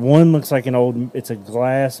names were. One looks like an old. It's a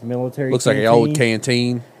glass military. Looks like an old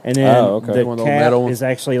canteen. And then Oh, okay. the One of those cap metal ones. is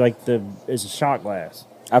actually like it's a shot glass.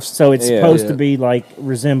 I've, So it's yeah. supposed Yeah. to be like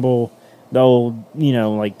resemble the old,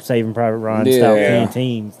 like Saving Private Ryan Yeah. style Yeah.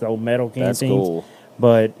 canteens, the old metal canteens. That's cool.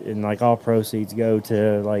 But and like all proceeds go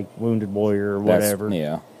to like Wounded Warrior or That's- whatever.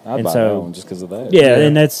 Yeah. I'd And buy so- that one just because of that. Yeah,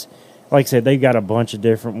 and like I said, they've got a bunch of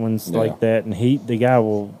different ones Yeah. like that, and the guy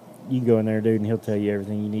will. You can go in there, dude, and he'll tell you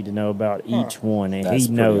everything you need to know about each one, and That's he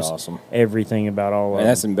pretty knows awesome. everything about all of And them.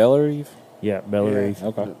 that's in Bellerive? Yeah, Bellerive.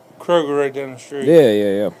 Okay. Kroger right down the street.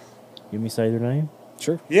 Yeah. Give me say their name.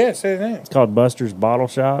 Sure. Yeah, say the name. It's called Buster's Bottle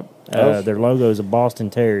Shop. Their logo is a Boston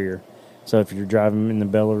Terrier. So if you're driving in the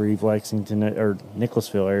Bellerive, Lexington, or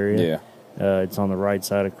Nicholasville area, it's on the right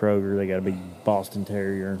side of Kroger. They got a big Boston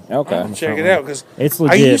Terrier. Okay. on the Check front it one. out because It's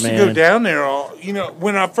legit, I used man. to go down there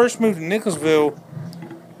when I first moved to Nicholasville,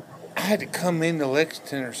 I had to come into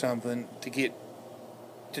Lexington or something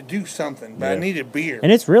to do something, but I needed beer.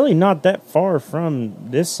 And it's really not that far from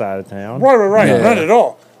this side of town. Right. Yeah. Not at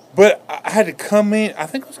all. But I had to come in. I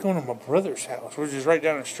think I was going to my brother's house, which is right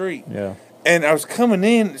down the street. Yeah. And I was coming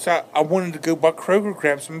in, so I wanted to go by Kroger,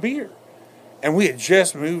 grab some beer. And we had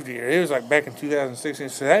just moved here. It was like back in 2016,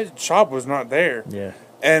 so that shop was not there. Yeah.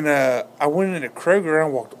 And I went into Kroger, and I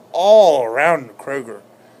walked all around the Kroger.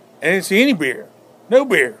 And I didn't see any beer. No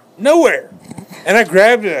beer. Nowhere. And I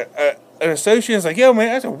grabbed an associate and was like, yo,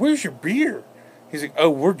 man, I said, where's your beer? He's like, oh,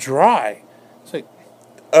 we're dry. It's like,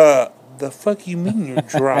 the fuck you mean you're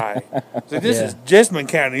dry? So this is Jessamine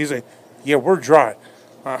County. He's like, yeah, we're dry.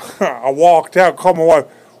 I walked out, called my wife.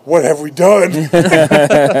 What have we done?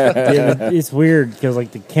 It's weird because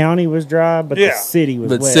like the county was dry, but the city was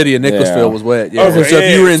But wet. city of Nicholasville was wet. Yeah. Okay, So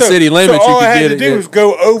if you were in city limits, all you I could had get to it. do was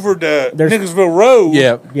go over to Nicholasville Road.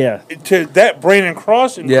 Yeah. To that Brandon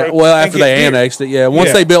Crossing. Yeah, road well, and after get they beer. annexed it,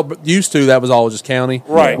 once they built, used to, that was all just county.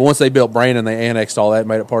 Right. But once they built Brandon, they annexed all that and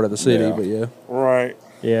made it part of the city. Yeah. But yeah. Right.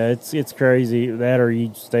 Yeah, it's crazy. That or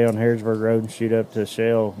you stay on Harrisburg Road and shoot up to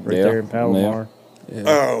Shell right there in Palomar.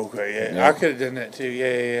 Oh, okay, yeah. I could have done that too.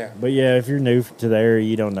 Yeah. But yeah, if you're new to the area,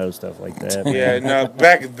 you don't know stuff like that. Yeah, no,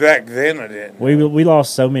 back then I didn't. We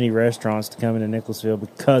lost so many restaurants to come into Nicholasville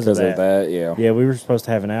because of that. Yeah. Yeah, we were supposed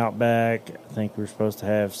to have an Outback. I think we were supposed to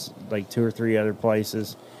have like 2 or 3 other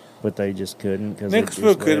places, but they just couldn't. Cause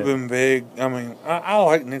Nicholasville could have been big. I mean, I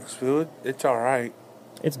like Nicholasville. It's all right.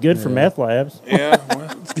 It's good for meth labs. Yeah,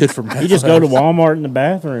 well, It's good for meth You just go to labs. Walmart in the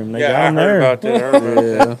bathroom. They got I them heard there. about that. I heard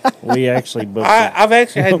about that. We actually booked it. I've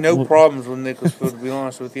actually had no problems with Nicholasville, to be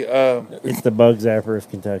honest with you. It's the bug zapper of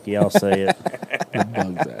Kentucky. I'll say it.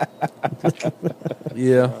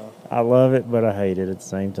 Yeah. I love it, but I hate it at the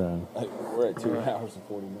same time. We're at 2 hours and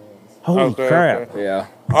 40 minutes. Holy Okay, crap. okay. Yeah.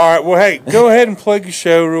 All right, well, hey, go ahead and plug your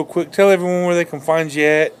show real quick. Tell everyone where they can find you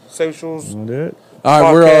at, socials. You want to do it? All right,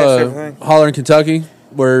 Podcast, we're everything. Hollar N Kentucky.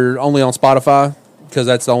 We're only on Spotify because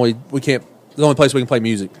that's the only place we can play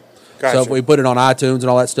music. Gotcha. So if we put it on iTunes and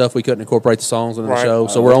all that stuff, we couldn't incorporate the songs into the Right. show.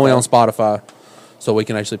 So we're only on Spotify, so we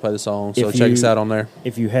can actually play the songs. So If check you- us out on there.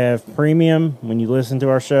 If you have premium, when you listen to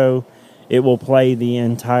our show, it will play the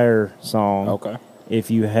entire song. Okay. If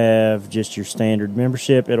you have just your standard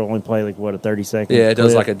membership, it'll only play like a 30-second. Yeah, it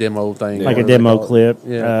does clip, like a demo thing. like a whatever they demo call it. clip.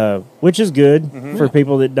 Yeah. Which is good for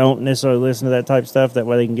people that don't necessarily listen to that type of stuff. That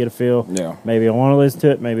way they can get a feel. Yeah. Maybe I want to listen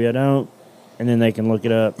to it, maybe I don't, and then they can look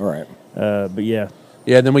it up. All right. But yeah,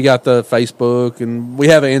 Yeah, then we got the Facebook, and we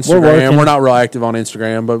have an Instagram. working. We're not real active on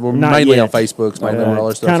Instagram, but we're Not mainly yet. on Facebook. So mainly on all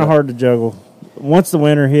our it's stuff. kind of hard to juggle. Once the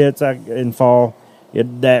winter hits in fall,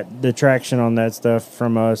 the traction on that stuff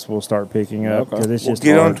from us will start picking up because it's Well, just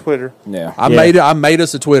get hard. on Twitter. Yeah. I made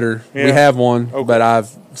us a Twitter. Yeah. We have one, Okay. but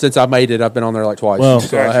since I made it, I've been on there like twice. Well-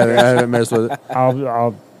 so I haven't messed with it.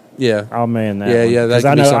 I'll Yeah, man that. Yeah, one. yeah, that 'Cause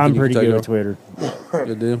can I be know something I'm you pretty can good take with Twitter.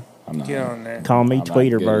 good deal. Get on there. Call me I'm not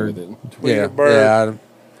Tweeter good Bird. with it. Yeah, Bird.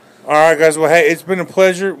 All right, guys. Well, hey, it's been a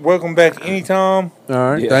pleasure. Welcome back anytime. All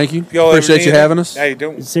right, Yeah. thank you. If y'all ever Appreciate need you it- having us. Hey,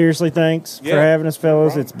 don't. Seriously, thanks Yeah. for having us,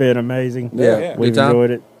 fellas. It's been amazing. Yeah, We've good time.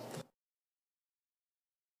 enjoyed it.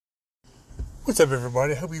 What's up,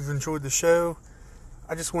 everybody? I hope you've enjoyed the show.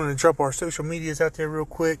 I just wanted to drop our social medias out there real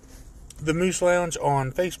quick. The Moose Lounge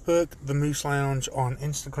on Facebook, The Moose Lounge on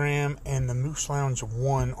Instagram, and The Moose Lounge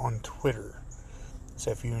 1 on Twitter.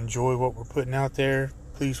 So if you enjoy what we're putting out there,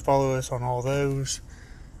 please follow us on all those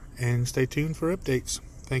and stay tuned for updates.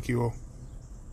 Thank you all.